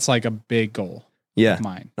 That's like a big goal. Yeah. Of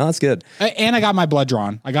mine. No, that's good. And I got my blood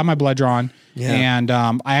drawn. Yeah. And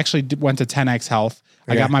I actually went to 10X Health.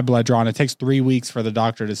 I got my blood drawn. It takes 3 weeks for the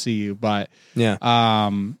doctor to see you, but yeah.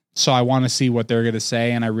 So I want to see what they're going to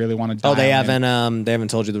say, and I really want to. Oh, they haven't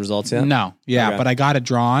told you the results yet? No, yeah, Okay. but I got it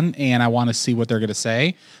drawn, and I want to see what they're going to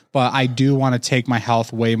say. But I do want to take my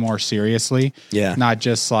health way more seriously. Yeah. Not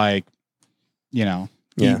just like, Yeah.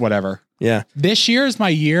 eat whatever. Yeah. This year is my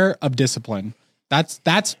year of discipline.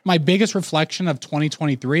 That's my biggest reflection of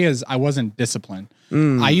 2023 is I wasn't disciplined.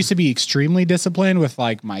 I used to be extremely disciplined with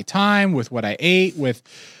like my time, with what I ate, with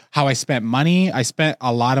how I spent money. I spent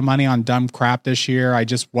a lot of money on dumb crap this year. I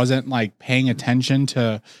just wasn't like paying attention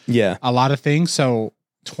to a lot of things. So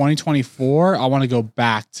 2024, I want to go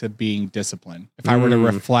back to being disciplined. If I were to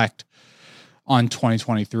reflect on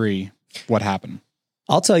 2023, what happened?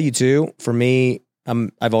 I'll tell you too, for me,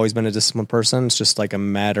 I've always been a disciplined person. It's just like a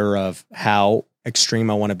matter of how extreme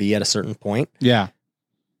I want to be at a certain point. Yeah.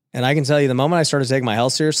 And I can tell you the moment I started taking my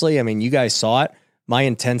health seriously, I mean, you guys saw it, my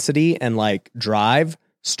intensity and like drive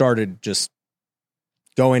started just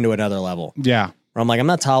going to another level. Yeah. Where I'm like, I'm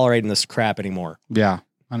not tolerating this crap anymore. Yeah.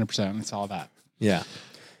 100%. It's all that. Yeah.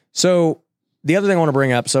 So the other thing I want to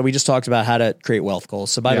bring up, so we just talked about how to create wealth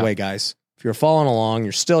goals. So by the way, guys, if you're following along,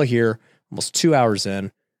 you're still here, almost 2 hours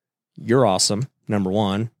in, you're awesome, number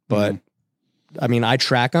one. But I mean, I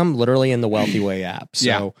track them literally in the Wealthy Way app.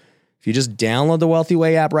 So if you just download the Wealthy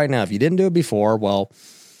Way app right now, if you didn't do it before, well,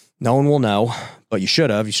 no one will know, but you should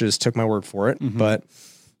have. You should have just took my word for it. But,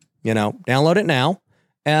 download it now.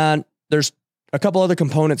 And there's a couple other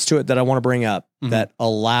components to it that I want to bring up that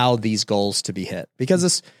allow these goals to be hit.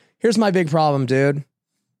 Because here's my big problem, dude.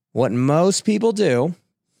 What most people do,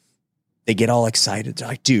 they get all excited. They're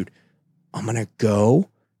like, dude, I'm going to go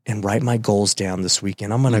and write my goals down this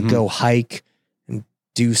weekend. I'm going to go hike and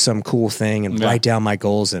do some cool thing and write down my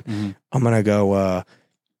goals. And I'm going to go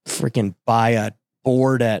freaking buy a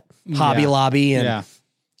board at Hobby Lobby and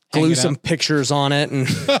glue some pictures on it and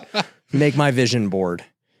make my vision board.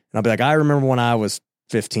 And I'll be like, I remember when I was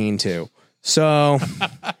 15 too. So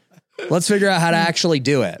let's figure out how to actually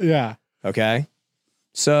do it. Yeah. Okay.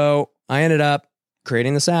 So I ended up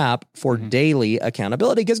creating this app for daily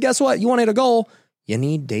accountability. Because guess what? You want to hit a goal, you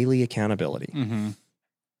need daily accountability.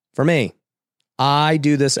 For me, I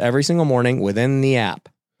do this every single morning within the app.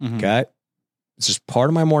 Okay. It's just part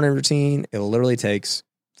of my morning routine. It literally takes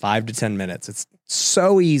 5 to 10 minutes. It's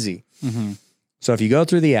so easy. So if you go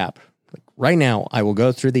through the app, like right now, I will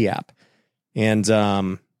go through the app and,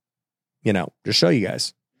 just show you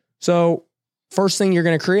guys. So first thing you're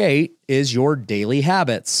going to create is your daily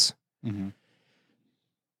habits.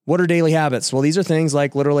 What are daily habits? Well, these are things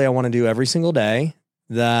like literally I want to do every single day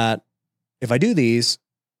that if I do these,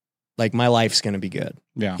 like my life's going to be good.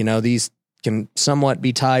 Yeah. These can somewhat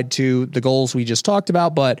be tied to the goals we just talked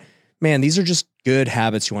about, but man, these are just good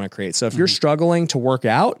habits you want to create. So if you're struggling to work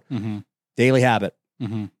out, daily habit,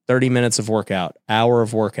 30 minutes of workout, hour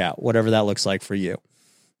of workout, whatever that looks like for you.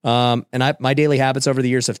 And my daily habits over the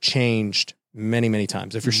years have changed many, many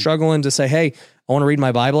times. If you're struggling to say, hey, I want to read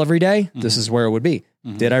my Bible every day, this is where it would be.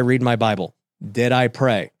 Did I read my Bible? Did I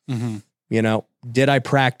pray? Did I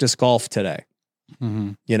practice golf today?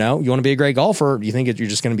 You want to be a great golfer. You think you're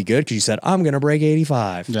just going to be good because you said, I'm going to break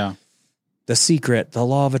 85. Yeah. The secret, the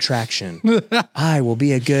law of attraction. I will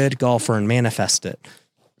be a good golfer and manifest it.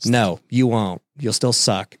 No, you won't. You'll still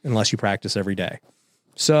suck unless you practice every day.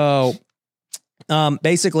 So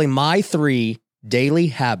basically my 3 daily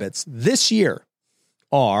habits this year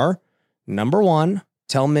are, number 1,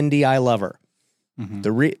 tell Mindy I love her.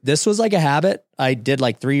 This was like a habit I did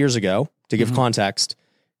like 3 years ago to give context.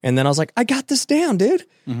 And then I was like, I got this down, dude.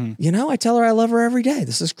 I tell her I love her every day.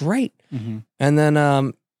 This is great. And then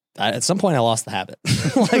at some point I lost the habit.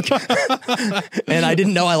 And I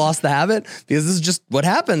didn't know I lost the habit because this is just what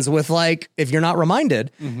happens with like, if you're not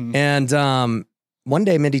reminded. And one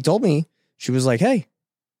day Mindy told me, she was like, hey,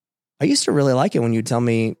 I used to really like it when you tell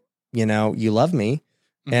me, you love me.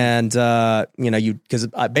 And, because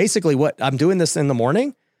basically what I'm doing this in the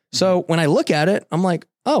morning. So when I look at it, I'm like,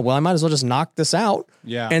 oh, well, I might as well just knock this out.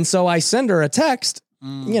 Yeah. And so I send her a text,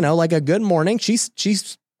 like a good morning. She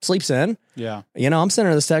sleeps in. Yeah. I'm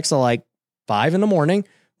sending her this text at like 5 a.m,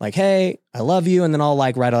 like, hey, I love you. And then I'll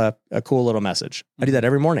like write a cool little message. I do that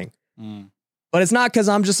every morning. But it's not because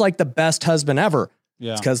I'm just like the best husband ever.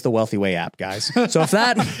 Yeah. It's because the Wealthy Way app, guys. So if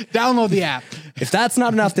that Download the app. if that's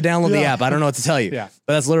not enough to download the app, I don't know what to tell you. Yeah.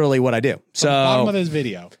 But that's literally what I do. So Bottom of this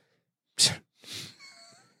video.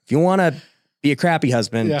 if you want to be a crappy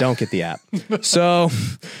husband, don't get the app. So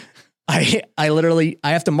I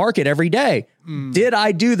have to mark it every day. Did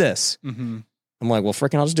I do this? Mm-hmm. I'm like, well,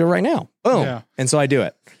 freaking, I'll just do it right now. Boom. Yeah. And so I do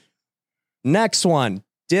it. Next one.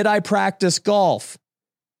 Did I practice golf?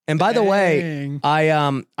 And by the way,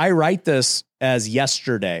 I write this as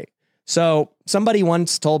yesterday. So somebody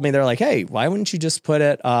once told me, they're like, hey, why wouldn't you just put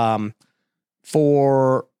it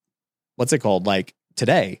for what's it called? Like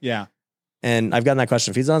today. Yeah. And I've gotten that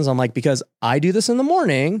question a few times. I'm like, because I do this in the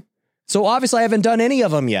morning. So obviously I haven't done any of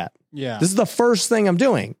them yet. Yeah. This is the first thing I'm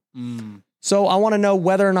doing. So I want to know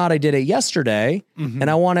whether or not I did it yesterday. And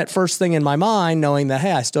I want it first thing in my mind, knowing that,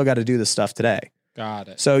 hey, I still got to do this stuff today. Got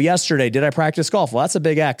it. So yesterday, did I practice golf? Well, that's a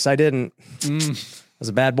big X. I didn't. I was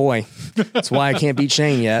a bad boy. That's why I can't beat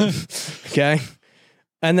Shane yet. Okay.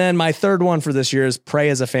 And then my third one for this year is pray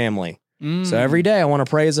as a family. So every day I want to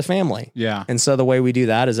pray as a family. Yeah. And so the way we do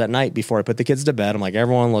that is at night before I put the kids to bed, I'm like,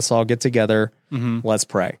 everyone, let's all get together. Let's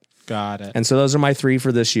pray. Got it. And so those are my 3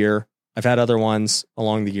 for this year. I've had other ones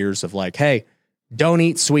along the years of like, hey, don't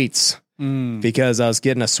eat sweets because I was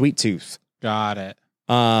getting a sweet tooth. Got it.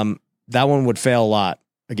 That one would fail a lot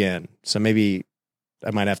again. So maybe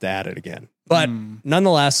I might have to add it again. But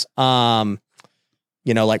nonetheless,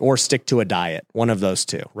 like, or stick to a diet. One of those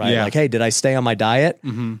two, right? Yeah. Like, hey, did I stay on my diet?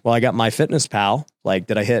 Well, I got MyFitnessPal. Like,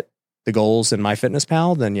 did I hit the goals in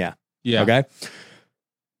MyFitnessPal? Then yeah. Yeah. Okay.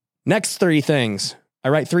 Next 3 things. I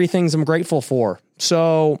write 3 things I'm grateful for.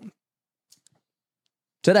 So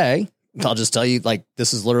today, I'll just tell you, like,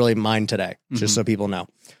 this is literally mine today, just so people know.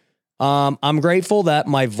 I'm grateful that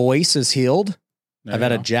my voice is healed. I've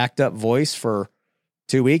had a jacked up voice for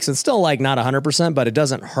 2 weeks. It's still like not 100%, but it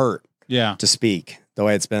doesn't hurt to speak the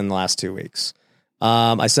way it's been the last 2 weeks.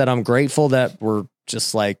 I said, I'm grateful that we're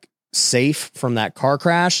just like safe from that car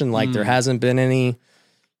crash and like there hasn't been any,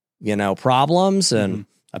 problems. And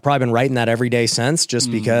I've probably been writing that every day since just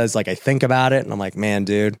because like I think about it and I'm like, man,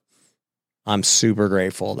 dude, I'm super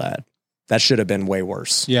grateful that should have been way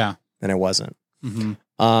worse. Yeah. And it wasn't.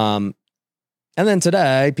 And then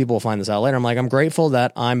today, people will find this out later. I'm like, I'm grateful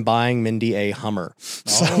that I'm buying Mindy a Hummer.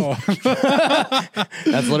 So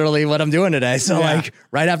that's literally what I'm doing today. So like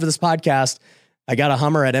right after this podcast, I got a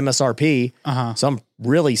Hummer at MSRP. So I'm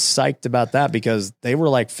really psyched about that because they were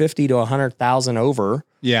like 50 to 100,000 over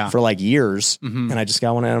for like years. And I just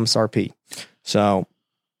got one at MSRP. So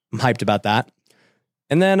I'm hyped about that.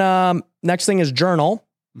 And then next thing is journal.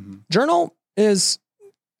 Journal is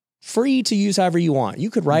free to use however you want. You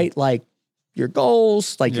could write like your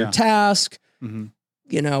goals, like your task,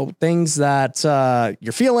 things that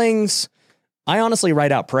your feelings. I honestly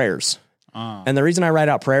write out prayers. And the reason I write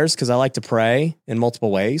out prayers because I like to pray in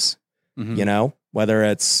multiple ways, whether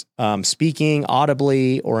it's speaking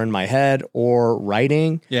audibly or in my head or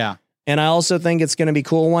writing. Yeah. And I also think it's going to be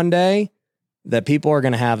cool one day that people are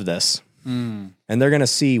going to have this and they're going to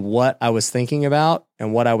see what I was thinking about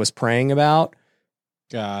and what I was praying about.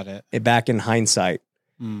 Got it. Back in hindsight.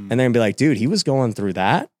 And they're going to be like, dude, he was going through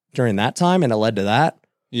that during that time and it led to that.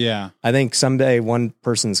 Yeah. I think someday one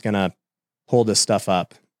person's going to pull this stuff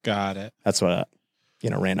up. Got it. That's what,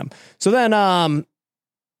 random. So then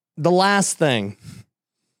the last thing,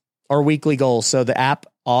 our weekly goals. So the app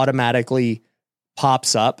automatically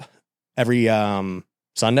pops up every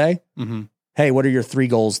Sunday. Hey, what are your 3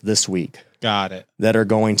 goals this week? Got it. That are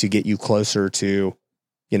going to get you closer to,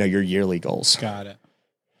 your yearly goals. Got it.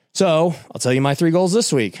 So I'll tell you my 3 goals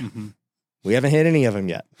this week. We haven't hit any of them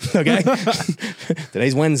yet. Okay.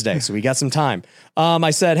 Today's Wednesday, so we got some time.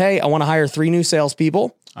 I said, hey, I want to hire 3 new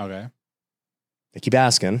salespeople. Okay. They keep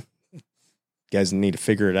asking. You guys need to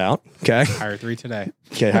figure it out. Okay. Hire 3 today.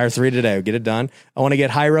 Okay. Hire 3 today. We'll get it done. I want to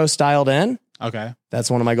get Hyro styled in. Okay.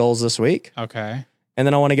 That's one of my goals this week. Okay. And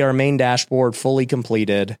then I want to get our main dashboard fully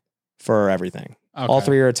completed for everything. Okay. All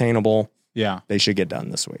 3 are attainable. Yeah. They should get done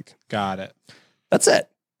this week. Got it. That's it.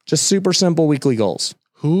 Just super simple weekly goals.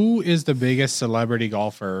 Who is the biggest celebrity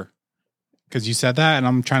golfer? Because you said that, and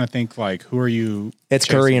I'm trying to think, like, who are you? It's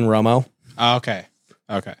chasing? Curry and Romo. Oh, okay.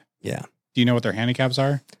 Okay. Yeah. Do you know what their handicaps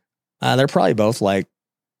are? They're probably both like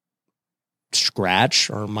scratch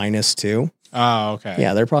or -2. Oh, okay.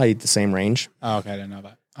 Yeah, they're probably the same range. Oh, okay. I didn't know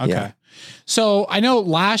that. Okay. Yeah. So I know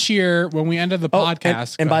last year when we ended the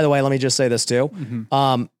podcast. And by the way, let me just say this too.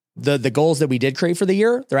 The goals that we did create for the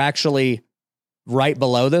year, they're actually right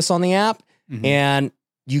below this on the app. And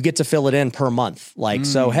you get to fill it in per month. Like,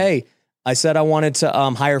 so, hey, I said I wanted to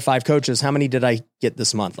hire 5 coaches. How many did I get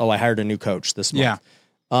this month? Oh, I hired a new coach this month.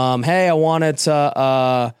 hey, I wanted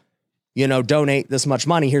to, donate this much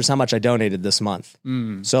money. Here's how much I donated this month.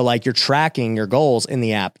 So like you're tracking your goals in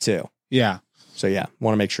the app too. Yeah. So yeah,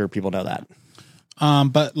 want to make sure people know that.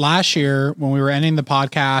 But last year when we were ending the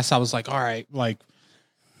podcast, I was like, all right, like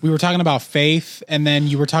we were talking about faith, and then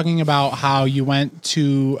you were talking about how you went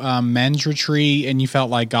to a men's retreat and you felt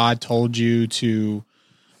like God told you to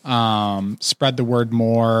spread the word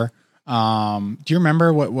more. Do you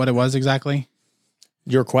remember what it was exactly?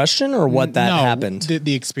 Your question or what that happened?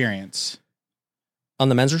 The experience. On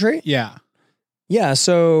the men's retreat? Yeah. Yeah,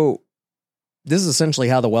 so this is essentially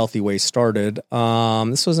how the Wealthy Way started.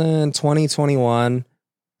 This was in 2021,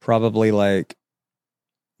 probably like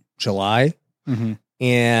July. Mm-hmm.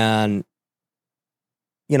 And,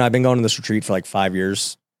 I've been going to this retreat for like 5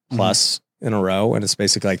 years plus in a row. And it's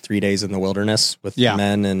basically like 3 days in the wilderness with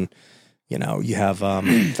men. And, you have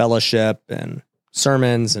fellowship and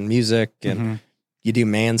sermons and music and you do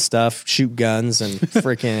man stuff, shoot guns and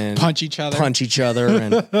freaking punch each other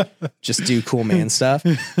and just do cool man stuff.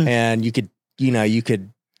 And you could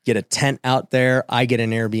get a tent out there. I get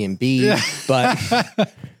an Airbnb,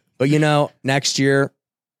 but next year,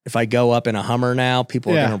 if I go up in a Hummer now,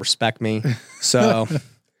 people are going to respect me. So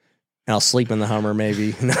I'll sleep in the Hummer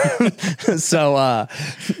maybe. So,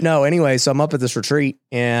 anyway, so I'm up at this retreat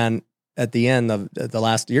and at the end of the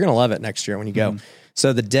last, you're going to love it next year when you go.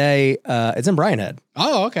 So the day, it's in Bryan Head.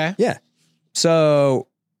 Oh, okay. Yeah. So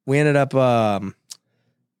we ended up,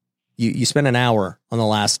 you spend an hour on the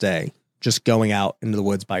last day just going out into the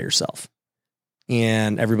woods by yourself.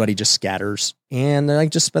 And everybody just scatters and they're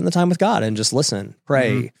like, just spend the time with God and just listen,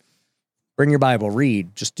 pray, bring your Bible,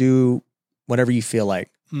 read, just do whatever you feel like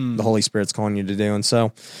the Holy Spirit's calling you to do. And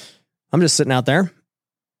so I'm just sitting out there.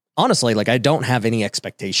 Honestly, like I don't have any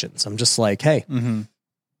expectations. I'm just like, hey,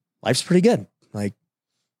 life's pretty good. Like,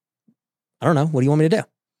 I don't know. What do you want me to do?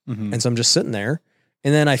 And so I'm just sitting there.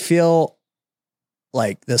 And then I feel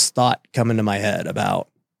like this thought come into my head about,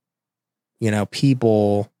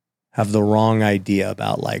 people have the wrong idea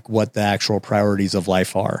about like what the actual priorities of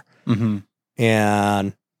life are.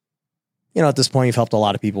 And, at this point, you've helped a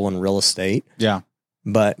lot of people in real estate. Yeah.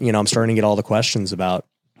 But, I'm starting to get all the questions about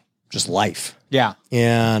just life. Yeah.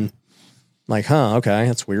 And like, okay,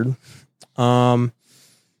 that's weird. And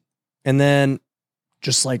then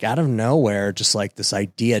just like out of nowhere, just like this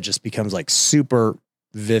idea just becomes like super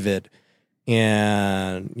vivid.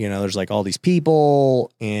 And, there's like all these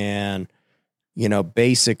people and,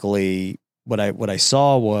 basically what I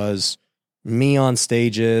saw was me on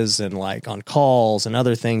stages and like on calls and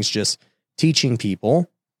other things, just teaching people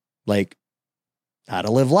like how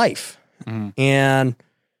to live life. And,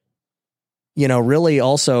 really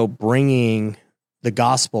also bringing the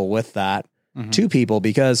gospel with that to people,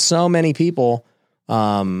 because so many people, they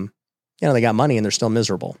got money and they're still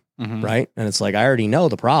miserable. Right. And it's like, I already know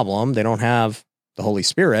the problem. They don't have the Holy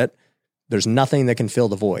Spirit. There's nothing that can fill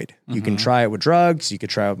the void. You can try it with drugs. You could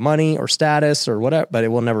try it with money or status or whatever, but it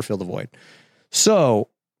will never fill the void. So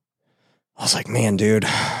I was like, man, dude,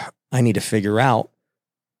 I need to figure out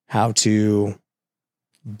how to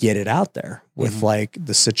get it out there with like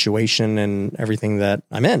the situation and everything that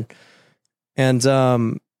I'm in. And I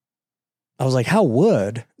was like,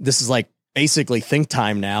 this is like basically think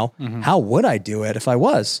time now. How would I do it if I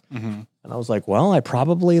was? And I was like, well, I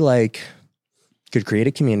probably like could create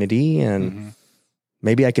a community and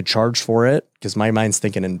maybe I could charge for it, because my mind's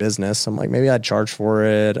thinking in business. I'm like, maybe I'd charge for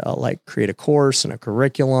it. I'll like create a course and a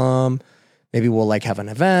curriculum. Maybe we'll like have an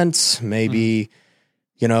event. Maybe,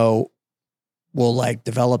 we'll like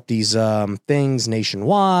develop these things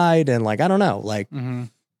nationwide. And like, I don't know, like, and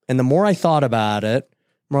the more I thought about it,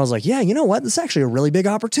 the more I was like, yeah, you know what? This is actually a really big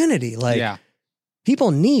opportunity. Like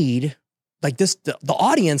people need like this, the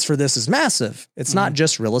audience for this is massive. It's not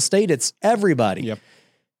just real estate. It's everybody. Yep.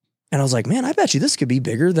 And I was like, man, I bet you this could be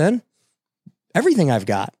bigger than everything I've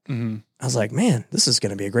got. I was like, man, this is going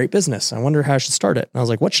to be a great business. I wonder how I should start it. And I was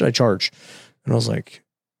like, what should I charge? And I was like,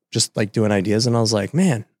 just like doing ideas. And I was like,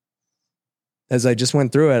 man, as I just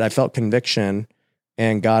went through it, I felt conviction,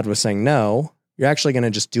 and God was saying, no, you're actually going to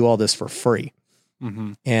just do all this for free.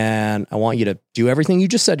 And I want you to do everything you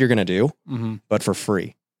just said you're going to do, but for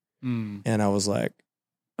free. And I was like,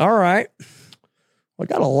 all right, I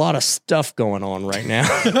got a lot of stuff going on right now.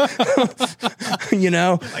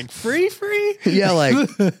 Like free. Yeah. Like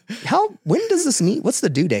when does this need, what's the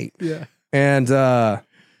due date? Yeah. And, I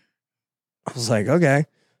was like, okay,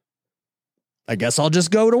 I guess I'll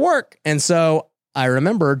just go to work. And so I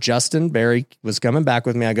remember Justin Barry was coming back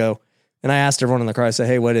with me. And I asked everyone in the car, I said,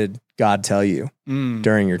 hey, what did God tell you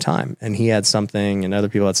during your time? And he had something and other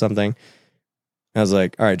people had something. I was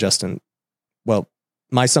like, all right, Justin, well,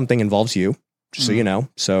 my something involves you, just so you know.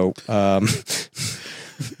 So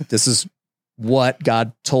this is what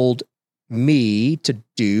God told me to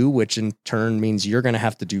do, which in turn means you're going to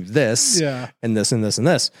have to do this and this and this and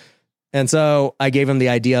this. And so I gave him the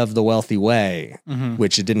idea of the wealthy way,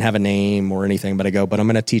 which it didn't have a name or anything, but I'm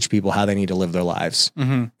going to teach people how they need to live their lives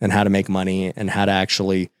and how to make money and how to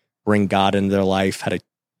actually bring God into their life, how to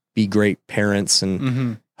be great parents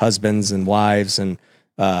and husbands and wives and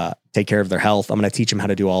take care of their health. I'm going to teach them how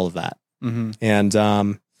to do all of that. And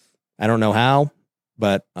I don't know how,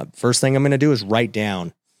 but first thing I'm going to do is write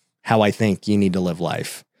down how I think you need to live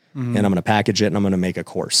life. And I'm going to package it and I'm going to make a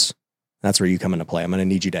course. That's where you come into play. I'm going to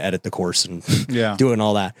need you to edit the course and doing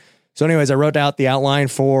all that. So anyways, I wrote out the outline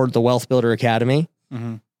for the Wealth Builder Academy.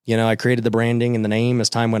 You know, I created the branding and the name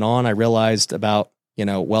as time went on. I realized about, you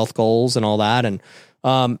know, wealth goals and all that. And,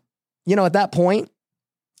 you know, at that point,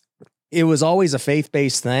 it was always a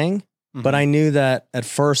faith-based thing, but I knew that at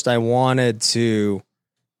first I wanted to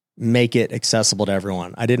make it accessible to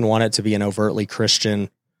everyone. I didn't want it to be an overtly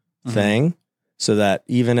Christian thing, so that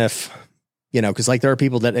even if, you know, because like there are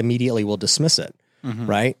people that immediately will dismiss it,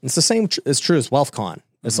 right? It's the same is true as WealthCon.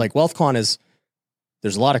 It's like WealthCon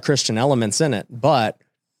there's a lot of Christian elements in it, but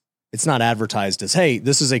it's not advertised as, hey,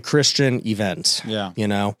 this is a Christian event. Yeah. You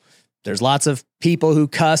know, there's lots of people who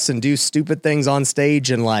cuss and do stupid things on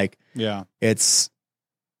stage, and like, it's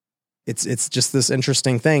just this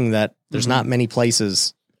interesting thing that there's not many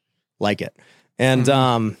places like it.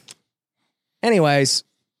 And, anyways,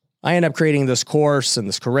 I ended up creating this course and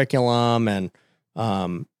this curriculum and,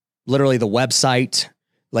 literally the website.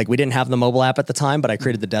 Like, we didn't have the mobile app at the time, but I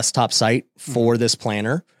created the desktop site for this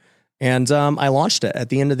planner. And, I launched it at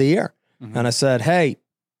the end of the year. And I said, hey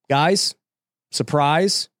guys,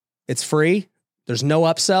 surprise, it's free. There's no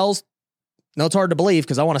upsells. No, it's hard to believe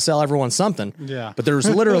because I want to sell everyone something. Yeah. But there's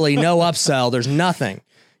literally no upsell. There's nothing.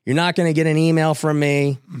 You're not going to get an email from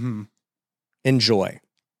me. Enjoy.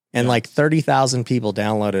 And like 30,000 people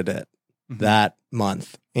downloaded it that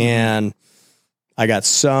month. And I got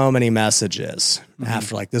so many messages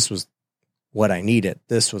after, like, this was what I needed.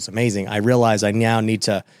 This was amazing. I realized I now need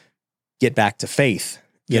to get back to faith,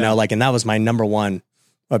 you know, like, and that was my number one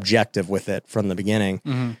objective with it from the beginning.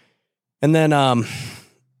 And then,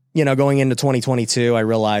 you know, going into 2022, I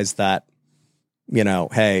realized that, you know,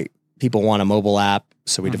 hey, people want a mobile app.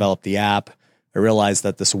 So we developed the app. I realized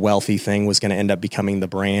that this wealthy thing was going to end up becoming the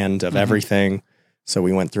brand of everything. So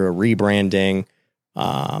we went through a rebranding.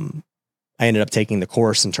 I ended up taking the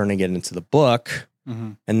course and turning it into the book.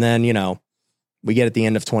 And then, you know, we get at the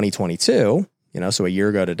end of 2022, you know, so a year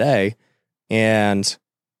ago today, and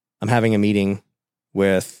I'm having a meeting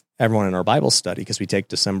with everyone in our Bible study because we take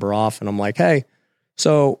December off. And I'm like, hey,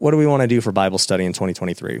 so what do we want to do for Bible study in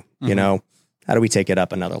 2023? You know, how do we take it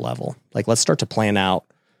up another level? Like, let's start to plan out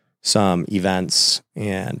some events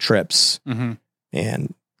and trips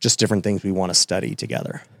and just different things we want to study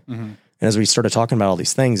together. And as we started talking about all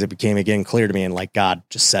these things, it became again clear to me, and like God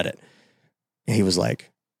just said it. And he was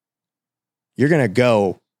like, you're going to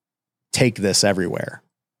go take this everywhere.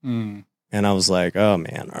 And I was like, oh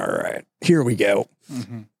man, all right, here we go.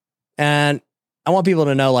 And I want people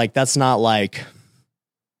to know, like, that's not like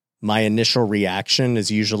my initial reaction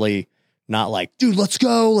is usually not like, dude, let's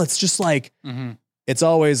go. Let's just like, it's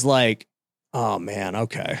always like, oh man,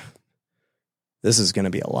 okay, this is going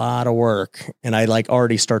to be a lot of work. And I like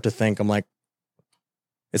already start to think, I'm like,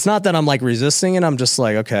 it's not that I'm like resisting it. I'm just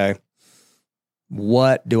like, okay,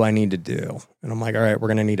 what do I need to do? And I'm like, all right, we're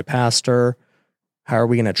going to need a pastor. How are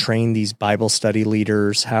we going to train these Bible study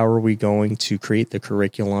leaders? How are we going to create the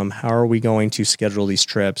curriculum? How are we going to schedule these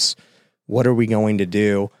trips? What are we going to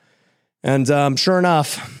do? And sure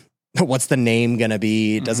enough, what's the name going to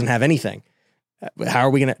be? It doesn't have anything. How are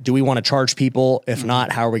we going to, do we want to charge people? If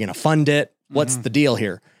not, how are we going to fund it? What's the deal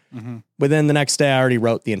here? Within the next day, I already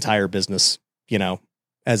wrote the entire business, you know,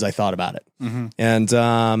 as I thought about it. And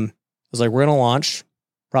I was like, we're going to launch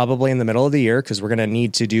probably in the middle of the year because we're going to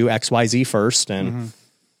need to do XYZ first. And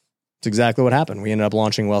it's exactly what happened. We ended up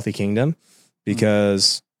launching Wealthy Kingdom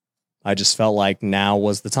because I just felt like now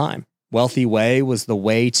was the time. Wealthy Way was the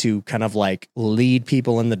way to kind of like lead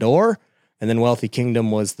people in the door. And then Wealthy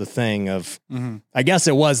Kingdom was the thing of, I guess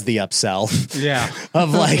it was the upsell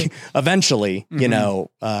of like eventually, you know,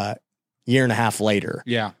 year and a half later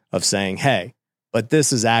of saying, hey, but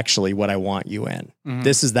this is actually what I want you in.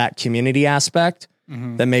 This is that community aspect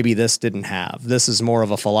that maybe this didn't have. This is more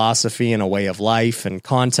of a philosophy and a way of life and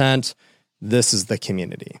content. This is the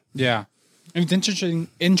community. Yeah. And it's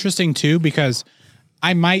interesting too, because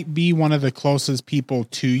I might be one of the closest people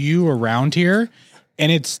to you around here.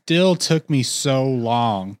 And it still took me so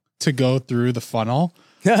long to go through the funnel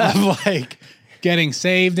of like getting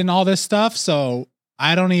saved and all this stuff. So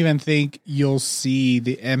I don't even think you'll see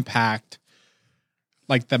the impact,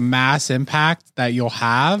 like the mass impact that you'll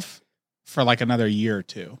have for like another year or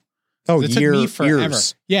two. Oh, it took me forever.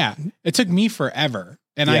 Years. Yeah. It took me forever.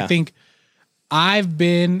 And I think I've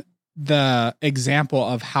been the example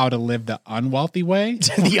of how to live the unwealthy way.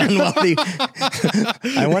 The unwealthy.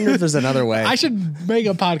 I wonder if there's another way. I should make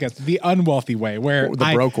a podcast, the unwealthy way, where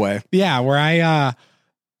the broke way. Yeah. Where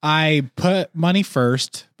I put money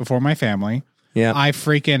first before my family. Yeah. I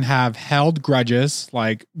freaking have held grudges.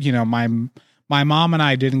 Like, you know, my mom and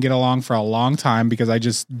I didn't get along for a long time because I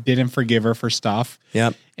just didn't forgive her for stuff.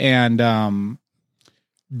 Yep. And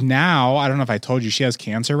now, I don't know if I told you, she has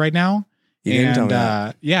cancer right now. You didn't tell me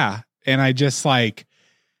that. Yeah. And I just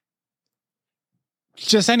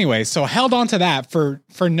anyway, so held on to that for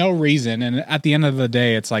no reason. And at the end of the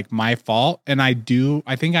day, it's like my fault. And I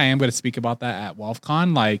think I am going to speak about that at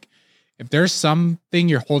WealthCon. Like, if there's something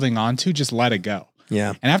you're holding on to, just let it go.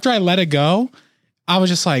 Yeah. And after I let it go, I was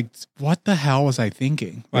just like, what the hell was I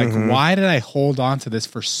thinking? Like, why did I hold on to this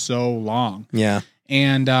for so long? Yeah.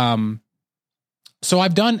 And so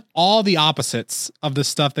I've done all the opposites of the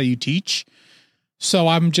stuff that you teach. So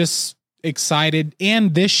I'm just excited.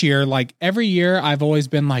 And this year, like every year, I've always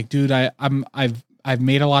been like, dude, I've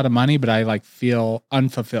made a lot of money, but I like feel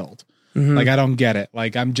unfulfilled. Like, I don't get it.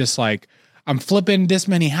 Like, I'm just like, I'm flipping this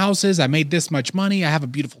many houses. I made this much money. I have a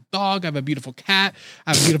beautiful dog. I have a beautiful cat.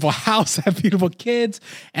 I have a beautiful house. I have beautiful kids.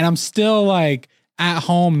 And I'm still like at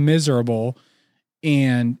home miserable.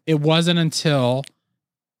 And it wasn't until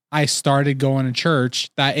I started going to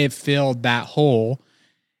church that it filled that hole.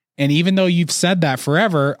 And even though you've said that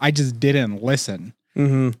forever, I just didn't listen.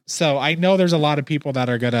 So I know there's a lot of people that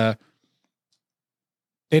are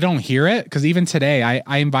they don't hear it. Because even today,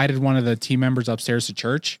 I invited one of the team members upstairs to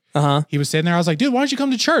church. He was sitting there. I was like, dude, why don't you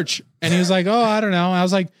come to church? And he was like, oh, I don't know. I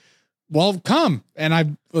was like, well, come. And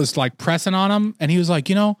I was like pressing on him. And he was like,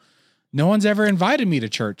 you know, no one's ever invited me to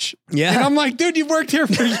church. Yeah. And I'm like, dude, you've worked here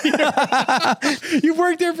for years. You've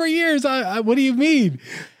worked there for years. What do you mean?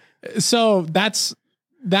 So that's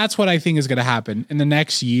what I think is going to happen. In the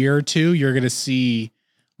next year or two, you're going to see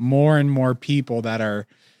more and more people that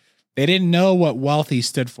they didn't know what wealthy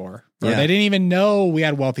stood for. Or they didn't even know we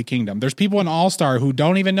had Wealthy Kingdom. There's people in All-Star who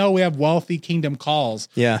don't even know we have Wealthy Kingdom calls.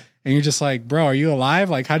 Yeah. And you're just like, bro, are you alive?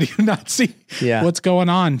 Like, how do you not see what's going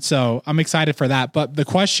on? So I'm excited for that. But the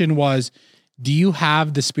question was, do you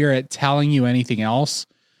have the Spirit telling you anything else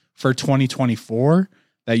for 2024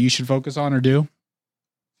 that you should focus on or do?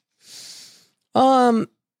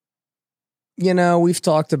 You know, we've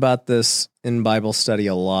talked about this in Bible study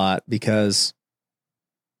a lot because,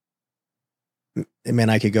 I mean,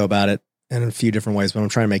 I could go about it in a few different ways, but I'm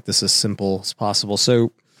trying to make this as simple as possible.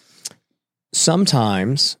 So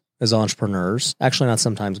sometimes as entrepreneurs, actually not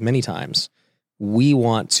sometimes, many times, we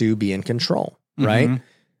want to be in control, right?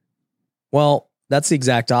 Well, that's the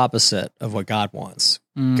exact opposite of what God wants.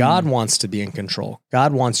 God wants to be in control.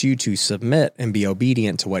 God wants you to submit and be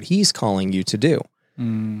obedient to what he's calling you to do.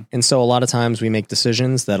 And so a lot of times we make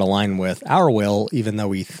decisions that align with our will, even though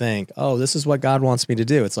we think, oh, this is what God wants me to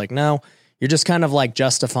do. It's like, no, you're just kind of like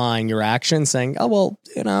justifying your action, saying, oh, well,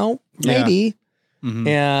 you know, maybe.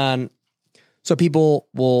 And so people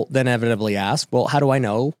will then inevitably ask, well, how do I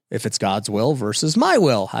know if it's God's will versus my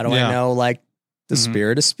will? How do I know like the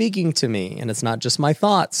Spirit is speaking to me and it's not just my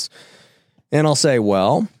thoughts? And I'll say,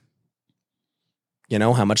 well, you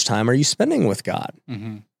know, how much time are you spending with God?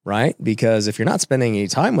 Right? Because if you're not spending any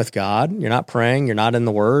time with God, you're not praying, you're not in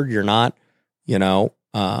the Word, you're not, you know,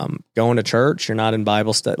 going to church, you're not in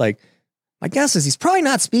Bible study. Like, my guess is he's probably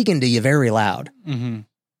not speaking to you very loud.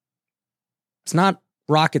 It's not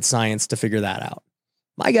rocket science to figure that out.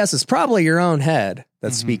 My guess is probably your own head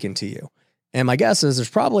that's speaking to you. And my guess is there's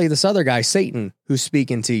probably this other guy, Satan, who's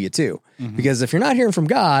speaking to you too. Because if you're not hearing from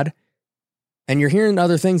God and you're hearing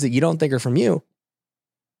other things that you don't think are from you,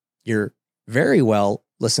 you're very well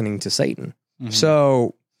listening to Satan.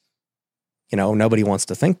 So, you know, nobody wants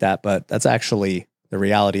to think that, but that's actually the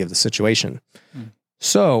reality of the situation.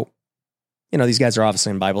 So, you know, these guys are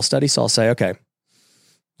obviously in Bible study. So I'll say, okay,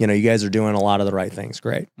 you know, you guys are doing a lot of the right things.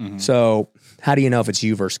 Great. So how do you know if it's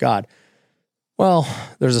you versus God? Well,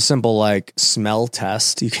 there's a simple like smell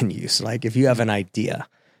test you can use. Like if you have an idea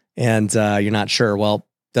and you're not sure, well,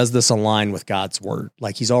 does this align with God's word?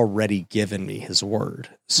 Like he's already given me his word.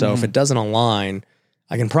 So if it doesn't align,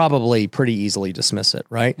 I can probably pretty easily dismiss it.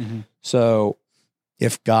 Right. So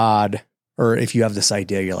if God, or if you have this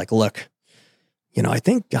idea, you're like, look, you know, I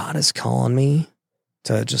think God is calling me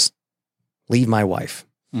to just leave my wife.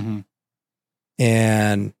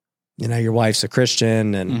 And your wife's a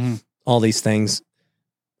Christian and all these things.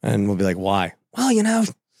 And we'll be like, why? Well,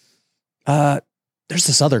 there's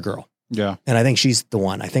this other girl. Yeah. And I think she's the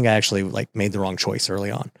one. I think I actually like made the wrong choice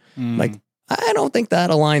early on. Like, I don't think that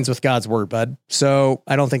aligns with God's word, bud. So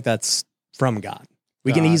I don't think that's from God.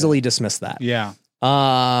 We can easily dismiss that. Yeah.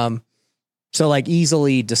 So like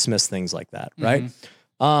easily dismiss things like that. Right.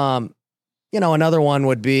 Another one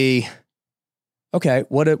would be, okay,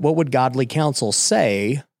 what would godly counsel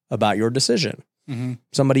say about your decision?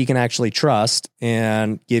 Somebody you can actually trust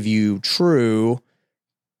and give you true,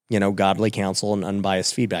 godly counsel and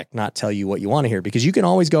unbiased feedback, not tell you what you want to hear, because you can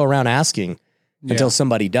always go around asking until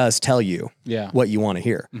somebody does tell you what you want to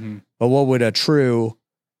hear. But what would a true,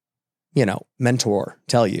 mentor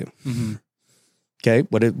tell you? Okay.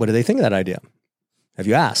 What do they think of that idea? Have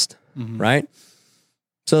you asked? Right.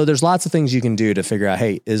 So there's lots of things you can do to figure out,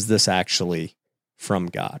 hey, is this actually from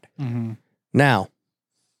God? Now,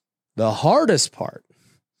 the hardest part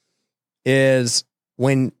is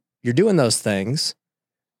when you're doing those things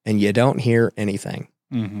and you don't hear anything.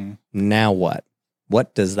 Now what?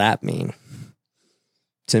 What does that mean?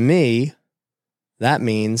 To me, that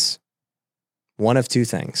means one of two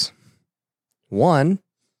things. One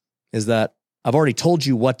is that I've already told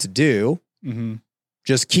you what to do.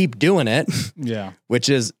 Just keep doing it. Yeah. Which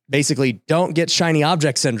is basically don't get shiny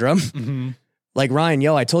object syndrome. Like, Ryan,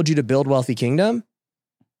 I told you to build wealthy kingdom.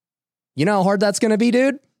 You know how hard that's going to be,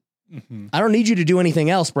 dude? I don't need you to do anything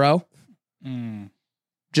else, bro.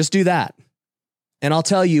 Just do that. And I'll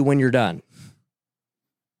tell you when you're done.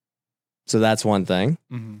 So that's one thing.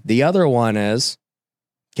 The other one is,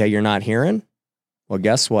 okay, you're not hearing? Well,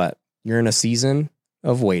 guess what? You're in a season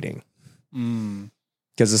of waiting.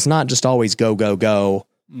 Because it's not just always go, go, go,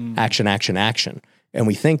 action, action, action. And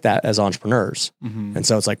we think that as entrepreneurs. And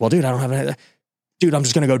so it's like, well, dude, I don't have any, dude, I'm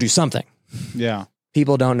just going to go do something. Yeah.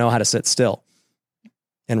 People don't know how to sit still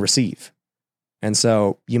and receive. And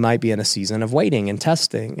so you might be in a season of waiting and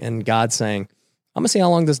testing, and God saying, I'm going to see how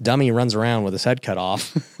long this dummy runs around with his head cut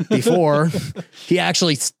off before he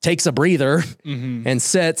actually takes a breather and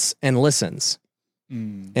sits and listens.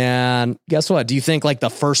 And guess what? Do you think like the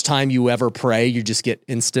first time you ever pray, you just get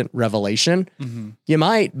instant revelation? You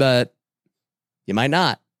might, but you might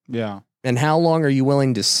not. Yeah. And how long are you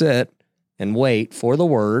willing to sit and wait for the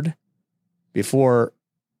word before,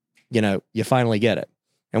 you finally get it?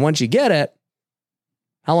 And once you get it,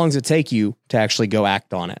 how long does it take you to actually go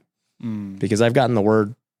act on it? Because I've gotten the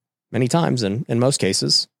word many times, and in most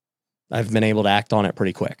cases, I've been able to act on it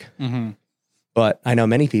pretty quick. But I know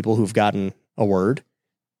many people who've gotten a word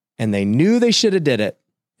and they knew they should have did it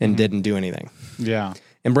and didn't do anything. Yeah.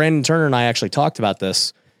 And Brandon Turner and I actually talked about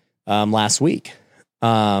this last week. He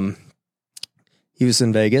was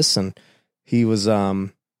in Vegas and he was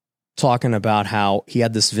talking about how he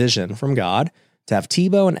had this vision from God to have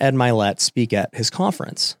Tebow and Ed Milet speak at his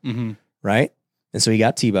conference. Right. And so he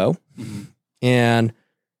got Tebow and,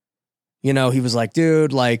 he was like,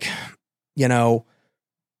 dude, like,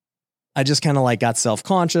 I just kind of like got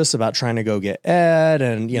self-conscious about trying to go get Ed,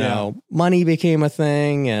 and, money became a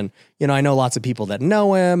thing. And, I know lots of people that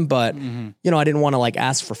know him, but, I didn't want to like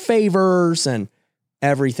ask for favors and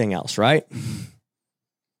everything else. Right.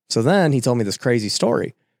 So then he told me this crazy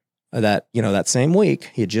story that, that same week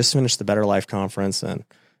he had just finished the Better Life conference and,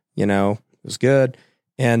 it was good.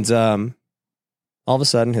 And, all of a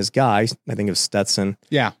sudden his guy, I think it was Stetson,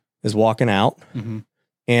 is walking out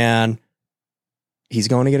and he's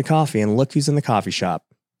going to get a coffee, and look who's in the coffee shop.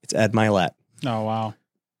 It's Ed Milet. Oh, wow.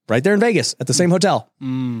 Right there in Vegas at the same hotel.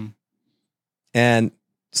 And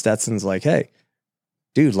Stetson's like, hey,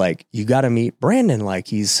 dude, like you got to meet Brandon. Like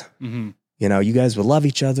he's, you guys would love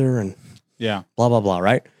each other and blah, blah, blah.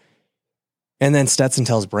 Right. And then Stetson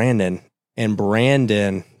tells Brandon, and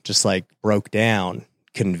Brandon just like broke down,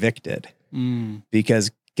 convicted because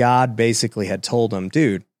God basically had told him,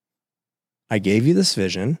 dude, I gave you this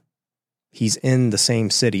vision. He's in the same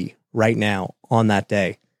city right now on that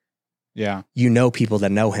day. Yeah. People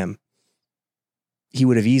that know him. He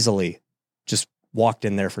would have easily just walked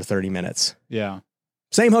in there for 30 minutes. Yeah.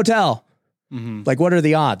 Same hotel. Like, what are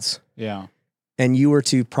the odds? Yeah. And you were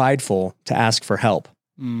too prideful to ask for help.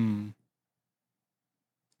 And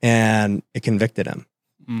it convicted him.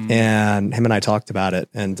 And him and I talked about it.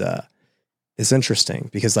 And it's interesting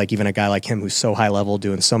because like even a guy like him who's so high level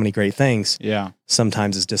doing so many great things,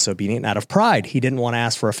 sometimes is disobedient out of pride. He didn't want to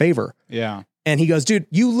ask for a favor. Yeah. And he goes, dude,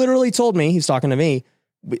 you literally told me, he's talking to me,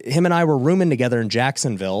 him and I were rooming together in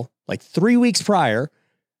Jacksonville like 3 weeks prior.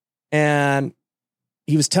 And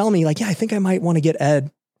he was telling me like, yeah, I think I might want to get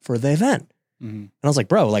Ed for the event. And I was like,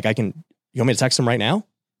 bro, like you want me to text him right now?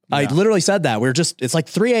 I literally said that. It's like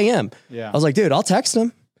 3 a.m. Yeah. I was like, dude, I'll text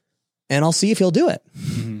him and I'll see if he'll do it.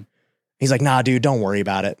 Mm-hmm. He's like, nah, dude, don't worry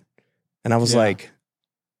about it. And I was like,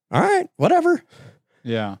 all right, whatever.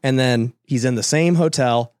 Yeah. And then he's in the same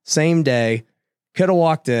hotel, same day, could have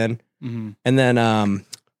walked in. Mm-hmm. And then,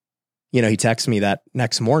 he texted me that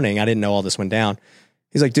next morning. I didn't know all this went down.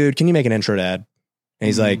 He's like, dude, can you make an intro to Ed? And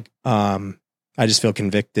he's like, I just feel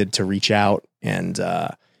convicted to reach out. And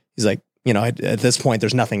he's like, at this point,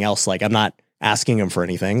 there's nothing else. Like, I'm not asking him for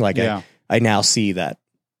anything. Like, I now see that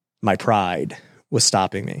my pride was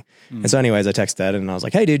stopping me. And so anyways, I texted Ed and I was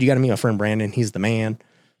like, hey, dude, you got to meet my friend Brandon. He's the man,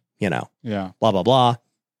 blah, blah, blah.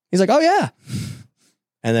 He's like, oh, yeah.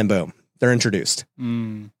 And then boom, they're introduced.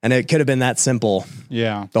 And it could have been that simple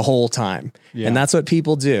the whole time. Yeah. And that's what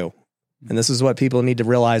people do. And this is what people need to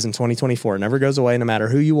realize in 2024. It never goes away, no matter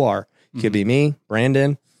who you are. It could be me,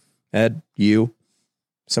 Brandon, Ed, you,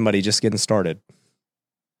 somebody just getting started.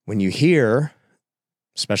 When you hear,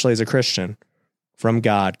 especially as a Christian, from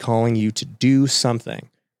God calling you to do something,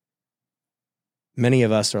 many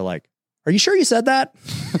of us are like, are you sure you said that?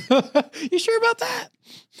 You sure about that?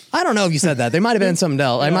 I don't know if you said that. They might have been something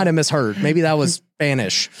else. I might have misheard. Maybe that was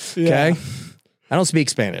Spanish. Okay. I don't speak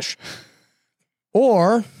Spanish.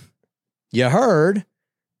 Or you heard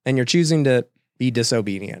and you're choosing to be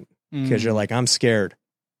disobedient because you're like, I'm scared.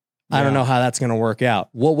 I don't know how that's going to work out.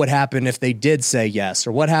 What would happen if they did say yes?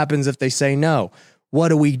 Or what happens if they say no? What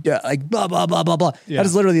do we do? Like, blah, blah, blah, blah, blah. That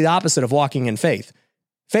is literally the opposite of walking in faith.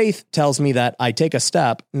 Faith tells me that I take a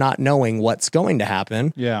step not knowing what's going to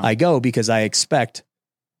happen. Yeah. I go because I expect,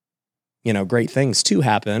 great things to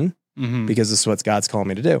happen because this is what God's calling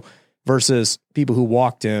me to do. Versus people who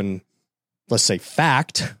walked in, let's say,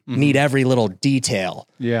 fact, need every little detail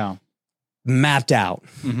mapped out.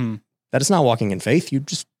 That is not walking in faith. You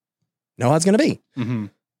just know how it's going to be.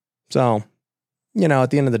 So, at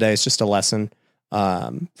the end of the day, it's just a lesson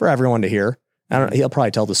for everyone to hear. He'll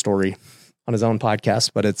probably tell the story on his own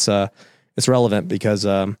podcast, but it's relevant because,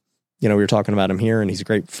 we were talking about him here and he's a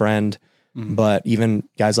great friend, but even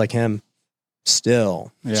guys like him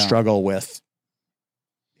still struggle with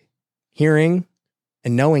hearing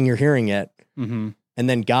and knowing you're hearing it. And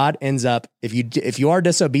then God ends up, if you are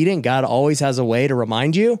disobedient, God always has a way to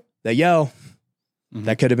remind you that,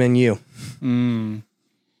 that could have been you.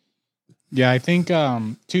 Yeah, I think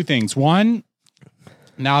two things. One,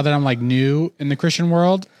 now that I'm like new in the Christian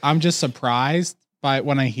world, I'm just surprised by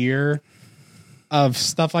when I hear of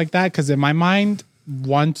stuff like that. Because in my mind,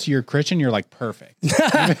 once you're Christian, you're like perfect.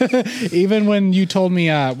 Even when you told me,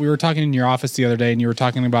 we were talking in your office the other day and you were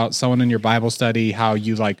talking about someone in your Bible study, how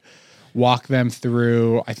you like walk them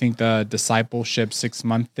through, I think the discipleship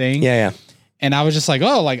 6-month thing. Yeah. And I was just like,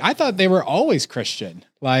 oh, like I thought they were always Christian.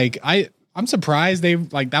 Like I'm surprised they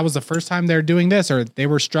like that was the first time they're doing this or they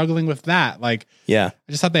were struggling with that. Like, I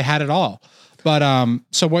just thought they had it all. But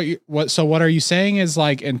so what are you saying is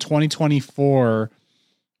like in 2024,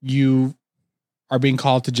 you are being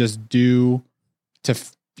called to just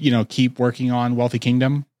keep working on Wealthy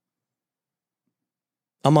Kingdom?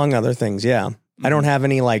 Among other things, yeah. I don't have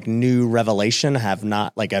any like new revelation.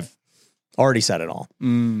 I've already said it all.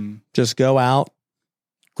 Just go out,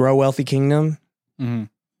 grow Wealthy Kingdom,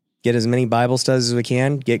 get as many Bible studies as we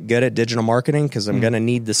can, get good at digital marketing because I'm going to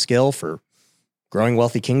need the skill for growing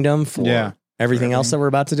Wealthy Kingdom for everything else that we're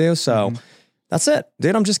about to do. So that's it,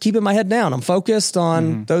 dude. I'm just keeping my head down. I'm focused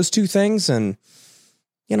on those two things and,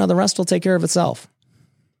 the rest will take care of itself.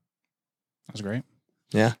 That's great.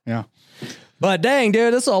 Yeah. Yeah. But dang,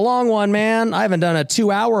 dude, this is a long one, man. I haven't done a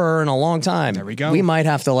 2-hour in a long time. There we go. We might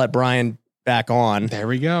have to let Brian back on. There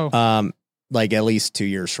we go. Like at least 2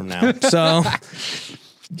 years from now. So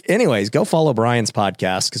anyways, go follow Brian's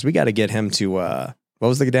podcast because we got to get him to, what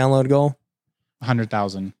was the download goal?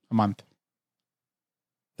 100,000 a month.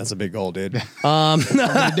 That's a big goal, dude. Do it.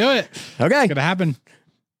 Okay. It's going to happen.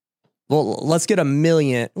 Well, let's get 1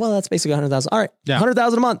 million. Well, that's basically 100,000. All right.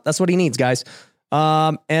 100,000 a month. That's what he needs, guys.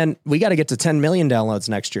 And we got to get to 10 million downloads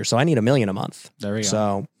next year. So I need 1 million a month. There we go.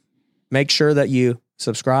 So make sure that you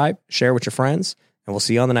subscribe, share with your friends, and we'll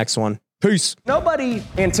see you on the next one. Peace. Nobody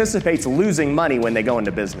anticipates losing money when they go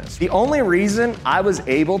into business. The only reason I was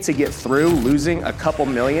able to get through losing a couple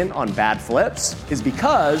million on bad flips is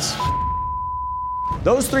because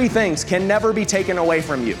those 3 things can never be taken away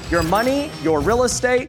from you. Your money, your real estate,